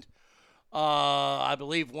weekend. I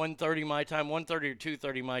believe 1:30 my time, 1:30 or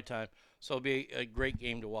 2:30 my time. So it'll be a great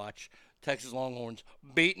game to watch. Texas Longhorns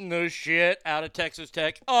beating the shit out of Texas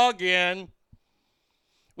Tech again.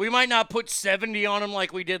 We might not put 70 on them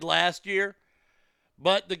like we did last year,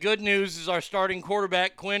 but the good news is our starting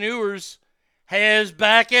quarterback, Quinn Ewers, is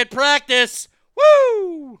back at practice.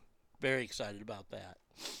 Woo! Very excited about that.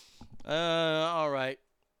 All right.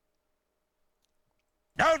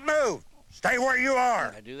 Don't move. Stay where you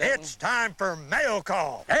are. It's time for mail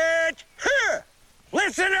call. It's here.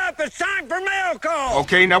 Listen up. It's time for mail call.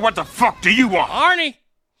 Okay, now what the fuck do you want? Arnie,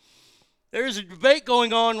 there's a debate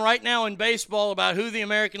going on right now in baseball about who the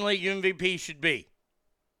American League MVP should be.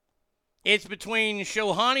 It's between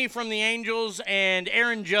Shohei from the Angels and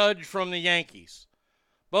Aaron Judge from the Yankees.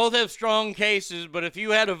 Both have strong cases, but if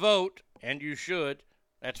you had a vote, and you should,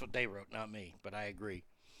 that's what they wrote, not me, but I agree.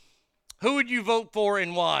 Who would you vote for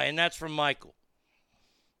and why? And that's from Michael.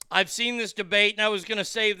 I've seen this debate, and I was going to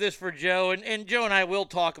save this for Joe, and Joe and I will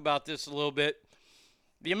talk about this a little bit.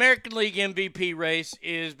 The American League MVP race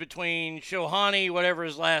is between Shohei, whatever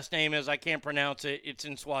his last name is, I can't pronounce it, it's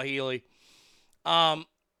in Swahili, of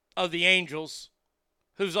the Angels,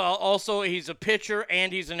 who's also, he's a pitcher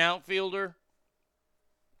and he's an outfielder.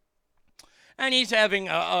 And he's having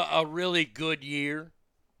a really good year.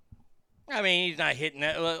 I mean, he's not hitting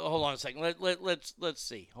that. Hold on a second. Let's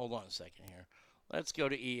see. Hold on a second here. Let's go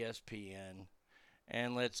to ESPN.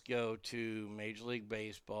 And let's go to Major League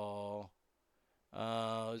Baseball.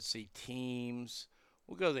 Let's see, teams.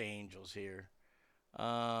 We'll go to the Angels here.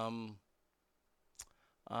 Stats.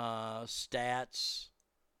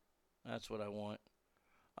 That's what I want.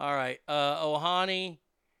 All right. Ohtani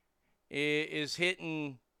is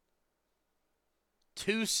hitting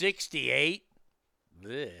 268.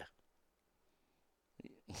 Blech.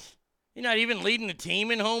 You're not even leading the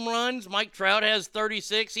team in home runs. Mike Trout has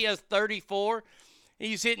 36. He has 34.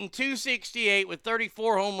 He's hitting 268 with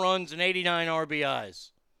 34 home runs and 89 RBIs.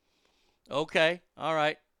 Okay. All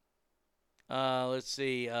right. Let's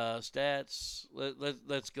see. Stats.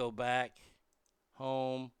 Let's go back.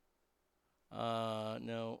 Home.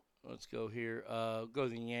 No. Let's go here. Go to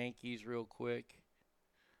the Yankees real quick.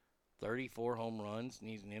 34 home runs, and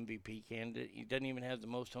he's an MVP candidate. He doesn't even have the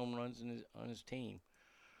most home runs on his team.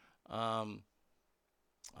 All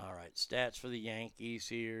right, stats for the Yankees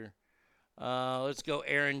here. Let's go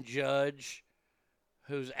Aaron Judge,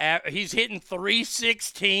 he's hitting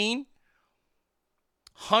 316,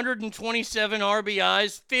 127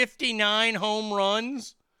 RBIs, 59 home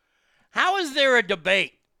runs. How is there a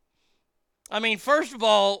debate? I mean, first of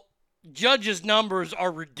all, Judge's numbers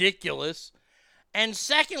are ridiculous. And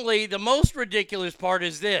secondly, the most ridiculous part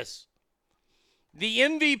is this. The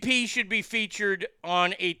MVP should be featured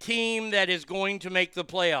on a team that is going to make the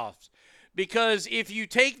playoffs. Because if you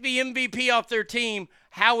take the MVP off their team,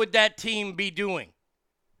 how would that team be doing?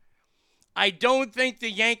 I don't think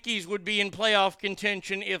the Yankees would be in playoff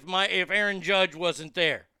contention if Aaron Judge wasn't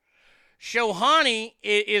there. Shohei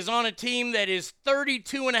is on a team that is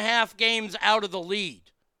 32 and a half games out of the lead.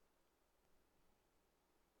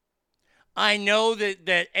 I know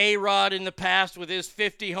that A-Rod in the past with his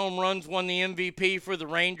 50 home runs won the MVP for the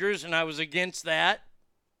Rangers, and I was against that.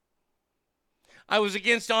 I was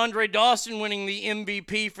against Andre Dawson winning the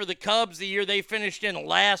MVP for the Cubs the year they finished in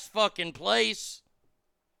last fucking place.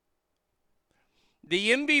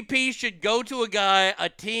 The MVP should go to a guy a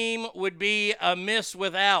team would be amiss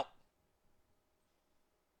without.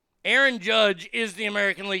 Aaron Judge is the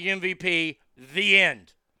American League MVP, the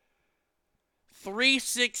end.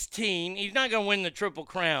 316. He's not going to win the Triple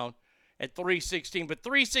Crown at 316, but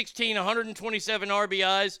 316, 127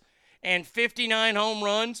 RBIs, and 59 home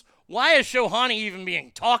runs. Why is Shohei even being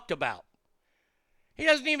talked about? He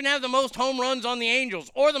doesn't even have the most home runs on the Angels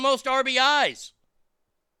or the most RBIs.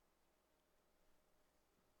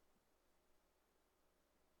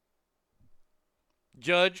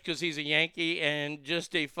 Judge, because he's a Yankee and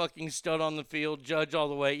just a fucking stud on the field. Judge all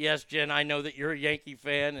the way. Yes, Jen, I know that you're a Yankee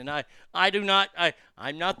fan, and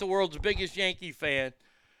I'm not the world's biggest Yankee fan,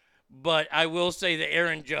 but I will say that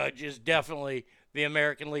Aaron Judge is definitely the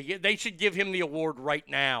American League. They should give him the award right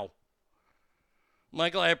now.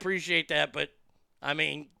 Michael, I appreciate that, but, I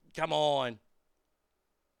mean, come on.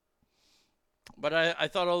 But I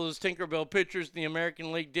thought all those Tinkerbell pitchers in the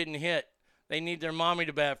American League didn't hit. They need their mommy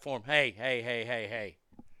to bat for them. Hey.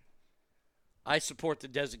 I support the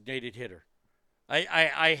designated hitter.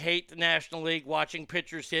 I hate the National League watching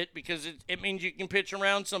pitchers hit because it means you can pitch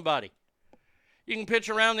around somebody. You can pitch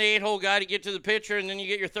around the 8-hole guy to get to the pitcher, and then you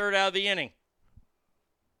get your third out of the inning.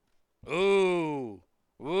 Ooh,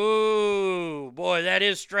 boy, that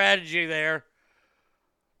is strategy there.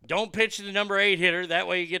 Don't pitch to the number 8 hitter. That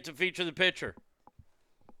way you get to feature the pitcher.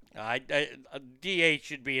 DH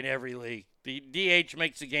should be in every league. The DH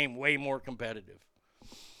makes the game way more competitive.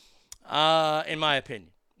 In my opinion.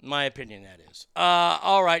 That is.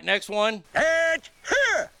 All right, next one. It's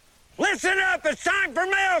here. Listen up. It's time for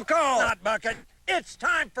mail call. Not bucket. It's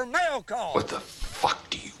time for mail call. What the fuck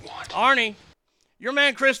do you want? Arnie, your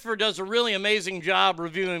man Christopher does a really amazing job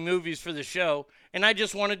reviewing movies for the show, and I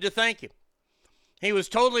just wanted to thank him. He was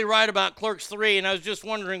totally right about Clerks 3, and I was just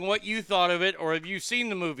wondering what you thought of it, or have you seen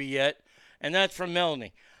the movie yet? And that's from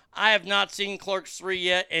Melanie. I have not seen Clerks 3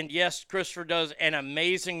 yet, and yes, Christopher does an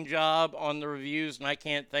amazing job on the reviews, and I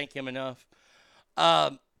can't thank him enough.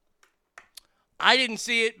 I didn't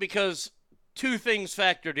see it because two things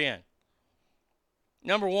factored in.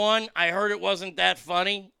 Number one, I heard it wasn't that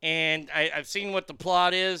funny, and I've seen what the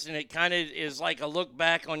plot is, and it kind of is like a look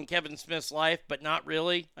back on Kevin Smith's life, but not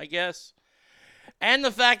really, I guess. And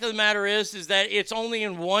the fact of the matter is that it's only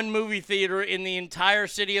in one movie theater in the entire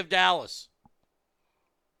city of Dallas.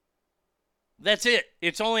 That's it.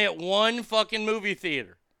 It's only at one fucking movie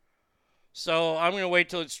theater. So I'm going to wait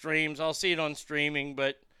till it streams. I'll see it on streaming,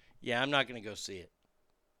 but yeah, I'm not going to go see it.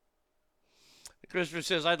 Christopher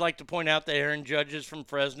says, I'd like to point out that Aaron Judge is from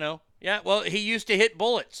Fresno. Yeah, well, he used to hit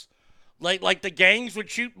bullets. Like the gangs would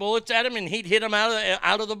shoot bullets at him, and he'd hit them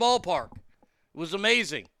out of the ballpark. It was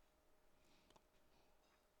amazing.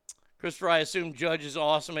 Christopher, I assume Judge is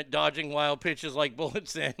awesome at dodging wild pitches like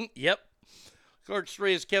bullets then. Yep. Clerks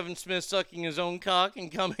 3 is Kevin Smith sucking his own cock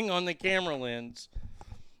and coming on the camera lens.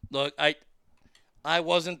 Look, I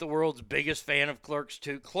wasn't the world's biggest fan of Clerks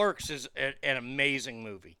 2. Clerks is an amazing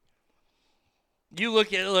movie. You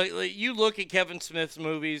look at Kevin Smith's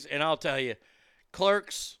movies, and I'll tell you,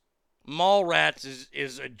 Clerks, Mallrats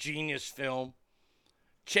is a genius film.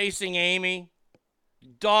 Chasing Amy,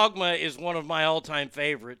 Dogma is one of my all-time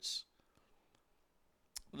favorites.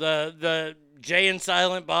 The Jay and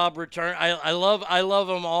Silent Bob Return, I love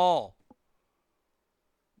them all.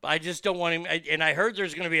 I just don't want him. And I heard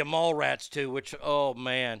there's going to be a Mallrats too, which, oh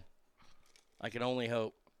man, I can only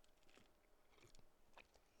hope.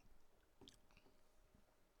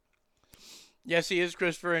 Yes, he is,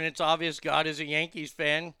 Christopher, and it's obvious God is a Yankees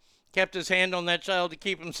fan. Kept his hand on that child to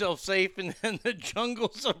keep himself safe in the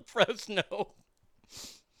jungles of Fresno.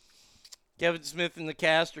 Kevin Smith and the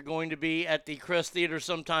cast are going to be at the Crest Theater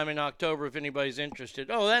sometime in October if anybody's interested.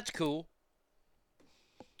 Oh, that's cool.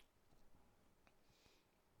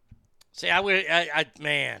 See,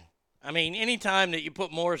 man. I mean, anytime that you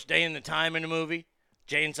put Morris Day and the Time in a movie,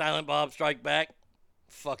 Jay and Silent Bob Strike Back,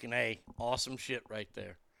 fucking A. Awesome shit right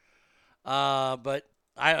there. But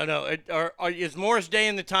I don't know. Is Morris Day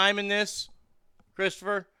and the Time in this,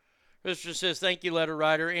 Christopher? Christopher says, thank you, letter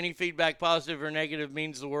writer. Any feedback, positive or negative,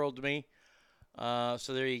 means the world to me.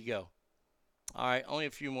 So there you go. All right, only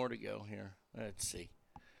a few more to go here. Let's see.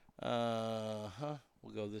 We'll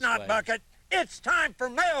go this way. Not Bucket. It's time for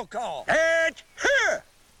mail call. It's here.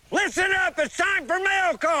 Listen up. It's time for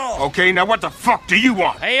mail call. Okay, now what the fuck do you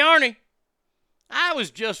want? Hey, Arnie. I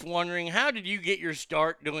was just wondering, how did you get your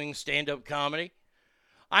start doing stand-up comedy?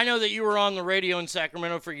 I know that you were on the radio in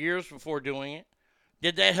Sacramento for years before doing it.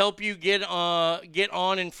 Did that help you get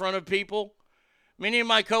on in front of people? Many of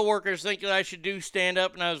my coworkers think that I should do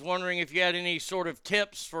stand-up, and I was wondering if you had any sort of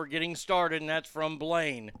tips for getting started, and that's from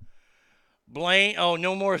Blaine. Blaine, oh,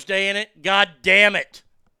 no Morris Day in it? God damn it.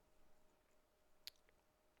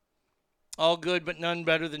 All good, but none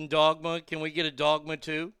better than Dogma. Can we get a Dogma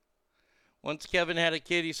too? Once Kevin had a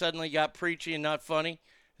kid, he suddenly got preachy and not funny.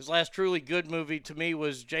 His last truly good movie to me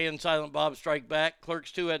was Jay and Silent Bob Strike Back.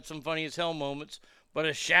 Clerks 2 had some funny as hell moments, but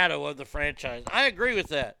a shadow of the franchise. I agree with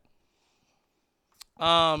that.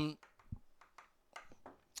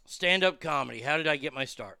 Stand-up comedy. How did I get my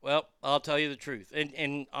start? Well, I'll tell you the truth.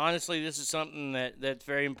 And honestly, this is something that's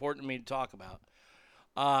very important to me to talk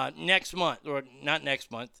about. Next month, or not next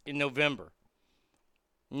month, in November.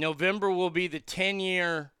 November will be the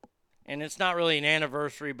 10-year, and it's not really an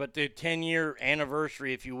anniversary, but the 10-year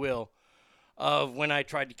anniversary, if you will, of when I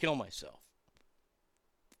tried to kill myself.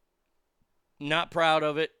 Not proud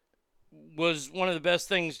of it. Was one of the best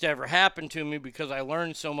things to ever happen to me because I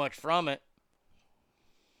learned so much from it.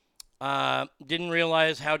 Didn't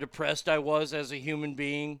realize how depressed I was as a human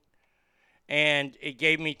being. And it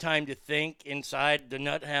gave me time to think inside the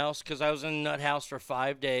nut house because I was in the nut house for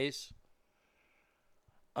 5 days.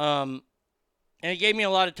 And it gave me a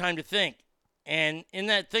lot of time to think. And in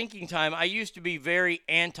that thinking time, I used to be very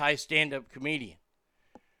anti-stand-up comedian.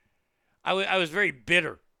 I was very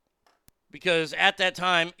bitter. Because at that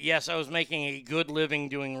time, yes, I was making a good living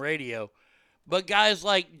doing radio. But guys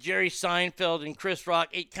like Jerry Seinfeld and Chris Rock,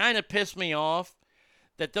 it kind of pissed me off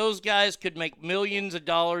that those guys could make millions of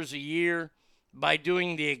dollars a year by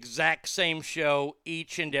doing the exact same show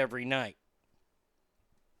each and every night.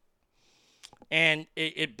 And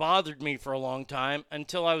it bothered me for a long time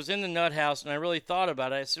until I was in the nut house and I really thought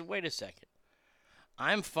about it. I said, wait a second.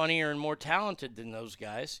 I'm funnier and more talented than those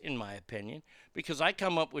guys, in my opinion, because I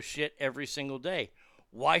come up with shit every single day.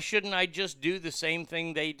 Why shouldn't I just do the same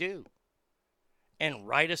thing they do? And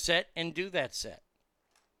write a set and do that set.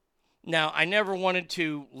 Now, I never wanted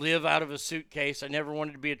to live out of a suitcase. I never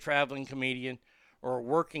wanted to be a traveling comedian or a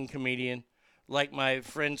working comedian like my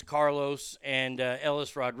friends Carlos and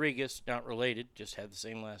Ellis Rodriguez, not related, just have the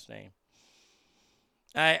same last name.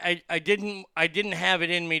 I didn't have it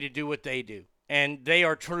in me to do what they do. And they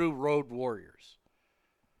are true road warriors.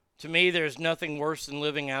 To me, there's nothing worse than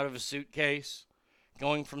living out of a suitcase,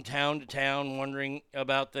 going from town to town, wondering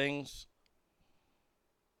about things.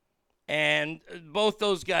 And both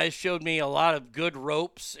those guys showed me a lot of good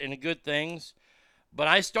ropes and good things. But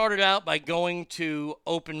I started out by going to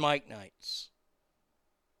open mic nights.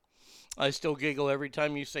 I still giggle every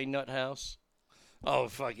time you say nut house. Oh,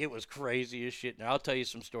 fuck, it was crazy as shit. Now, I'll tell you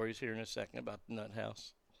some stories here in a second about the nut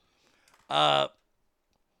house.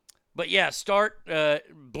 But yeah, start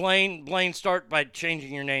Blaine. Start by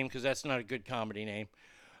changing your name because that's not a good comedy name.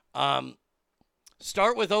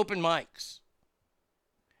 Start with open mics,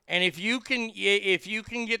 and if you can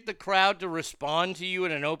get the crowd to respond to you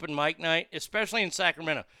at an open mic night, especially in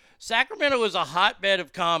Sacramento. Sacramento is a hotbed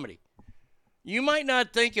of comedy. You might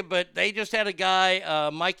not think it, but they just had a guy,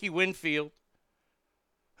 Mikey Winfield,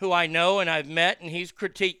 who I know and I've met, and he's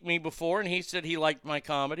critiqued me before, and he said he liked my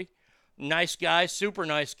comedy. Nice guy, super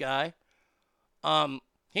nice guy.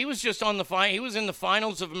 He was just on he was in the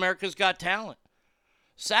finals of America's Got Talent.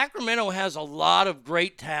 Sacramento has a lot of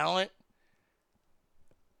great talent.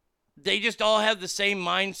 They just all have the same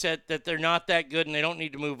mindset that they're not that good and they don't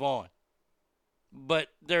need to move on. But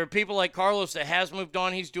there are people like Carlos that has moved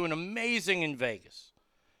on. He's doing amazing in Vegas.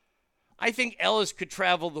 I think Ellis could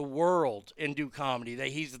travel the world and do comedy. That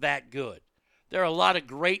he's that good. There are a lot of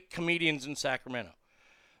great comedians in Sacramento.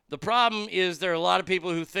 The problem is there are a lot of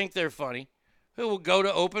people who think they're funny, who will go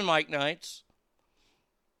to open mic nights.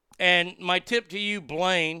 And my tip to you,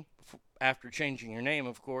 Blaine, after changing your name,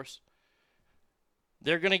 of course,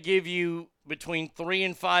 they're going to give you between 3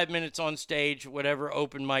 and 5 minutes on stage, whatever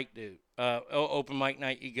open mic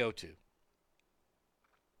night you go to.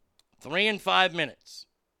 3 and 5 minutes.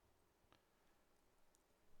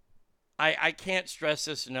 I can't stress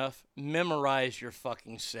this enough. Memorize your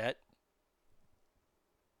fucking set.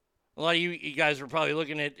 A lot of you guys are probably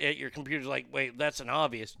looking at your computers like, wait, that's an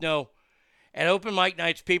obvious. No. At open mic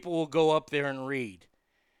nights, people will go up there and read.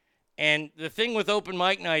 And the thing with open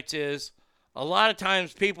mic nights is a lot of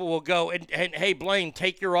times people will go, and hey, Blaine,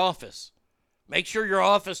 take your office. Make sure your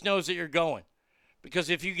office knows that you're going. Because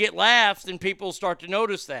if you get laughs, then people will start to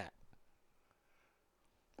notice that.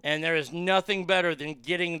 And there is nothing better than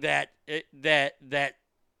getting that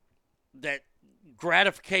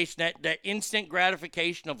gratification, that instant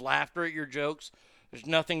gratification of laughter at your jokes. There's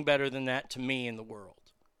nothing better than that to me in the world.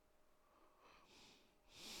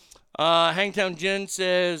 Hangtown Jen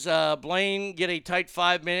says, Blaine, get a tight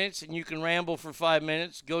 5 minutes and you can ramble for 5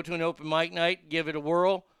 minutes. Go to an open mic night, give it a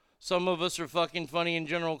whirl. Some of us are fucking funny in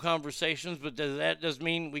general conversations, but that does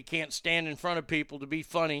mean we can't stand in front of people to be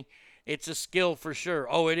funny. It's a skill for sure.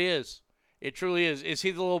 Oh, it is. It truly is. Is he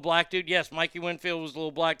the little black dude? Yes, Mikey Winfield was the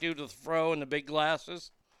little black dude with the fro and the big glasses.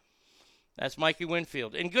 That's Mikey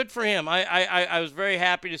Winfield. And good for him. I was very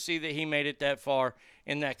happy to see that he made it that far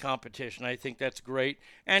in that competition. I think that's great.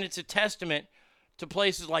 And it's a testament to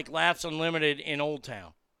places like Laughs Unlimited in Old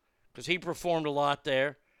Town, because he performed a lot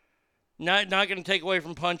there. Not going to take away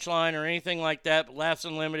from Punchline or anything like that, but Laughs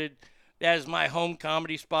Unlimited, that is my home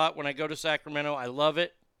comedy spot when I go to Sacramento. I love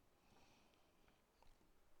it.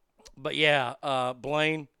 But yeah,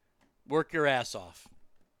 Blaine, work your ass off.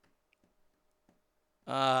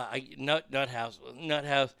 Nut house.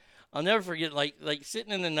 I'll never forget, like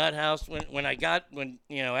sitting in the nut house when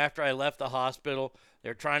after I left the hospital, they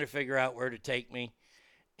were trying to figure out where to take me,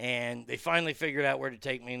 and they finally figured out where to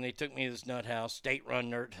take me, and they took me to this nut house, state-run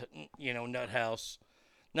nut house.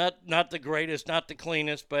 Not the greatest, not the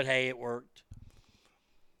cleanest, but hey, it worked.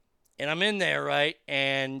 And I'm in there, right,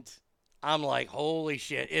 and I'm like, holy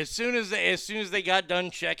shit! As soon as they got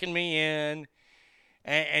done checking me in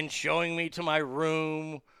and showing me to my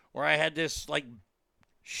room where I had this like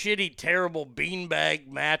shitty, terrible beanbag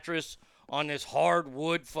mattress on this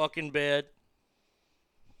hardwood fucking bed,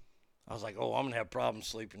 I was like, oh, I'm gonna have problems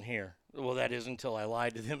sleeping here. Well, that is until I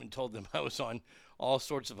lied to them and told them I was on all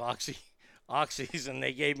sorts of oxys, and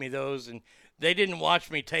they gave me those, and they didn't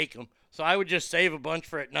watch me take them, so I would just save a bunch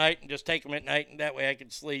for at night and just take them at night, and that way I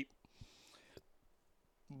could sleep.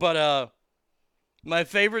 But my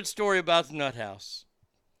favorite story about the Nut House,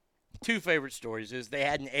 two favorite stories, is they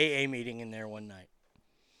had an AA meeting in there one night.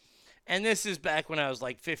 And this is back when I was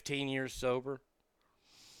like 15 years sober.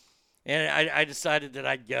 And I decided that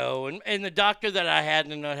I'd go. And the doctor that I had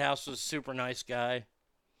in the Nut House was a super nice guy.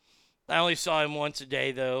 I only saw him once a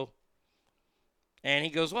day, though. And he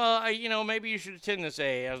goes, well, maybe you should attend this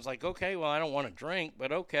AA. I was like, okay, well, I don't want to drink,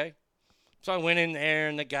 but okay. So I went in there,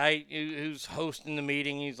 and the guy who's hosting the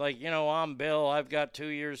meeting, he's like, I'm Bill. I've got 2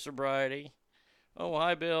 years sobriety. Oh,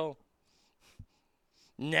 hi, Bill.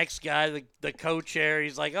 Next guy, the co-chair,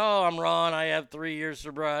 he's like, oh, I'm Ron. I have 3 years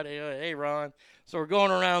sobriety. Hey, Ron. So we're going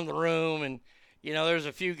around the room, and, there's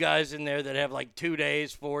a few guys in there that have like 2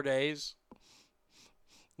 days, 4 days.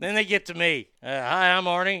 Then they get to me. Hi, I'm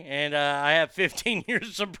Arnie, and I have 15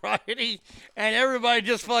 years sobriety. And everybody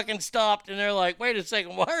just fucking stopped, and they're like, wait a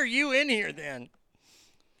second, why are you in here then?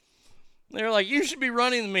 They're like, you should be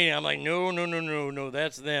running the meeting. I'm like, no,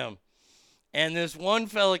 that's them. And this one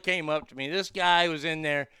fella came up to me. This guy was in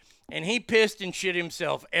there, and he pissed and shit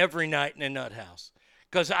himself every night in the Nut House.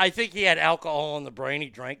 because I think he had alcohol in the brain. He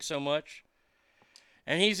drank so much.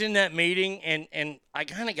 And he's in that meeting, and I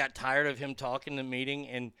kind of got tired of him talking in the meeting,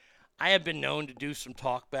 and I have been known to do some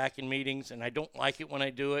talk back in meetings, and I don't like it when I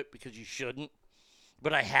do it because you shouldn't,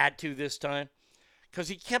 but I had to this time because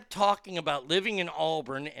he kept talking about living in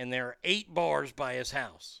Auburn, and there are 8 bars by his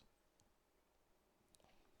house.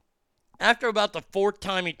 After about the 4th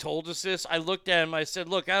time he told us this, I looked at him, I said,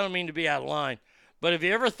 look, I don't mean to be out of line, but have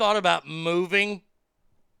you ever thought about moving?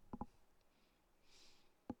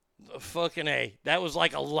 Fucking A. That was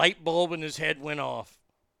like a light bulb in his head went off.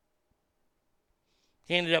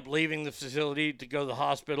 He ended up leaving the facility to go to the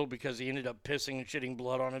hospital because he ended up pissing and shitting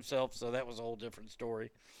blood on himself, so that was a whole different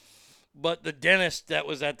story. But the dentist that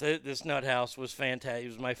was at this nut house was fantastic. He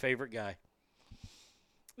was my favorite guy.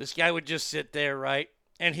 This guy would just sit there, right?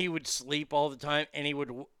 And he would sleep all the time, and he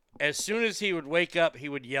would, as soon as he would wake up, he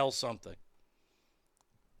would yell something.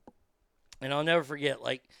 And I'll never forget,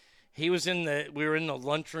 like, we were in the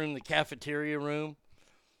lunchroom, the cafeteria room,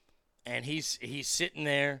 and he's sitting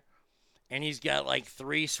there, and he's got like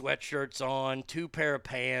 3 sweatshirts on, 2 pair of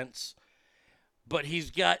pants, but he's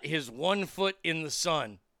got his one foot in the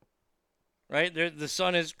sun, right? The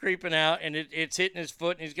sun is creeping out, and it's hitting his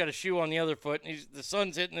foot, and he's got a shoe on the other foot, and the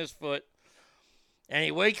sun's hitting his foot, and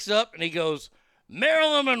he wakes up, and he goes,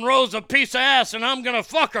 Marilyn Monroe's a piece of ass, and I'm going to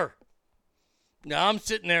fuck her. Now, I'm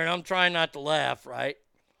sitting there, and I'm trying not to laugh, right?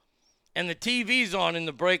 And the TV's on in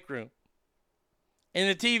the break room. And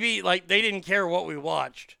the TV, like, they didn't care what we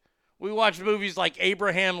watched. We watched movies like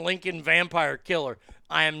Abraham Lincoln Vampire Killer.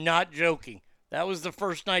 I am not joking. That was the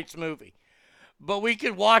first night's movie. But we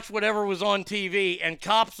could watch whatever was on TV, and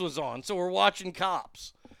Cops was on, so we're watching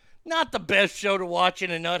Cops. Not the best show to watch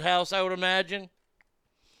in a nut house, I would imagine.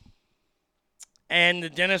 And the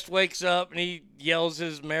dentist wakes up, and he yells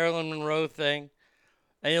his Marilyn Monroe thing.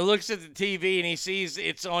 And he looks at the TV, and he sees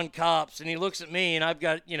it's on Cops. And he looks at me, and I've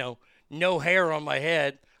got, no hair on my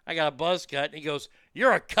head. I got a buzz cut. And he goes,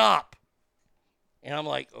 you're a cop. And I'm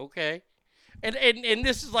like, okay. And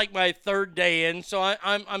this is like my 3rd day in, so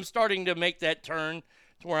I'm starting to make that turn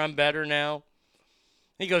to where I'm better now.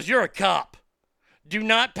 He goes, you're a cop. Do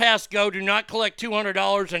not pass go. Do not collect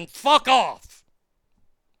 $200 and fuck off.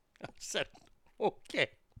 I said, okay.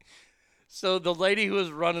 So the lady who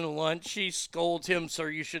was running lunch, she scolds him, sir,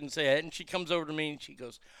 you shouldn't say that. And she comes over to me and she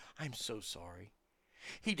goes, I'm so sorry.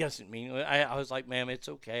 He doesn't mean it. I was like, ma'am, it's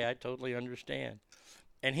okay. I totally understand.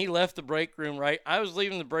 And he left the break room, right? I was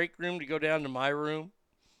leaving the break room to go down to my room.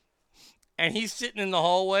 And he's sitting in the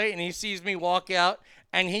hallway and he sees me walk out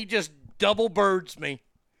and he just double birds me.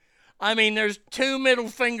 I mean, there's 2 middle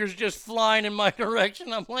fingers just flying in my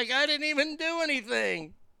direction. I'm like, I didn't even do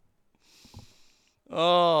anything.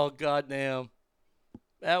 Oh, goddamn.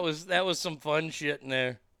 That was some fun shit in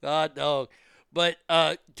there. God dog. But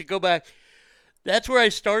to go back, that's where I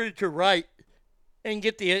started to write and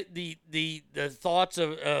get the thoughts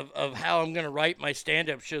of how I'm going to write my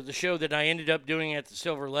stand-up show, the show that I ended up doing at the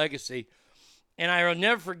Silver Legacy. And I will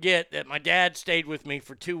never forget that my dad stayed with me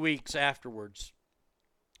for 2 weeks afterwards.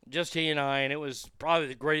 Just he and I, and it was probably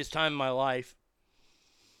the greatest time of my life.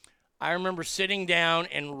 I remember sitting down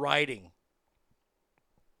and writing.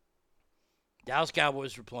 Dallas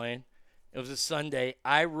Cowboys were playing. It was a Sunday.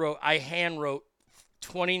 I hand wrote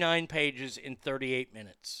 29 pages in 38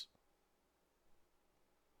 minutes.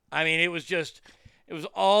 I mean, it was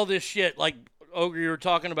all this shit. Like Ogre, you were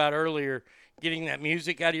talking about earlier, getting that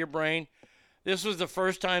music out of your brain. This was the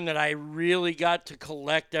first time that I really got to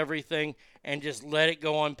collect everything and just let it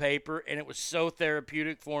go on paper. And it was so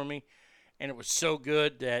therapeutic for me. And it was so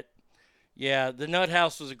good that, yeah, the Nut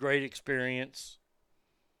House was a great experience.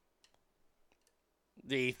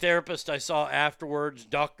 The therapist I saw afterwards,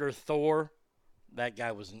 Dr. Thor, that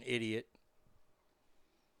guy was an idiot.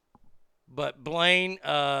 But Blaine,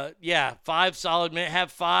 5 solid minutes.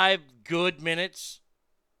 Have 5 good minutes.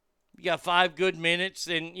 You got 5 good minutes,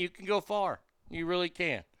 then you can go far. You really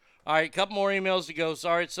can. All right, a couple more emails to go.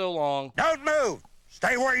 Sorry it's so long. Don't move.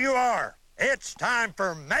 Stay where you are. It's time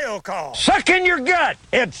for mail call. Suck in your gut.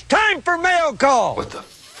 It's time for mail call. What the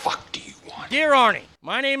fuck do you want? Dear Arnie,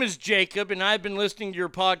 my name is Jacob, and I've been listening to your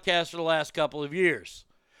podcast for the last couple of years.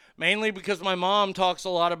 Mainly because my mom talks a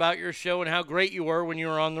lot about your show and how great you were when you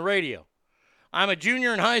were on the radio. I'm a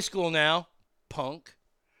junior in high school now, punk,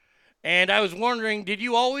 and I was wondering, did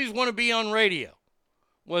you always want to be on radio?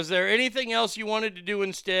 Was there anything else you wanted to do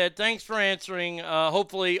instead? Thanks for answering,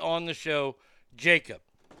 hopefully on the show, Jacob.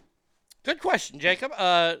 Good question, Jacob.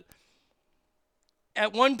 At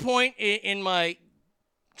one point in my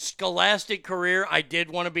scholastic career, I did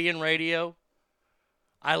want to be in radio.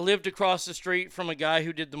 I lived across the street from a guy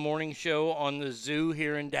who did the morning show on the Zoo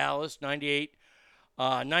here in Dallas,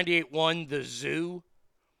 98.1 The Zoo.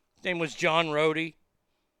 His name was John Rohde,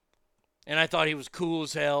 and I thought he was cool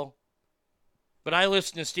as hell. But I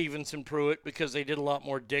listened to Stevenson Pruitt because they did a lot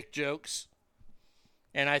more dick jokes,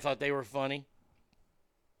 and I thought they were funny.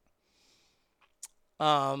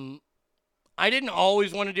 I didn't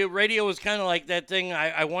always want to do radio. Was kind of like that thing.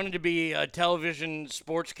 I wanted to be a television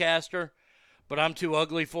sportscaster, but I'm too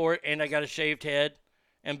ugly for it, and I got a shaved head.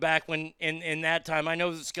 And back when, in that time, I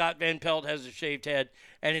know that Scott Van Pelt has a shaved head,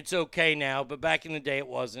 and it's okay now, but back in the day it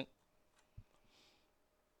wasn't.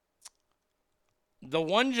 The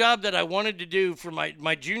one job that I wanted to do for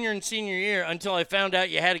my junior and senior year until I found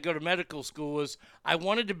out you had to go to medical school was I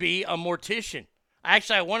wanted to be a mortician.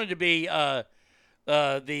 Actually, I wanted to be the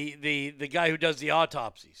guy who does the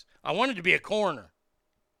autopsies. I wanted to be a coroner.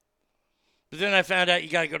 But then I found out you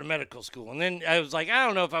got to go to medical school. And then I was like, I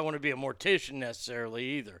don't know if I want to be a mortician necessarily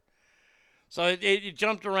either. So it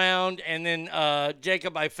jumped around. And then,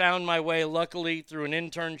 Jacob, I found my way, luckily, through an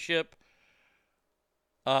internship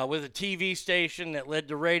with a TV station that led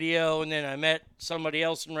to radio. And then I met somebody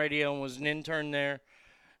else in radio and was an intern there.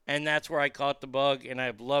 And that's where I caught the bug. And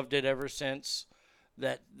I've loved it ever since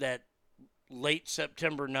that late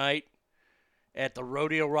September night at the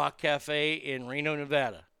Rodeo Rock Cafe in Reno,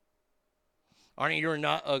 Nevada. Arnie, you're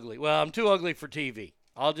not ugly. Well, I'm too ugly for TV.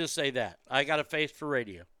 I'll just say that. I got a face for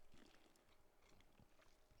radio.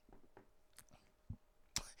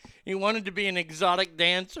 He wanted to be an exotic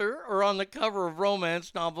dancer or on the cover of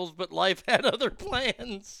romance novels, but life had other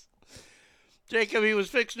plans. Jacob, he was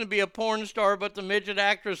fixing to be a porn star, but the midget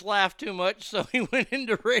actress laughed too much, so he went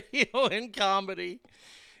into radio and comedy.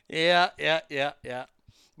 Yeah.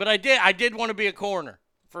 But I did want to be a coroner.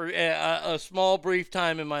 For a small, brief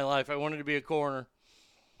time in my life, I wanted to be a coroner.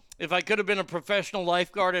 If I could have been a professional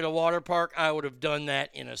lifeguard at a water park, I would have done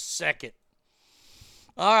that in a second.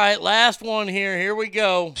 All right, last one here. Here we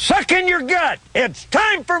go. Suck in your gut. It's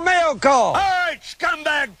time for mail call. All right,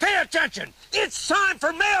 scumbag, pay attention. It's time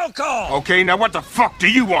for mail call. Okay, now what the fuck do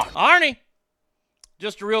you want? Arnie,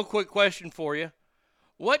 just a real quick question for you.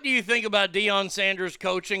 What do you think about Deion Sanders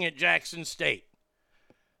coaching at Jackson State?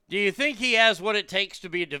 Do you think he has what it takes to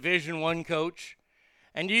be a Division I coach?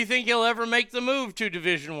 And do you think he'll ever make the move to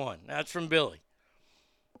Division I? That's from Billy.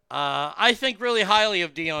 I think really highly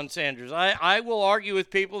of Deion Sanders. I will argue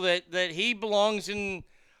with people that he belongs in,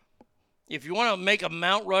 if you want to make a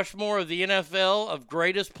Mount Rushmore of the NFL of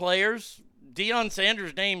greatest players, Deion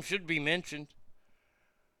Sanders' name should be mentioned.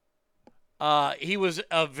 He was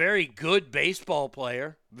a very good baseball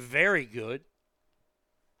player. Very good.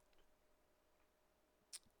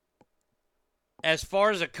 As far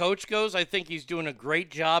as a coach goes, I think he's doing a great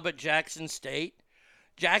job at Jackson State.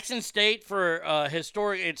 Jackson State,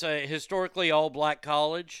 it's a historically all-black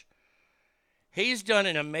college. He's done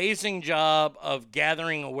an amazing job of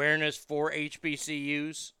gathering awareness for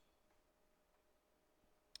HBCUs.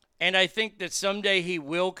 And I think that someday he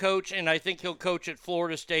will coach, and I think he'll coach at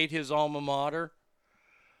Florida State, his alma mater,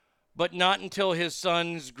 but not until his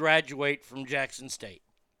sons graduate from Jackson State.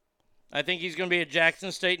 I think he's going to be at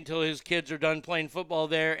Jackson State until his kids are done playing football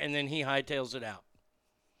there, and then he hightails it out.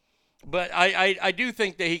 But I do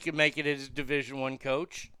think that he could make it as a Division I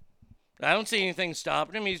coach. I don't see anything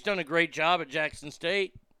stopping him. He's done a great job at Jackson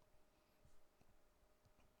State.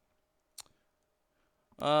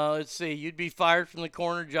 Let's see. You'd be fired from the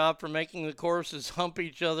corner job for making the choruses hump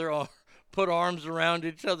each other or put arms around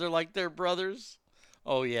each other like they're brothers.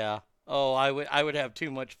 Oh, yeah. Oh, I would have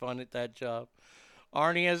too much fun at that job.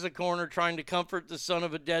 Arnie has a corner trying to comfort the son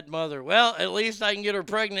of a dead mother. Well, at least I can get her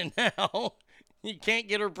pregnant now. You can't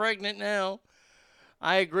get her pregnant now.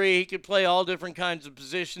 I agree. He could play all different kinds of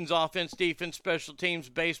positions, offense, defense, special teams,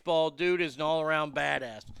 baseball. Dude is an all-around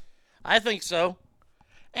badass. I think so.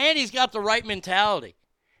 And he's got the right mentality.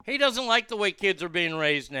 He doesn't like the way kids are being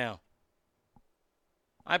raised now.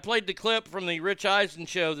 I played the clip from the Rich Eisen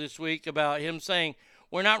show this week about him saying,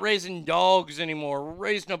 we're not raising dogs anymore. We're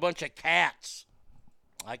raising a bunch of cats.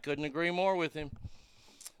 I couldn't agree more with him.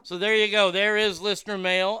 So there you go. There is listener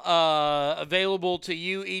mail available to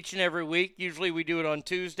you each and every week. Usually we do it on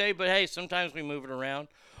Tuesday, but hey, sometimes we move it around.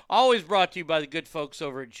 Always brought to you by the good folks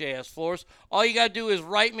over at JS Floors. All you got to do is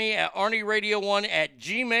write me at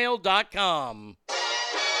ArnieRadio1@gmail.com.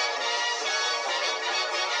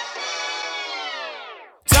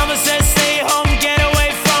 Thomas says stay home, get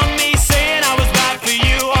away from me, saying I was bad for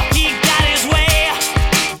you. He got his way,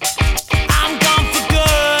 I'm gone for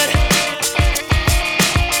good.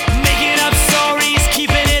 Making up stories,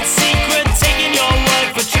 keeping it secret, taking your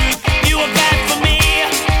word for truth. You were bad for me,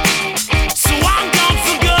 so I'm gone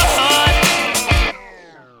for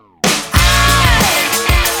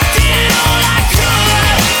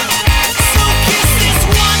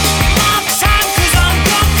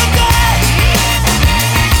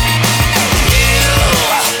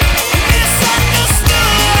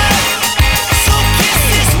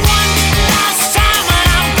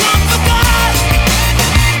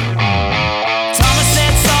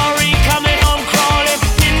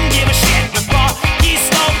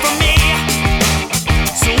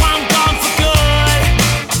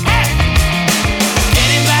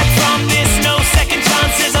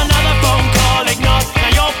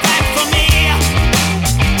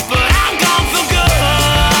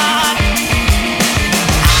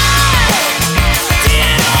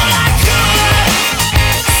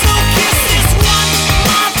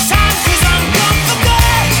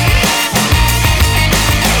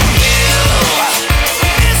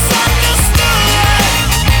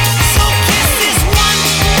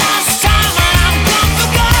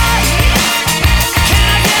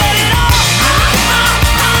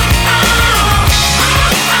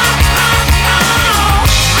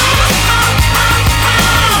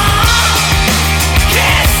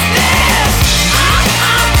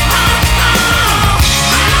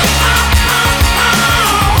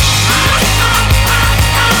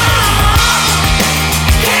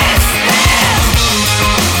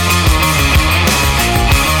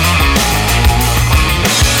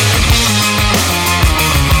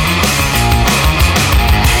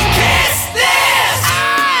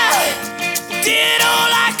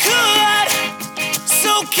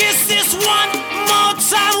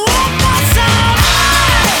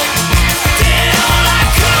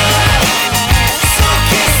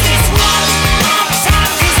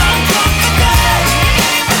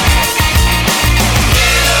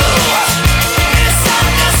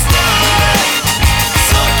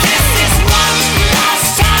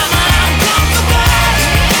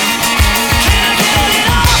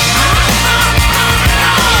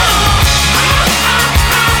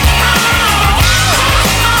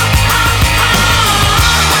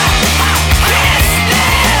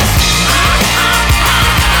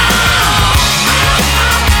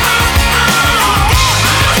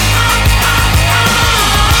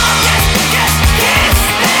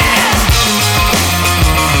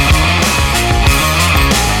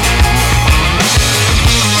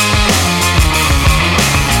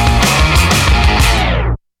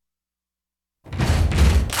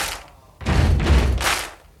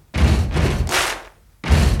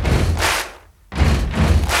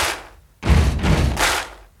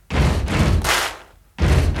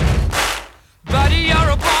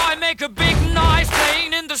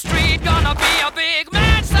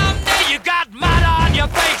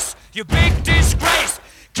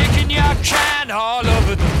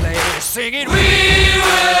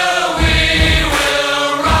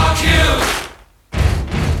will rock you.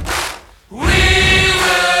 We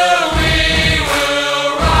will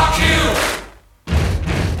rock you.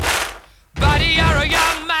 Buddy, you're a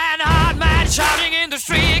young man, hard man, shouting in the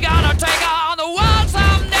street. You're gonna take on the world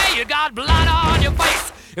someday. You got blood on your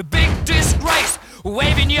face, a big disgrace,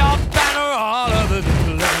 waving your banner all over the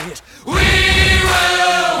place. We will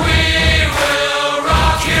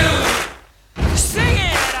rock you. Sing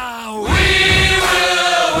it out. We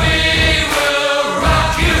will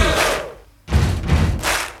rock you.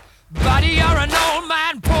 Buddy, you're an old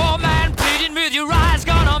man, poor man, pleading with your eyes,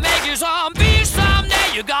 gonna make you zombie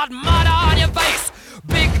someday. You got mud on your face,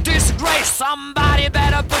 big disgrace. Somebody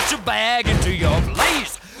better put your bag into your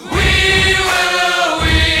place. We will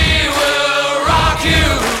rock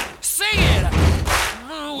you. Sing it.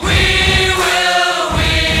 We will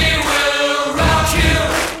rock you.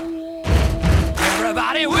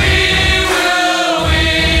 Everybody, we will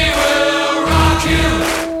rock you.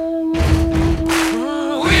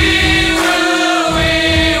 We will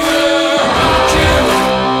rock you.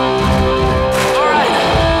 All right.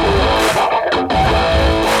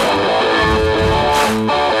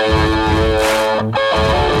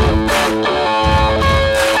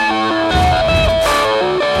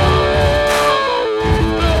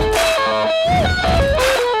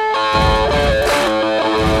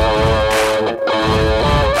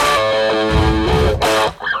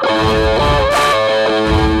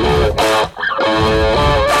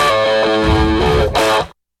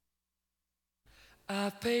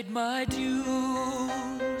 I've paid my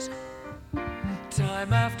dues,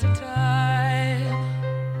 time after time.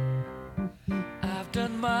 I've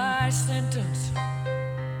done my sentence,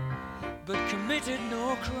 but committed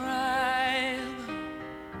no crime.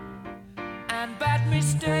 And bad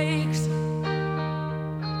mistakes,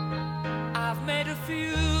 I've made a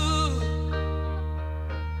few.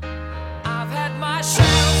 I've had my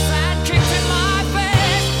shells and kicked in my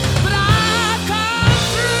face, but I've come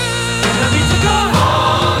through. I need to go on.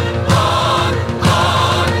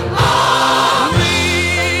 We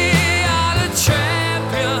are the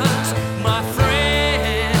champions, my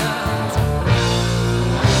friends,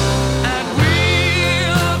 and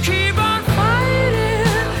we'll keep on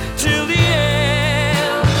fighting till the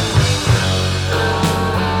end.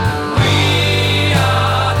 We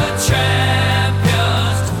are the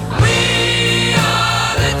champions. We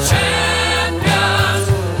are the champions.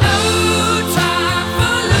 No time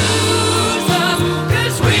for losers,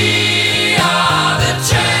 'cause we are the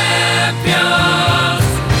champions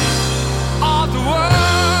of the world.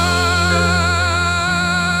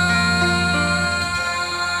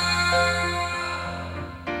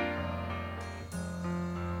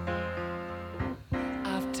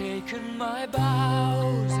 I've taken my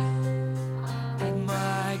bows and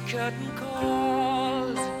my curtain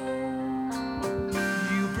calls.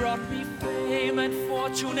 You brought me fame and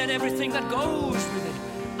fortune and everything that goes with it.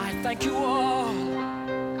 I thank you all,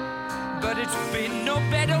 but it's been no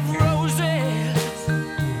bed of roses,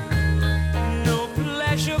 no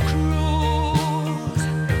pleasure cruise.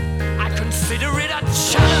 I consider it a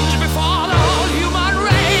challenge before the whole human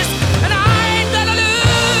race, and I ain't gonna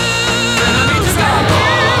lose. I need to go on.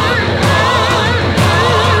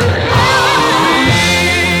 We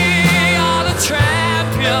are the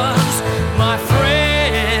champions, my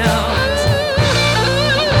friends,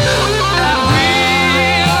 and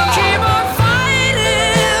we'll keep on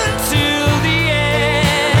fighting till the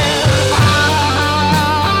end.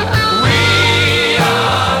 We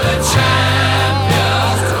are the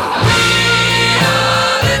champions. We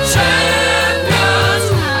are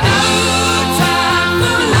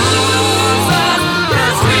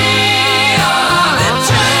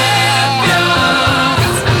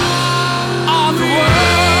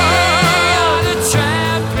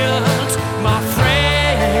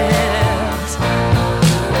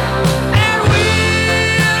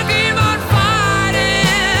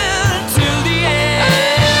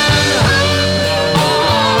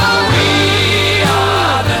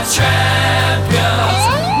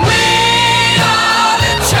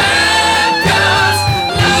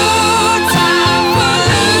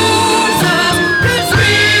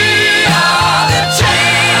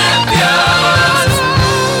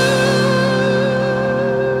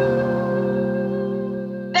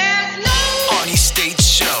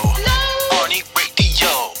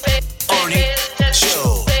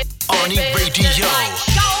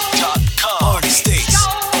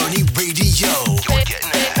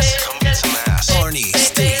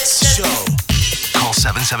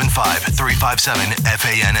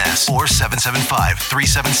 857-FANS or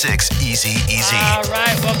 775-376-EASY-EASY. All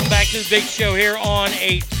right, welcome back to the big show here on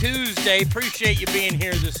a Tuesday. Appreciate you being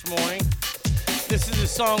here this morning. This is the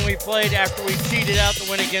song we played after we cheated out the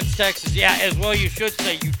win against Texas. Yeah, as well you should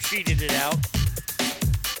say you cheated it out.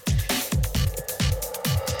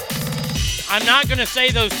 I'm not going to say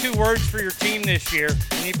those two words for your team this year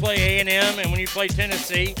when you play A&M and when you play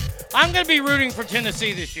Tennessee. I'm going to be rooting for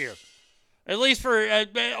Tennessee this year, at least for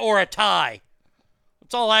or a tie.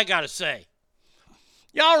 That's all I got to say.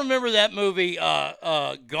 Y'all remember that movie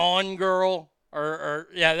Gone Girl? Or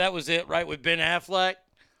yeah, that was it, right, with Ben Affleck?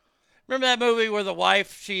 Remember that movie where the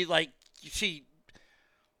wife, she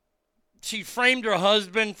framed her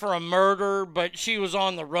husband for a murder, but she was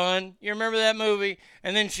on the run? You remember that movie?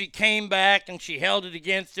 And then she came back and she held it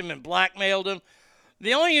against him and blackmailed him.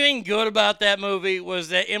 The only thing good about that movie was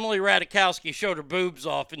that Emily Ratajkowski showed her boobs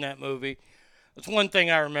off in that movie. That's one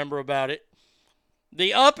thing I remember about it.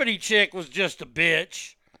 The uppity chick was just a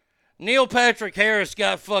bitch. Neil Patrick Harris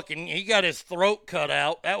got his throat cut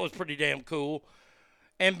out. That was pretty damn cool.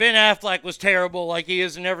 And Ben Affleck was terrible, like he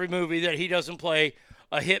is in every movie that he doesn't play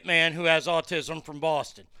a hitman who has autism from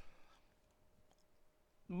Boston.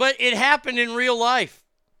 But it happened in real life.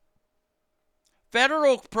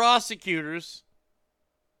 Federal prosecutors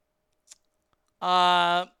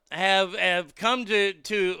have come to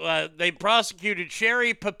they prosecuted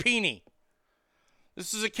Sherry Papini.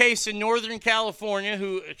 This is a case in Northern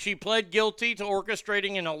California she pled guilty to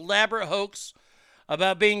orchestrating an elaborate hoax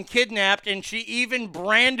about being kidnapped, and she even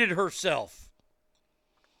branded herself.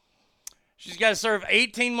 She's got to serve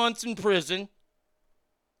 18 months in prison.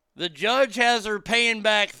 The judge has her paying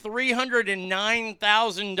back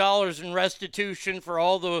 $309,000 in restitution for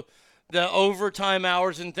all the overtime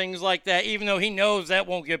hours and things like that, even though he knows that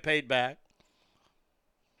won't get paid back.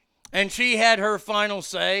 And she had her final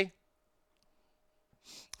say.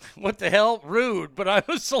 What the hell? Rude, but I'm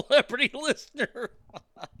a celebrity listener.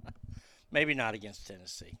 Maybe not against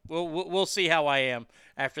Tennessee. We'll see how I am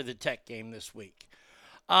after the Tech game this week.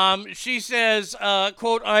 She says,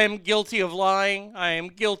 quote, "I am guilty of lying. I am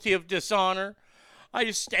guilty of dishonor. I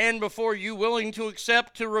stand before you willing to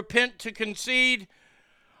accept, to repent, to concede.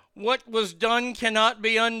 What was done cannot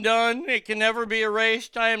be undone. It can never be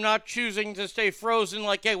erased. I am not choosing to stay frozen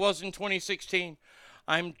like I was in 2016.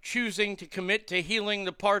 I'm choosing to commit to healing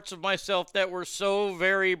the parts of myself that were so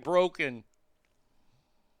very broken."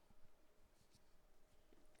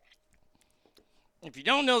 If you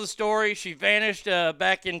don't know the story, she vanished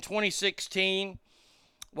back in 2016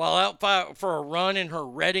 while out for a run in her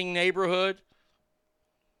Reading neighborhood.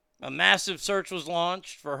 A massive search was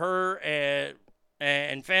launched for her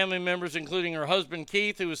and family members, including her husband,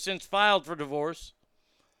 Keith, who has since filed for divorce.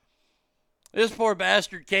 This poor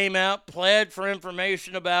bastard came out, pled for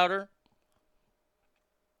information about her.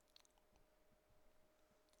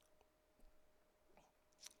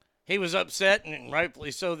 He was upset, and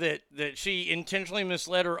rightfully so, that she intentionally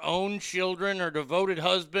misled her own children, her devoted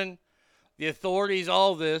husband, the authorities,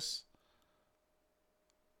 all this.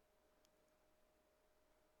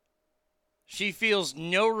 She feels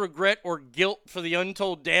no regret or guilt for the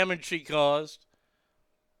untold damage she caused.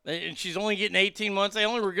 And she's only getting 18 months. They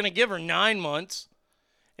only were going to give her 9 months.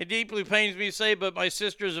 It deeply pains me to say, but my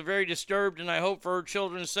sister is very disturbed, and I hope for her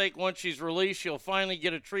children's sake, once she's released, she'll finally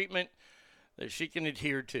get a treatment that she can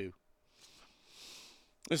adhere to.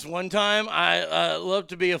 This one time, I love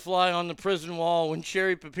to be a fly on the prison wall when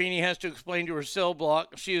Sherry Papini has to explain to her cell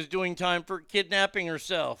block she is doing time for kidnapping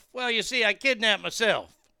herself. Well, you see, I kidnapped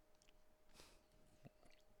myself.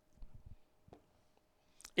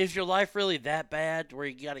 Is your life really that bad where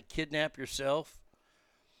you got to kidnap yourself?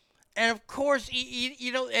 And of course,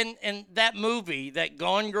 you know, and that movie, that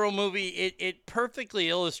Gone Girl movie, it perfectly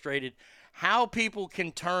illustrated how people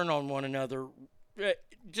can turn on one another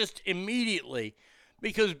just immediately,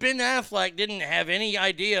 because Ben Affleck didn't have any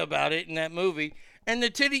idea about it in that movie, and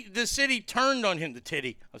the city turned on him.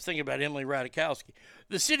 I was thinking about Emily Ratajkowski.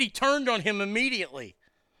 The city turned on him immediately,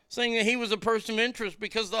 saying that he was a person of interest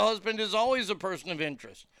because the husband is always a person of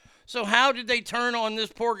interest. So how did they turn on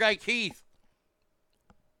this poor guy Keith?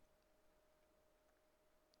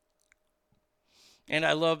 And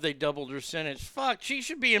I love they doubled her sentence. Fuck, she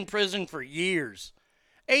should be in prison for years.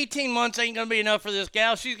 18 months ain't going to be enough for this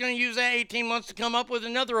gal. She's going to use that 18 months to come up with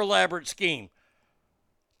another elaborate scheme.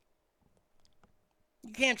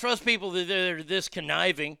 You can't trust people that they're this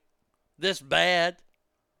conniving, this bad.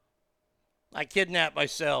 I kidnapped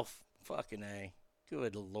myself. Fucking A.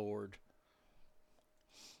 Good Lord.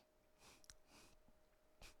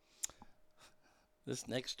 This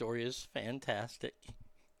next story is fantastic.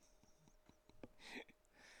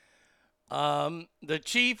 The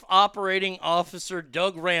chief operating officer,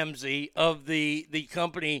 Doug Ramsey, of the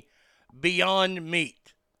company Beyond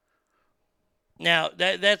Meat. Now,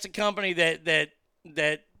 that's a company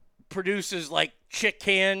that produces like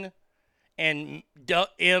chicken and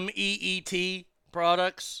meat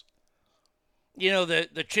products. You know,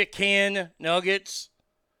 the chicken nuggets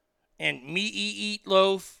and meat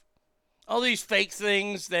loaf. All these fake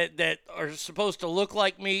things that are supposed to look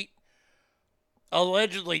like meat,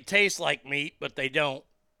 allegedly taste like meat, but they don't.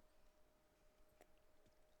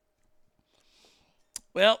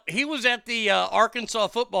 Well, he was at the Arkansas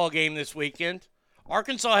football game this weekend.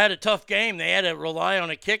 Arkansas had a tough game. They had to rely on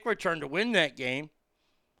a kick return to win that game.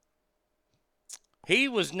 He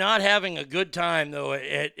was not having a good time, though,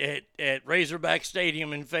 at Razorback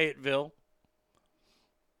Stadium in Fayetteville.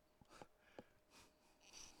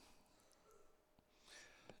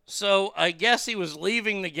 So I guess he was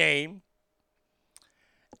leaving the game,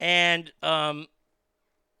 and I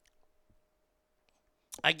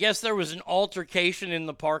guess there was an altercation in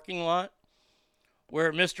the parking lot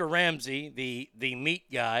where Mr. Ramsey, the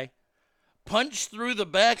meat guy, punched through the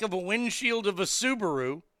back of a windshield of a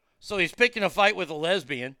Subaru, so he's picking a fight with a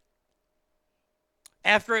lesbian,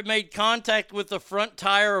 after it made contact with the front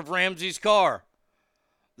tire of Ramsey's car.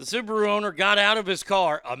 The Subaru owner got out of his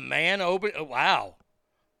car. A man opened... Wow.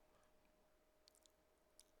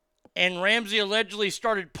 And Ramsey allegedly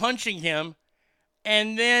started punching him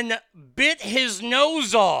and then bit his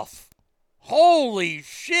nose off. Holy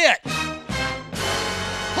shit.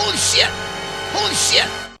 Holy shit. Holy shit.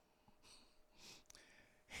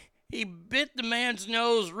 He bit the man's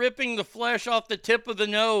nose, ripping the flesh off the tip of the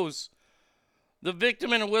nose. The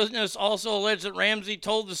victim and a witness also alleged that Ramsey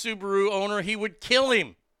told the Subaru owner he would kill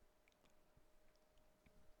him.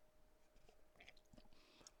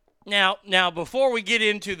 Now, before we get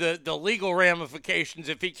into the legal ramifications,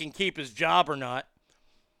 if he can keep his job or not,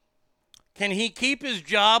 can he keep his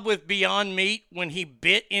job with Beyond Meat when he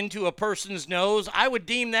bit into a person's nose? I would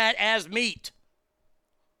deem that as meat.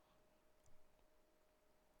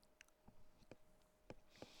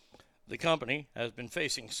 The company has been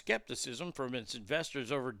facing skepticism from its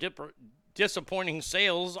investors over disappointing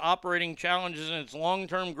sales, operating challenges, and its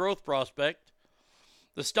long-term growth prospect.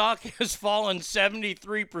 The stock has fallen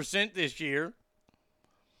 73% this year.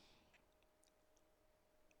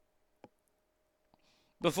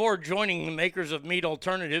 Before joining the makers of Meat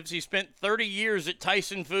Alternatives, he spent 30 years at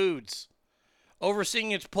Tyson Foods,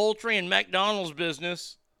 overseeing its poultry and McDonald's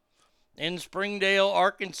business in Springdale,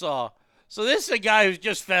 Arkansas. So this is a guy who's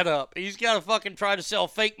just fed up. He's got to fucking try to sell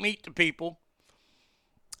fake meat to people.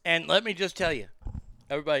 And let me just tell you,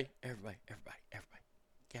 everybody, gather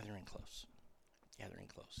in close. Gathering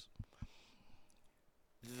close.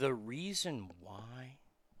 The reason why,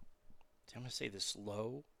 I'm going to say this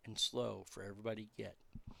slow and slow for everybody to get.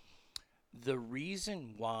 The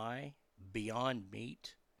reason why Beyond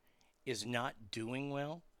Meat is not doing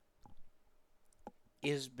well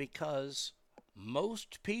is because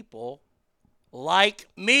most people like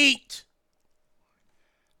meat.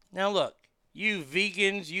 Now look, you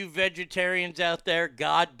vegans, you vegetarians out there,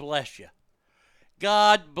 God bless you.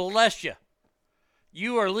 God bless you.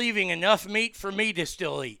 You are leaving enough meat for me to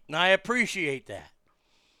still eat, and I appreciate that.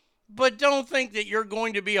 But don't think that you're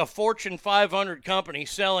going to be a Fortune 500 company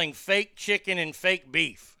selling fake chicken and fake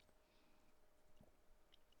beef.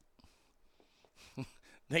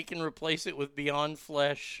 They can replace it with Beyond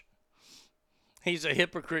Flesh. He's a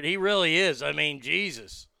hypocrite. He really is. I mean,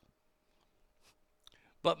 Jesus.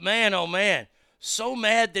 But man, oh man, so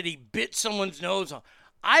mad that he bit someone's nose off.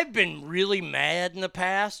 I've been really mad in the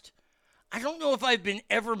past. I don't know if I've been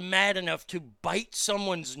ever mad enough to bite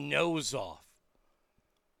someone's nose off.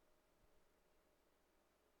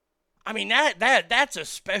 I mean, that's a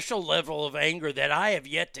special level of anger that I have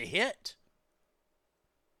yet to hit.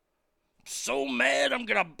 So mad I'm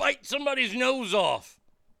going to bite somebody's nose off.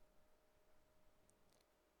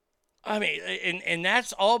 I mean, and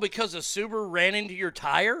that's all because a Subaru ran into your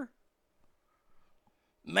tire?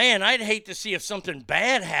 Man, I'd hate to see if something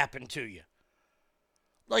bad happened to you.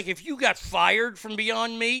 Like if you got fired from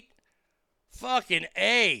Beyond Meat, fucking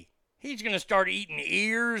A. He's going to start eating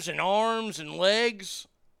ears and arms and legs.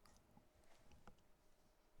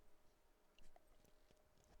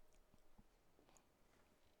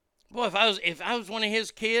 Boy, if I was one of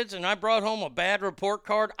his kids and I brought home a bad report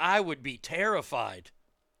card, I would be terrified.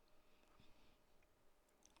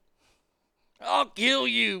 I'll kill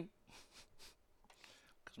you.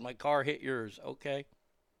 Because my car hit yours. Okay.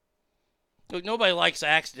 Look, nobody likes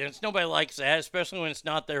accidents. Nobody likes that, especially when it's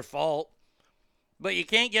not their fault. But you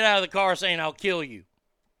can't get out of the car saying, I'll kill you.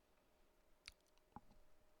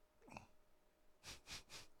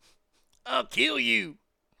 I'll kill you.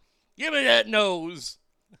 Give me that nose.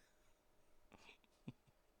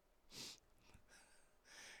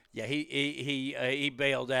 Yeah, he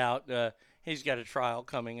bailed out. He's got a trial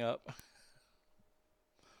coming up.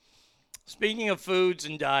 Speaking of foods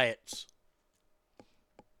and diets,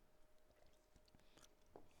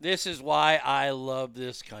 this is why I love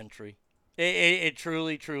this country. It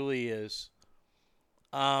truly, truly is.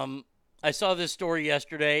 I saw this story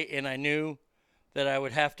yesterday, and I knew that I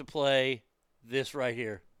would have to play this right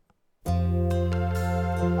here.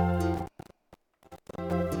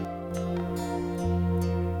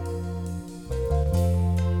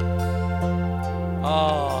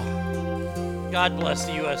 Oh, God bless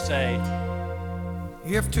the USA.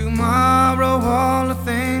 If tomorrow all the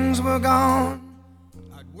things were gone,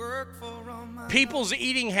 I'd work for all my... People's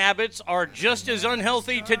eating habits are just as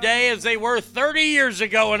unhealthy today as they were 30 years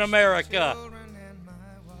ago in America.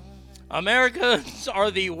 Americans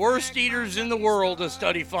are the worst eaters in the world, a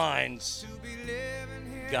study finds.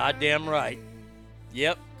 Goddamn right.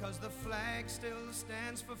 Yep.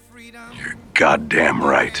 You're goddamn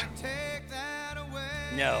right.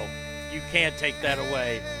 No, you can't take that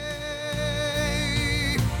away.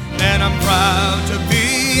 And I'm proud to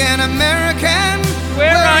be an American, where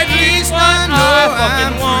at I least eat I what know I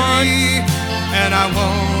I'm free. And I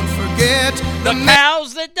won't forget the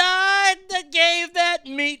cows that died that gave that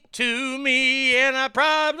meat to me. And I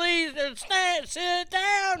probably sit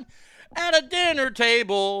down at a dinner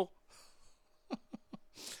table.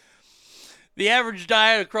 The average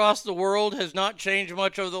diet across the world has not changed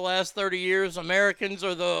much over the last 30 years. Americans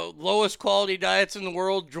are the lowest quality diets in the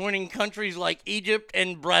world, joining countries like Egypt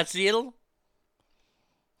and Brazil.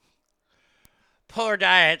 Poor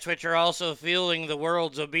diets, which are also fueling the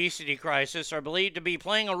world's obesity crisis, are believed to be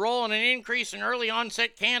playing a role in an increase in early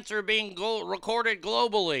onset cancer being recorded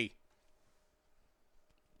globally.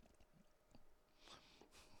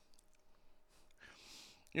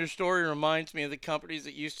 Your story reminds me of the companies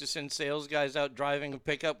that used to send sales guys out driving a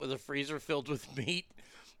pickup with a freezer filled with meat.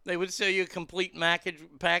 They would sell you a complete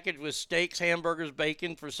package with steaks, hamburgers,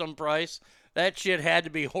 bacon for some price. That shit had to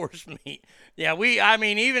be horse meat. Yeah,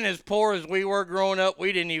 even as poor as we were growing up,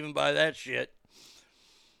 we didn't even buy that shit.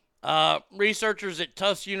 Researchers at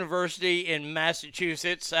Tufts University in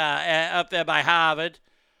Massachusetts, up there by Harvard,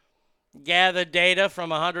 gathered data from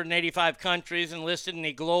 185 countries and listed in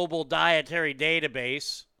the Global Dietary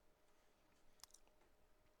Database.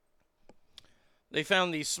 They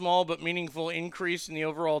found the small but meaningful increase in the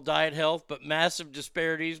overall diet health, but massive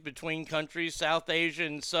disparities between countries. South Asia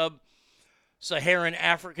and sub-Saharan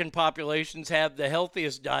African populations have the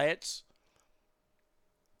healthiest diets.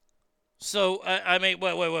 So,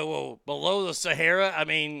 whoa. Below the Sahara,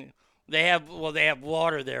 they have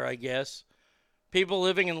water there, I guess. People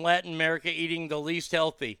living in Latin America eating the least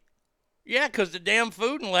healthy. Yeah, because the damn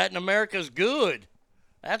food in Latin America is good.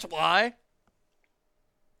 That's why.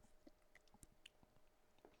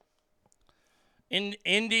 In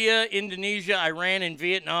India, Indonesia, Iran, and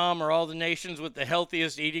Vietnam are all the nations with the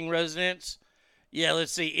healthiest eating residents. Yeah,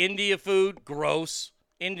 let's see. India food, gross.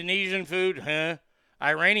 Indonesian food, huh?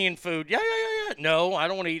 Iranian food, yeah. No, I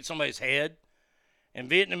don't want to eat somebody's head. And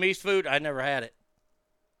Vietnamese food, I never had it.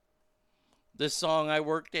 This song, I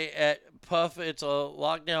worked at Puff. It's a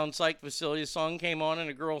lockdown psych facility. The song came on and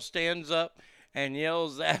a girl stands up and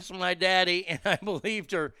yells, "That's my daddy." And I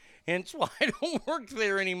believed her. Hence why I don't work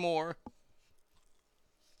there anymore.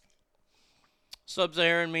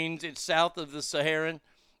 Sub-Saharan means it's south of the Saharan,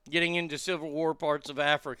 getting into Civil War parts of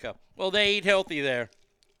Africa. Well, they eat healthy there.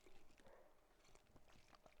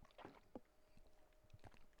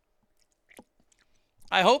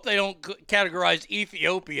 I hope they don't categorize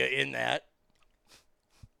Ethiopia in that.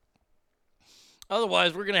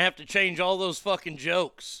 Otherwise, we're going to have to change all those fucking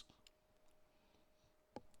jokes.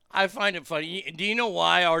 I find it funny. Do you know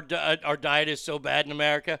why our diet is so bad in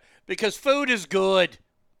America? Because food is good.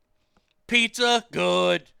 Pizza,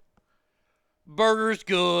 good. Burgers,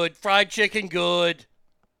 good. Fried chicken, good.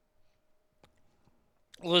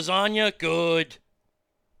 Lasagna, good.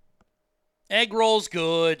 Egg rolls,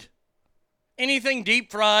 good. Anything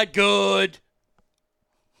deep fried, good.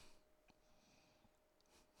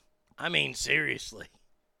 Seriously.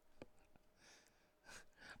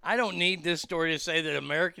 I don't need this story to say that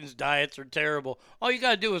Americans' diets are terrible. All you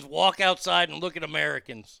got to do is walk outside and look at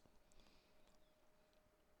Americans.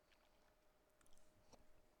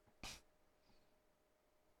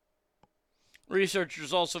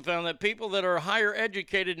 Researchers also found that people that are higher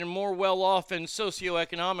educated and more well-off in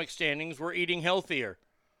socioeconomic standings were eating healthier,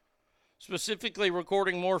 specifically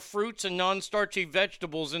recording more fruits and non-starchy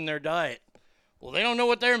vegetables in their diet. Well, they don't know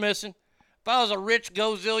what they're missing. If I was a rich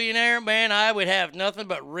gozillionaire, man, I would have nothing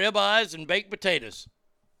but ribeyes and baked potatoes.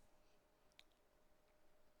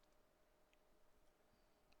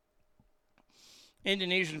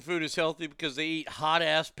 Indonesian food is healthy because they eat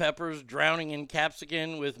hot-ass peppers, drowning in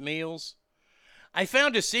capsicum with meals. I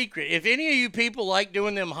found a secret. If any of you people like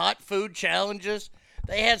doing them hot food challenges,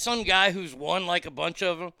 they had some guy who's won like a bunch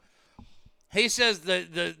of them. He says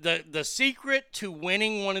the secret to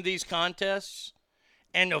winning one of these contests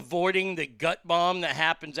and avoiding the gut bomb that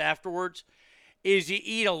happens afterwards is you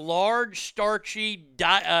eat a large, starchy,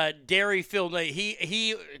 dairy-filled.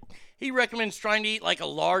 He recommends trying to eat like a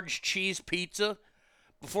large cheese pizza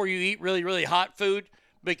before you eat really, really hot food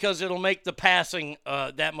because it'll make the passing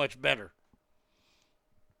that much better.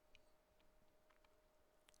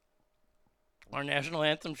 Our national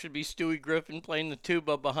anthem should be Stewie Griffin playing the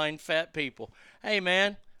tuba behind fat people. Hey,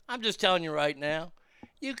 man, I'm just telling you right now.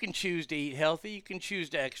 You can choose to eat healthy. You can choose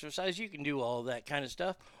to exercise. You can do all that kind of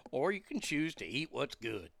stuff. Or you can choose to eat what's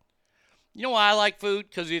good. You know why I like food?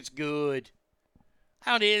 Because it's good.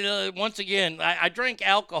 Once again, I drink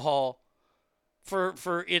alcohol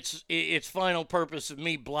for its final purpose of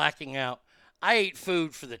me blacking out. I ate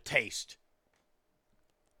food for the taste.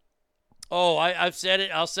 Oh, I've said it.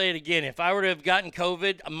 I'll say it again. If I were to have gotten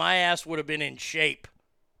COVID, my ass would have been in shape.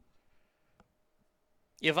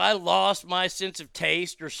 If I lost my sense of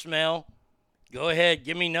taste or smell, go ahead,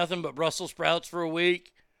 give me nothing but Brussels sprouts for a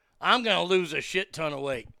week. I'm going to lose a shit ton of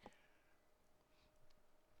weight.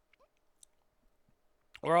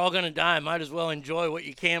 We're all going to die. Might as well enjoy what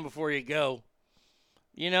you can before you go.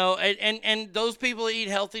 You know, and those people that eat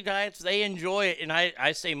healthy diets, they enjoy it. And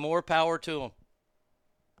I say more power to them.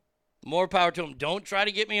 More power to them. Don't try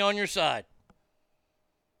to get me on your side.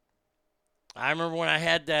 I remember when I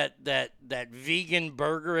had that vegan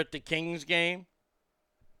burger at the Kings game.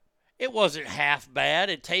 It wasn't half bad.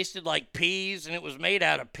 It tasted like peas, and it was made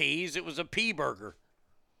out of peas. It was a pea burger.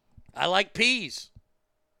 I like peas.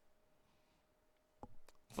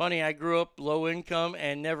 Funny, I grew up low income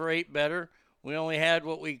and never ate better. We only had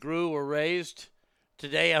what we grew or raised.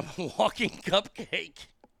 Today, I'm a walking cupcake.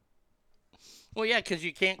 Well, yeah, because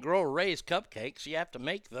you can't grow or raise cupcakes. You have to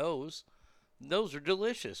make those. Those are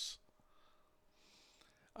delicious.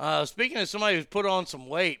 Speaking of somebody who's put on some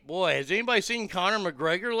weight, boy, has anybody seen Conor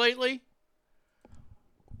McGregor lately?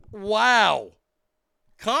 Wow.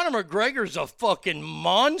 Conor McGregor's a fucking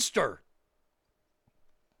monster.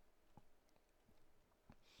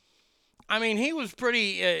 I mean, he was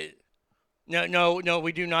pretty... No,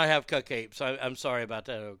 we do not have cupcakes. I'm sorry about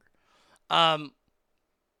that, Ogre.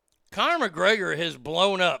 Conor McGregor has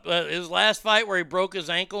blown up. His last fight where he broke his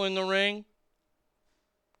ankle in the ring,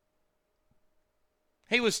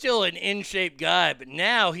 he was still an in-shape guy, but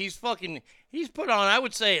now he's put on, I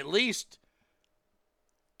would say, at least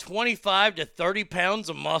 25 to 30 pounds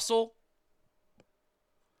of muscle.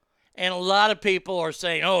 And a lot of people are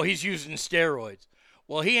saying, oh, he's using steroids.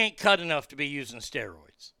 Well, he ain't cut enough to be using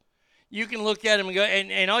steroids. You can look at him and go,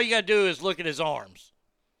 and all you got to do is look at his arms.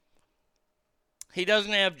 He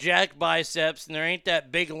doesn't have jacked biceps, and there ain't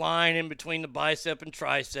that big line in between the bicep and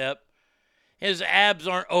tricep. His abs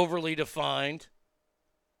aren't overly defined.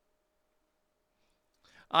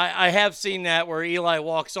 I have seen that where Eli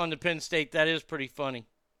walks on to Penn State. That is pretty funny.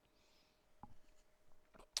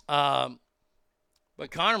 But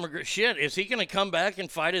Conor McGregor, shit, is he going to come back and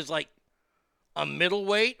fight as like a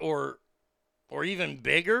middleweight or even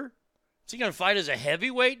bigger? Is he going to fight as a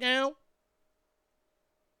heavyweight now?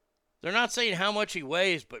 They're not saying how much he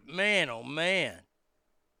weighs, but man, oh man.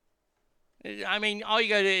 I mean, all you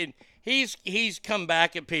got to do, he's come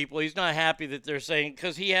back at people. He's not happy that they're saying,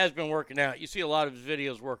 because he has been working out. You see a lot of his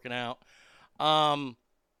videos working out.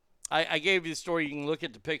 I gave you the story. You can look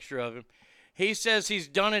at the picture of him. He says he's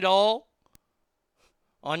done it all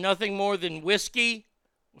on nothing more than whiskey,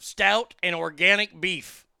 stout, and organic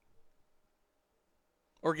beef.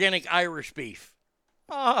 Organic Irish beef.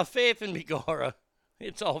 Faith and Begora.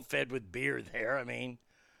 It's all fed with beer there. I mean,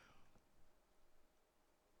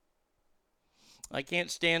 I can't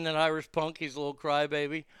stand that Irish punk. He's a little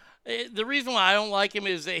crybaby. The reason why I don't like him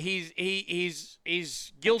is that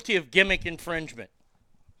he's guilty of gimmick infringement.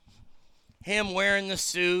 Him wearing the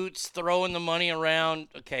suits, throwing the money around.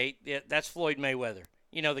 Okay, yeah, that's Floyd Mayweather.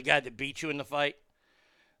 You know, the guy that beat you in the fight?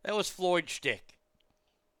 That was Floyd's shtick.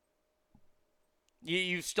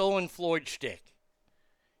 You've stolen Floyd's shtick.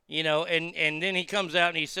 You know, and then he comes out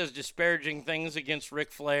and he says disparaging things against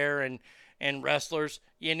Ric Flair and wrestlers.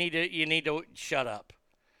 You need to shut up.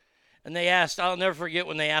 And I'll never forget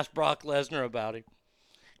when they asked Brock Lesnar about him.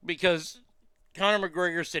 Because Conor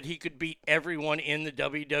McGregor said he could beat everyone in the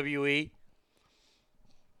WWE.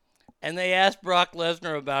 And they asked Brock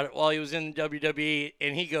Lesnar about it while he was in the WWE,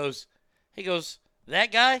 and he goes,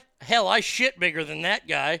 that guy? Hell, I shit bigger than that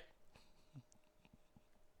guy.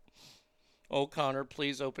 Oh, Connor,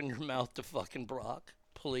 please open your mouth to fucking Brock.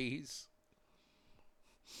 Please.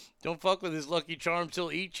 Don't fuck with his Lucky Charms,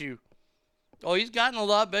 he'll eat you. Oh, he's gotten a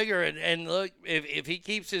lot bigger, and look, if he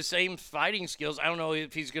keeps his same fighting skills, I don't know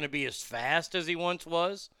if he's going to be as fast as he once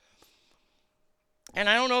was. And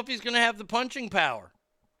I don't know if he's going to have the punching power.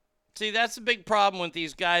 See, that's the big problem with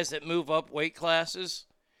these guys that move up weight classes.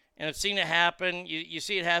 And I've seen it happen. You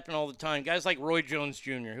see it happen all the time. Guys like Roy Jones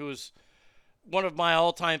Jr., who was one of my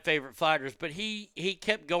all-time favorite fighters, but he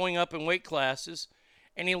kept going up in weight classes,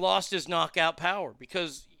 and he lost his knockout power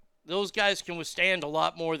because those guys can withstand a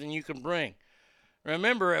lot more than you can bring.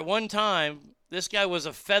 Remember, at one time, this guy was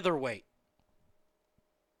a featherweight.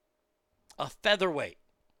 A featherweight.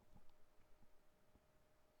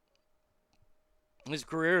 His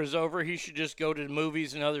career is over. He should just go to the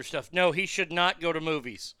movies and other stuff. No, he should not go to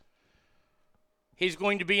movies. He's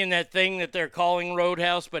going to be in that thing that they're calling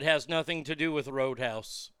Roadhouse, but has nothing to do with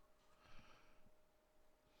Roadhouse.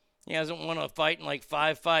 He hasn't won a fight in like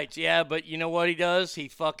 5 fights. Yeah, but you know what he does? He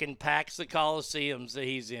fucking packs the coliseums that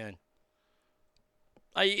he's in.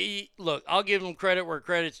 Look, I'll give him credit where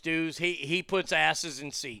credit's due. He puts asses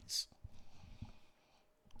in seats.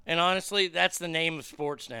 And honestly, that's the name of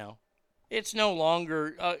sports now. It's no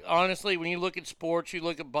longer, honestly, when you look at sports, you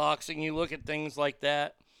look at boxing, you look at things like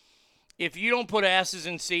that. If you don't put asses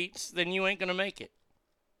in seats, then you ain't going to make it.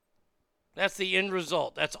 That's the end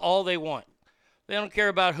result. That's all they want. They don't care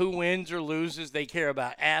about who wins or loses. They care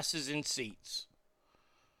about asses in seats.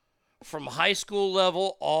 From high school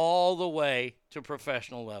level all the way to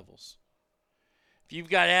professional levels. If you've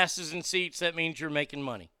got asses in seats, that means you're making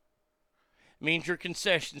money. It means your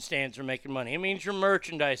concession stands are making money. It means your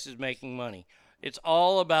merchandise is making money. It's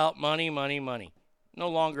all about money, money, money. No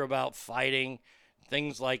longer about fighting,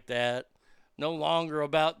 things like that. No longer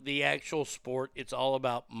about the actual sport. It's all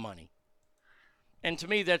about money. And to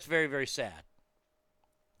me, that's very, very sad.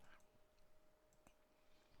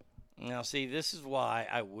 Now, see, this is why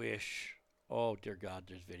I wish, oh, dear God,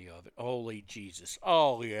 there's video of it. Holy Jesus.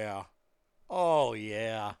 Oh, yeah. Oh,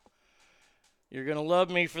 yeah. You're going to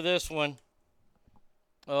love me for this one.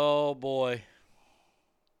 Oh, boy.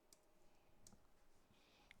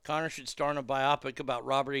 Connor should star in a biopic about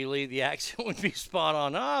Robert E. Lee. The accent would be spot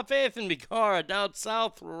on. Faith in me car, down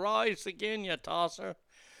south, rise again, you tosser.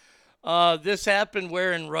 This happened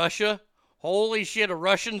where in Russia? Holy shit, a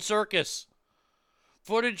Russian circus.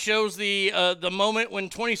 Footage shows the moment when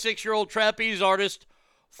 26-year-old trapeze artist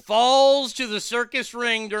falls to the circus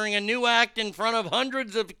ring during a new act in front of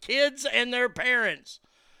hundreds of kids and their parents.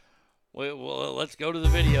 Well, let's go to the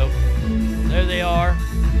video. There they are.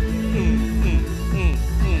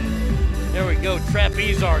 There we go,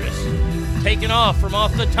 trapeze artist. Taking off from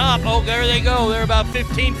off the top. Oh, there they go. They're about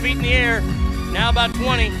 15 feet in the air. Now about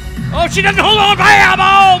 20. Oh, she doesn't hold on. Bam!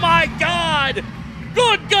 Oh, my God.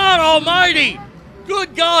 Good God almighty.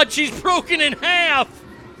 Good God, she's broken in half.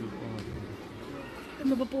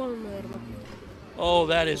 Oh,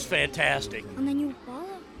 that is fantastic. We're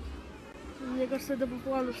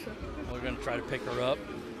going to try to pick her up.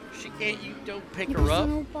 She can't, you don't pick her up.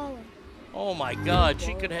 Oh my God,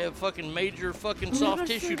 she could have fucking major fucking soft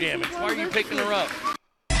tissue damage. Why are you picking her up?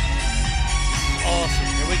 Awesome.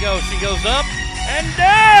 Here we go. She goes up and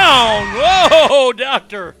down. Whoa,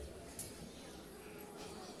 doctor.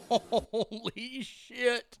 Holy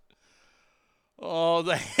shit. Oh,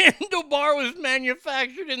 the handlebar was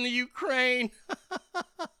manufactured in the Ukraine.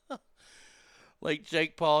 Like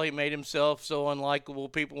Jake Paul, he made himself so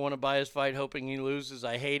unlikable. People want to buy his fight hoping he loses.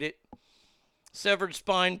 I hate it. Severed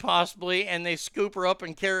spine possibly, and they scoop her up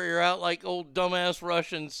and carry her out like old dumbass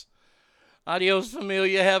Russians. Adios,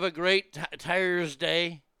 familia. Have a great Tires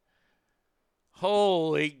Day.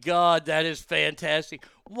 Holy God, that is fantastic.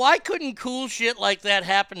 Why couldn't cool shit like that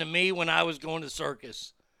happen to me when I was going to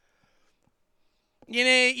circus? You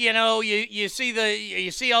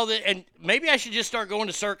see all the, and maybe I should just start going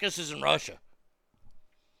to circuses in Russia.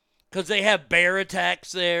 Because they have bear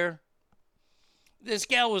attacks there. This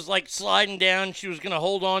gal was like sliding down. She was going to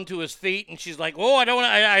hold on to his feet. And she's like, oh, I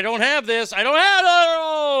don't have this. I don't have it.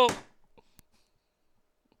 Oh.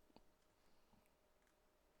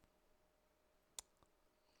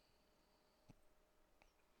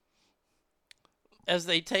 As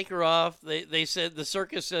they take her off, they said, the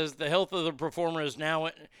circus says the health of the performer is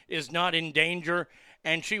not in danger.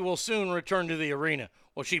 And she will soon return to the arena.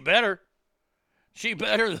 Well, she better. She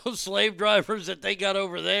better. Those slave drivers that they got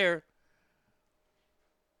over there.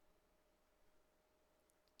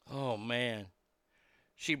 Oh, man.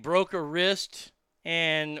 She broke her wrist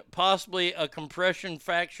and possibly a compression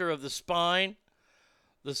fracture of the spine.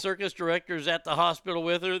 The circus director is at the hospital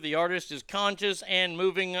with her. The artist is conscious and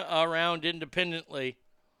moving around independently.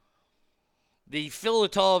 The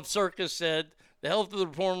Filatov Circus said the health of the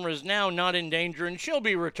performer is now not in danger and she'll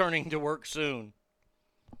be returning to work soon.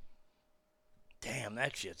 Damn,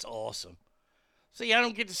 that shit's awesome. See, I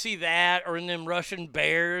don't get to see that or in them Russian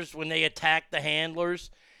bears when they attack the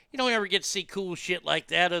handlers. You don't ever get to see cool shit like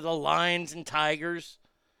that, or the lions and tigers.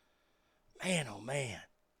 Man, oh man.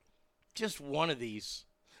 Just one of these.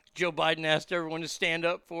 Joe Biden asked everyone to stand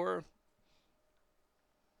up for her.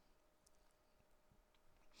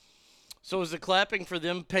 So was the clapping for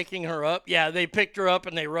them picking her up? Yeah, they picked her up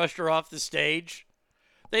and they rushed her off the stage.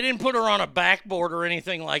 They didn't put her on a backboard or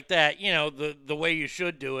anything like that, you know, the way you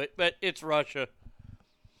should do it, but it's Russia.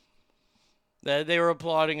 They were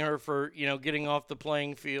applauding her for, you know, getting off the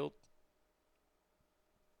playing field.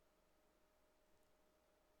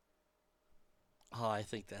 Oh, I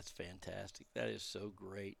think that's fantastic. That is so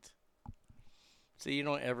great. See, you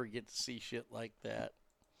don't ever get to see shit like that.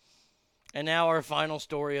 And now our final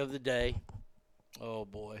story of the day. Oh,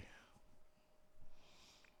 boy.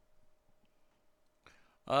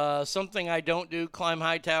 Something I don't do, climb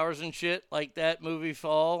high towers and shit like that movie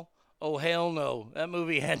Fall. Oh, hell no. That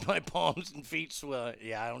movie had my palms and feet swelling.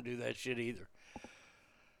 Yeah, I don't do that shit either.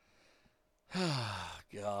 Oh,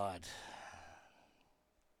 God.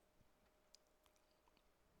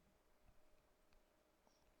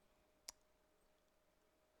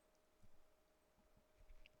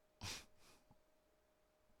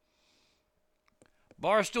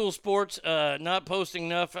 Barstool Sports not posting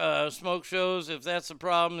enough smoke shows. If that's the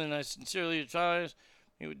problem, then I sincerely advise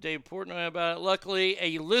me with Dave Portnoy about it. Luckily,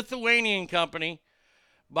 a Lithuanian company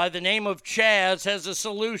by the name of Chaz has a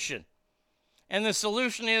solution. And the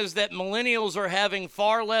solution is that millennials are having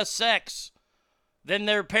far less sex than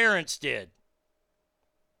their parents did.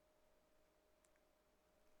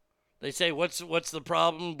 They say, what's the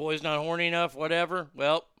problem? Boy's not horny enough, whatever.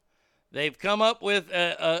 Well, they've come up with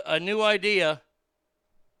a new idea.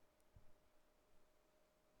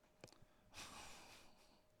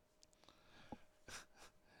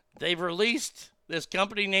 They've released, this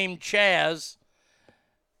company named Chaz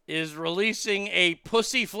is releasing a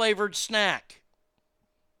pussy-flavored snack.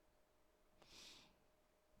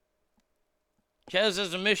 Chaz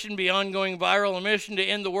has a mission beyond going viral, a mission to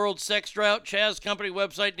end the world's sex drought. Chaz company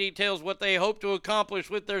website details what they hope to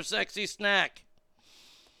accomplish with their sexy snack.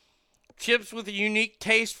 Chips with a unique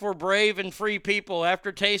taste for brave and free people.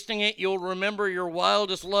 After tasting it, you'll remember your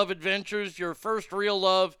wildest love adventures, your first real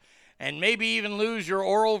love, and maybe even lose your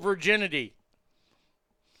oral virginity.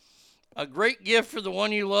 A great gift for the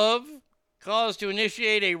one you love, cause to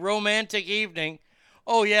initiate a romantic evening.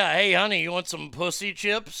 Oh yeah, hey honey, you want some pussy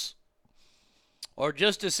chips? Or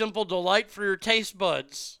just a simple delight for your taste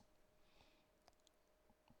buds.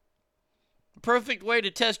 The perfect way to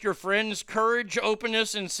test your friend's courage,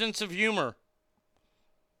 openness, and sense of humor.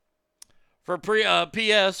 For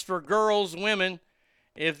P.S. for girls, women,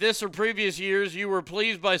 if this or previous years you were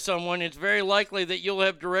pleased by someone, it's very likely that you'll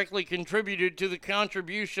have directly contributed to the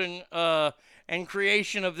contribution and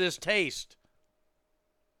creation of this taste.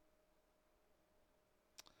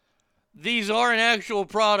 These are an actual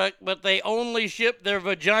product, but they only ship their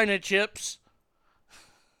vagina chips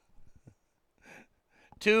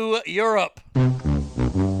to Europe.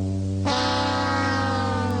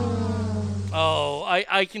 Oh,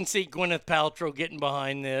 I can see Gwyneth Paltrow getting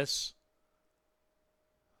behind this.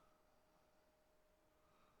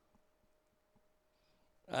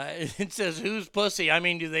 It says, who's pussy? I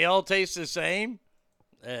mean, do they all taste the same?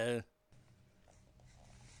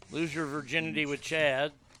 Lose your virginity with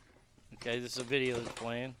Chad. Okay, this is a video that's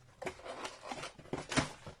playing.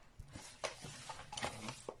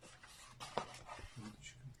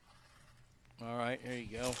 All right, here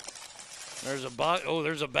you go. There's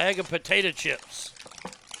there's a bag of potato chips.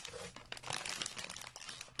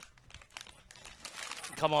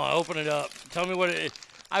 Come on, open it up. Tell me what it is.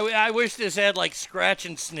 I wish this had like scratch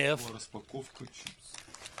and sniff.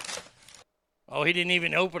 Oh, he didn't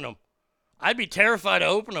even open them. I'd be terrified to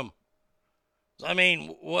open them. I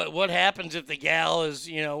mean, what happens if the gal is,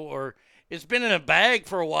 you know, or it's been in a bag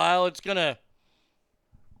for a while, it's gonna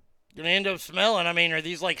end up smelling. I mean, are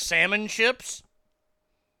these like salmon chips?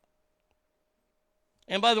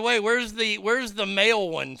 And by the way, where's the male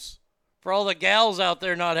ones for all the gals out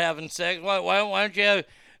there not having sex? Why don't you have?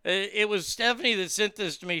 It was Stephanie that sent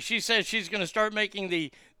this to me. She says she's going to start making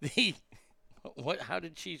the what? How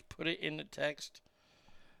did she put it in the text?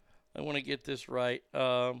 I want to get this right.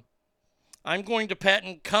 I'm going to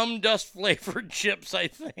patent cum dust flavored chips, I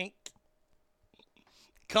think.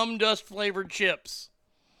 Cum dust flavored chips.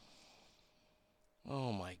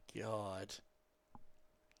 Oh my God.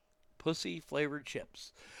 Pussy flavored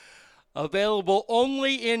chips. Available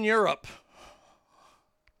only in Europe.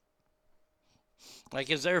 Like,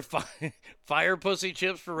 is there fire pussy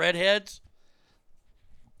chips for redheads?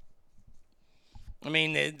 I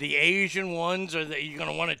mean, the Asian ones, are you're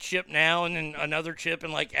going to want a chip now and then another chip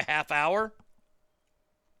in like a half hour?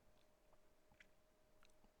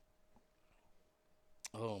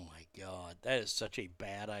 Oh my God, that is such a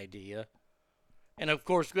bad idea. And of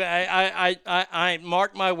course, I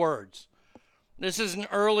mark my words. This is an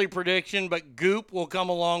early prediction, but Goop will come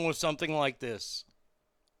along with something like this.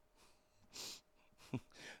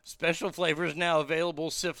 Special flavors now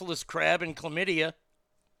available: syphilis, crab, and chlamydia.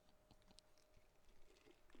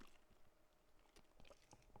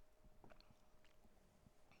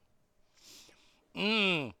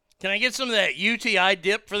 Can I get some of that UTI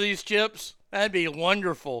dip for these chips? That'd be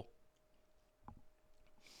wonderful.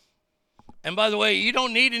 And by the way, you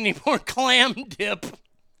don't need any more clam dip.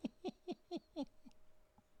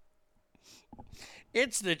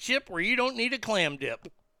 It's the chip where you don't need a clam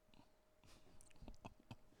dip.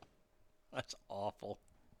 That's awful.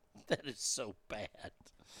 That is so bad.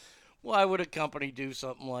 Why would a company do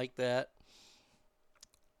something like that?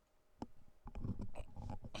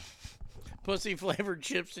 Pussy-flavored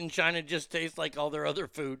chips in China just taste like all their other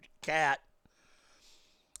food. Cat.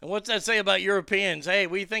 And what's that say about Europeans? Hey,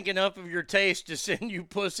 we think enough of your taste to send you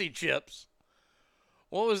pussy chips.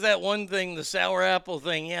 What was that one thing, the sour apple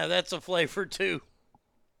thing? Yeah, that's a flavor too.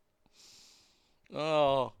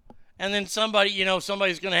 Oh. And then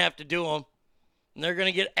somebody's going to have to do them. And they're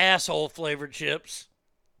going to get asshole-flavored chips.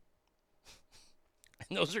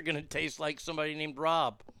 And those are going to taste like somebody named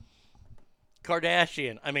Rob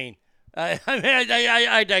Kardashian.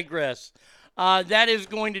 I digress. That is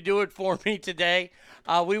going to do it for me today.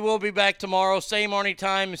 We will be back tomorrow. Same Arnie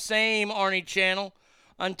time, same Arnie channel.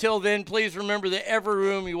 Until then, please remember that every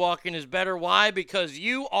room you walk in is better. Why? Because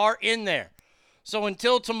you are in there. So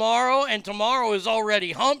until tomorrow, and tomorrow is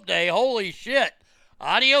already hump day. Holy shit.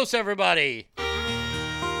 Adios, everybody.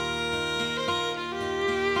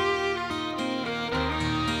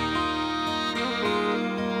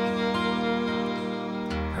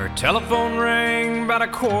 Her telephone rang about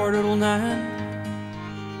 9:15.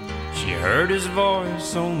 She heard his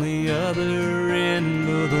voice on the other end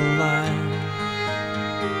of the line.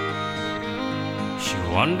 She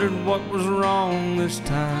wondered what was wrong this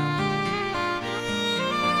time.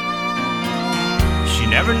 She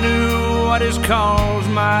never knew what his calls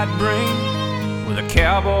might bring. With a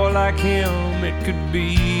cowboy like him, it could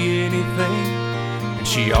be anything. And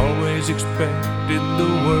she always expected the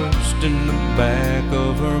worst in the back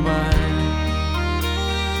of her mind.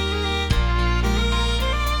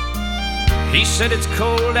 He said it's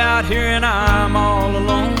cold out here and I'm all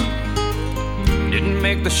alone. Didn't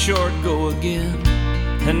make the short go again,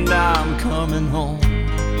 and I'm coming home.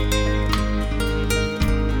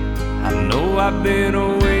 I know I've been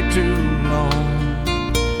away too long.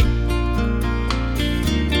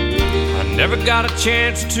 I never got a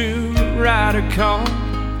chance to ride a car,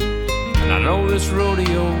 and I know this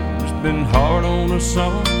rodeo's been hard on us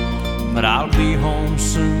all. But I'll be home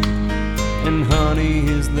soon, and honey,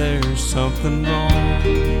 is there something wrong?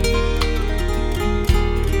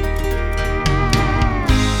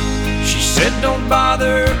 She said don't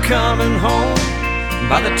bother coming home.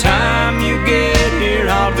 By the time you get here,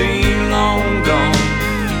 I'll be long gone.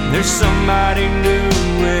 There's somebody new,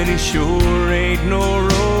 and he sure ain't no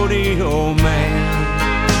rodeo man.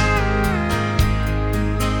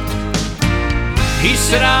 He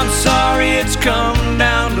said, I'm sorry it's come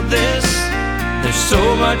down to this. There's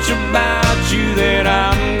so much about you that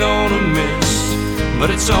I'm gonna miss. But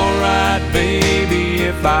it's alright, baby,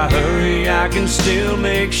 if I hurry, I can still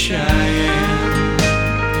make Cheyenne.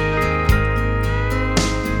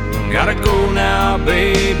 Gotta go now,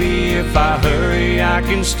 baby, if I hurry, I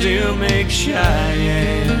can still make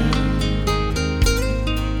Cheyenne.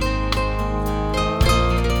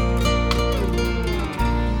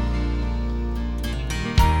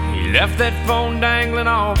 He left that phone dangling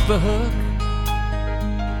off the hook,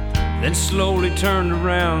 then slowly turned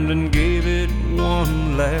around and gave it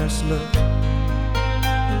one last look.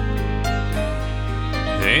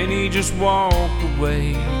 Then he just walked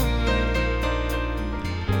away.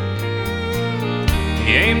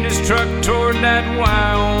 He aimed his truck toward that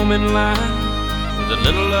Wyoming line. With a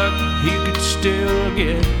little luck, he could still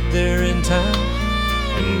get there in time.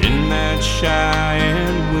 And in that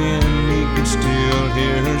Cheyenne wind, he could still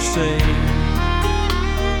hear her say,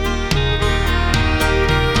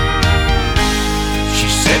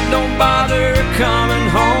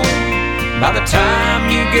 By the time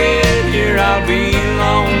you get here, I'll be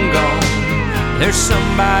long gone. There's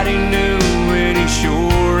somebody new, and he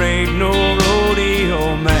sure ain't no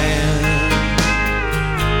rodeo man.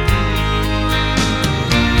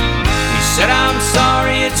 He said, I'm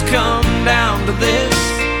sorry it's come down to this.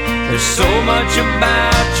 There's so much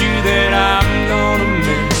about you that I'm gonna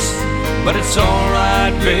miss. But it's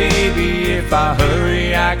alright, baby, if I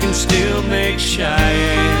hurry, I can still make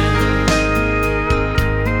Cheyenne.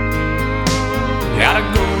 Gotta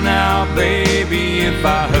go now, baby, if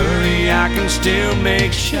I hurry, I can still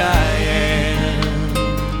make Cheyenne.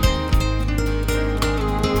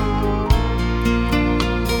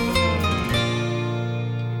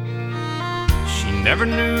 She never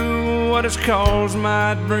knew what his calls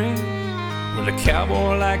might bring. With a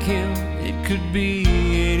cowboy like him, it could be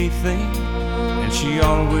anything. And she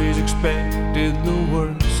always expected the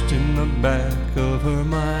worst in the back of her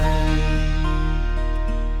mind.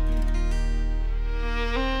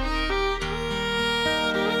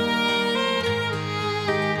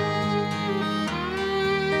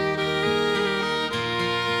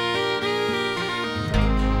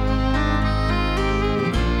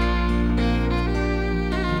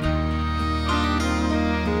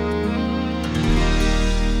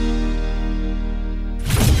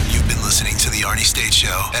 State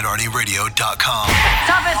Show at ArnieRadio.com.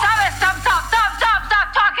 Stop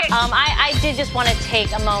talking! I did just want to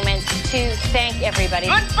take a moment to thank everybody.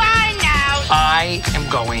 Goodbye now! I am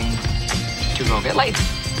going to go get laid.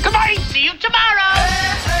 Goodbye! See you tomorrow!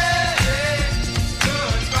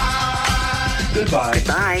 Goodbye.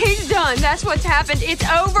 Goodbye. He's done. That's what's happened. It's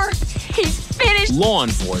over. He's finished. Law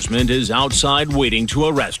enforcement is outside waiting to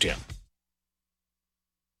arrest him.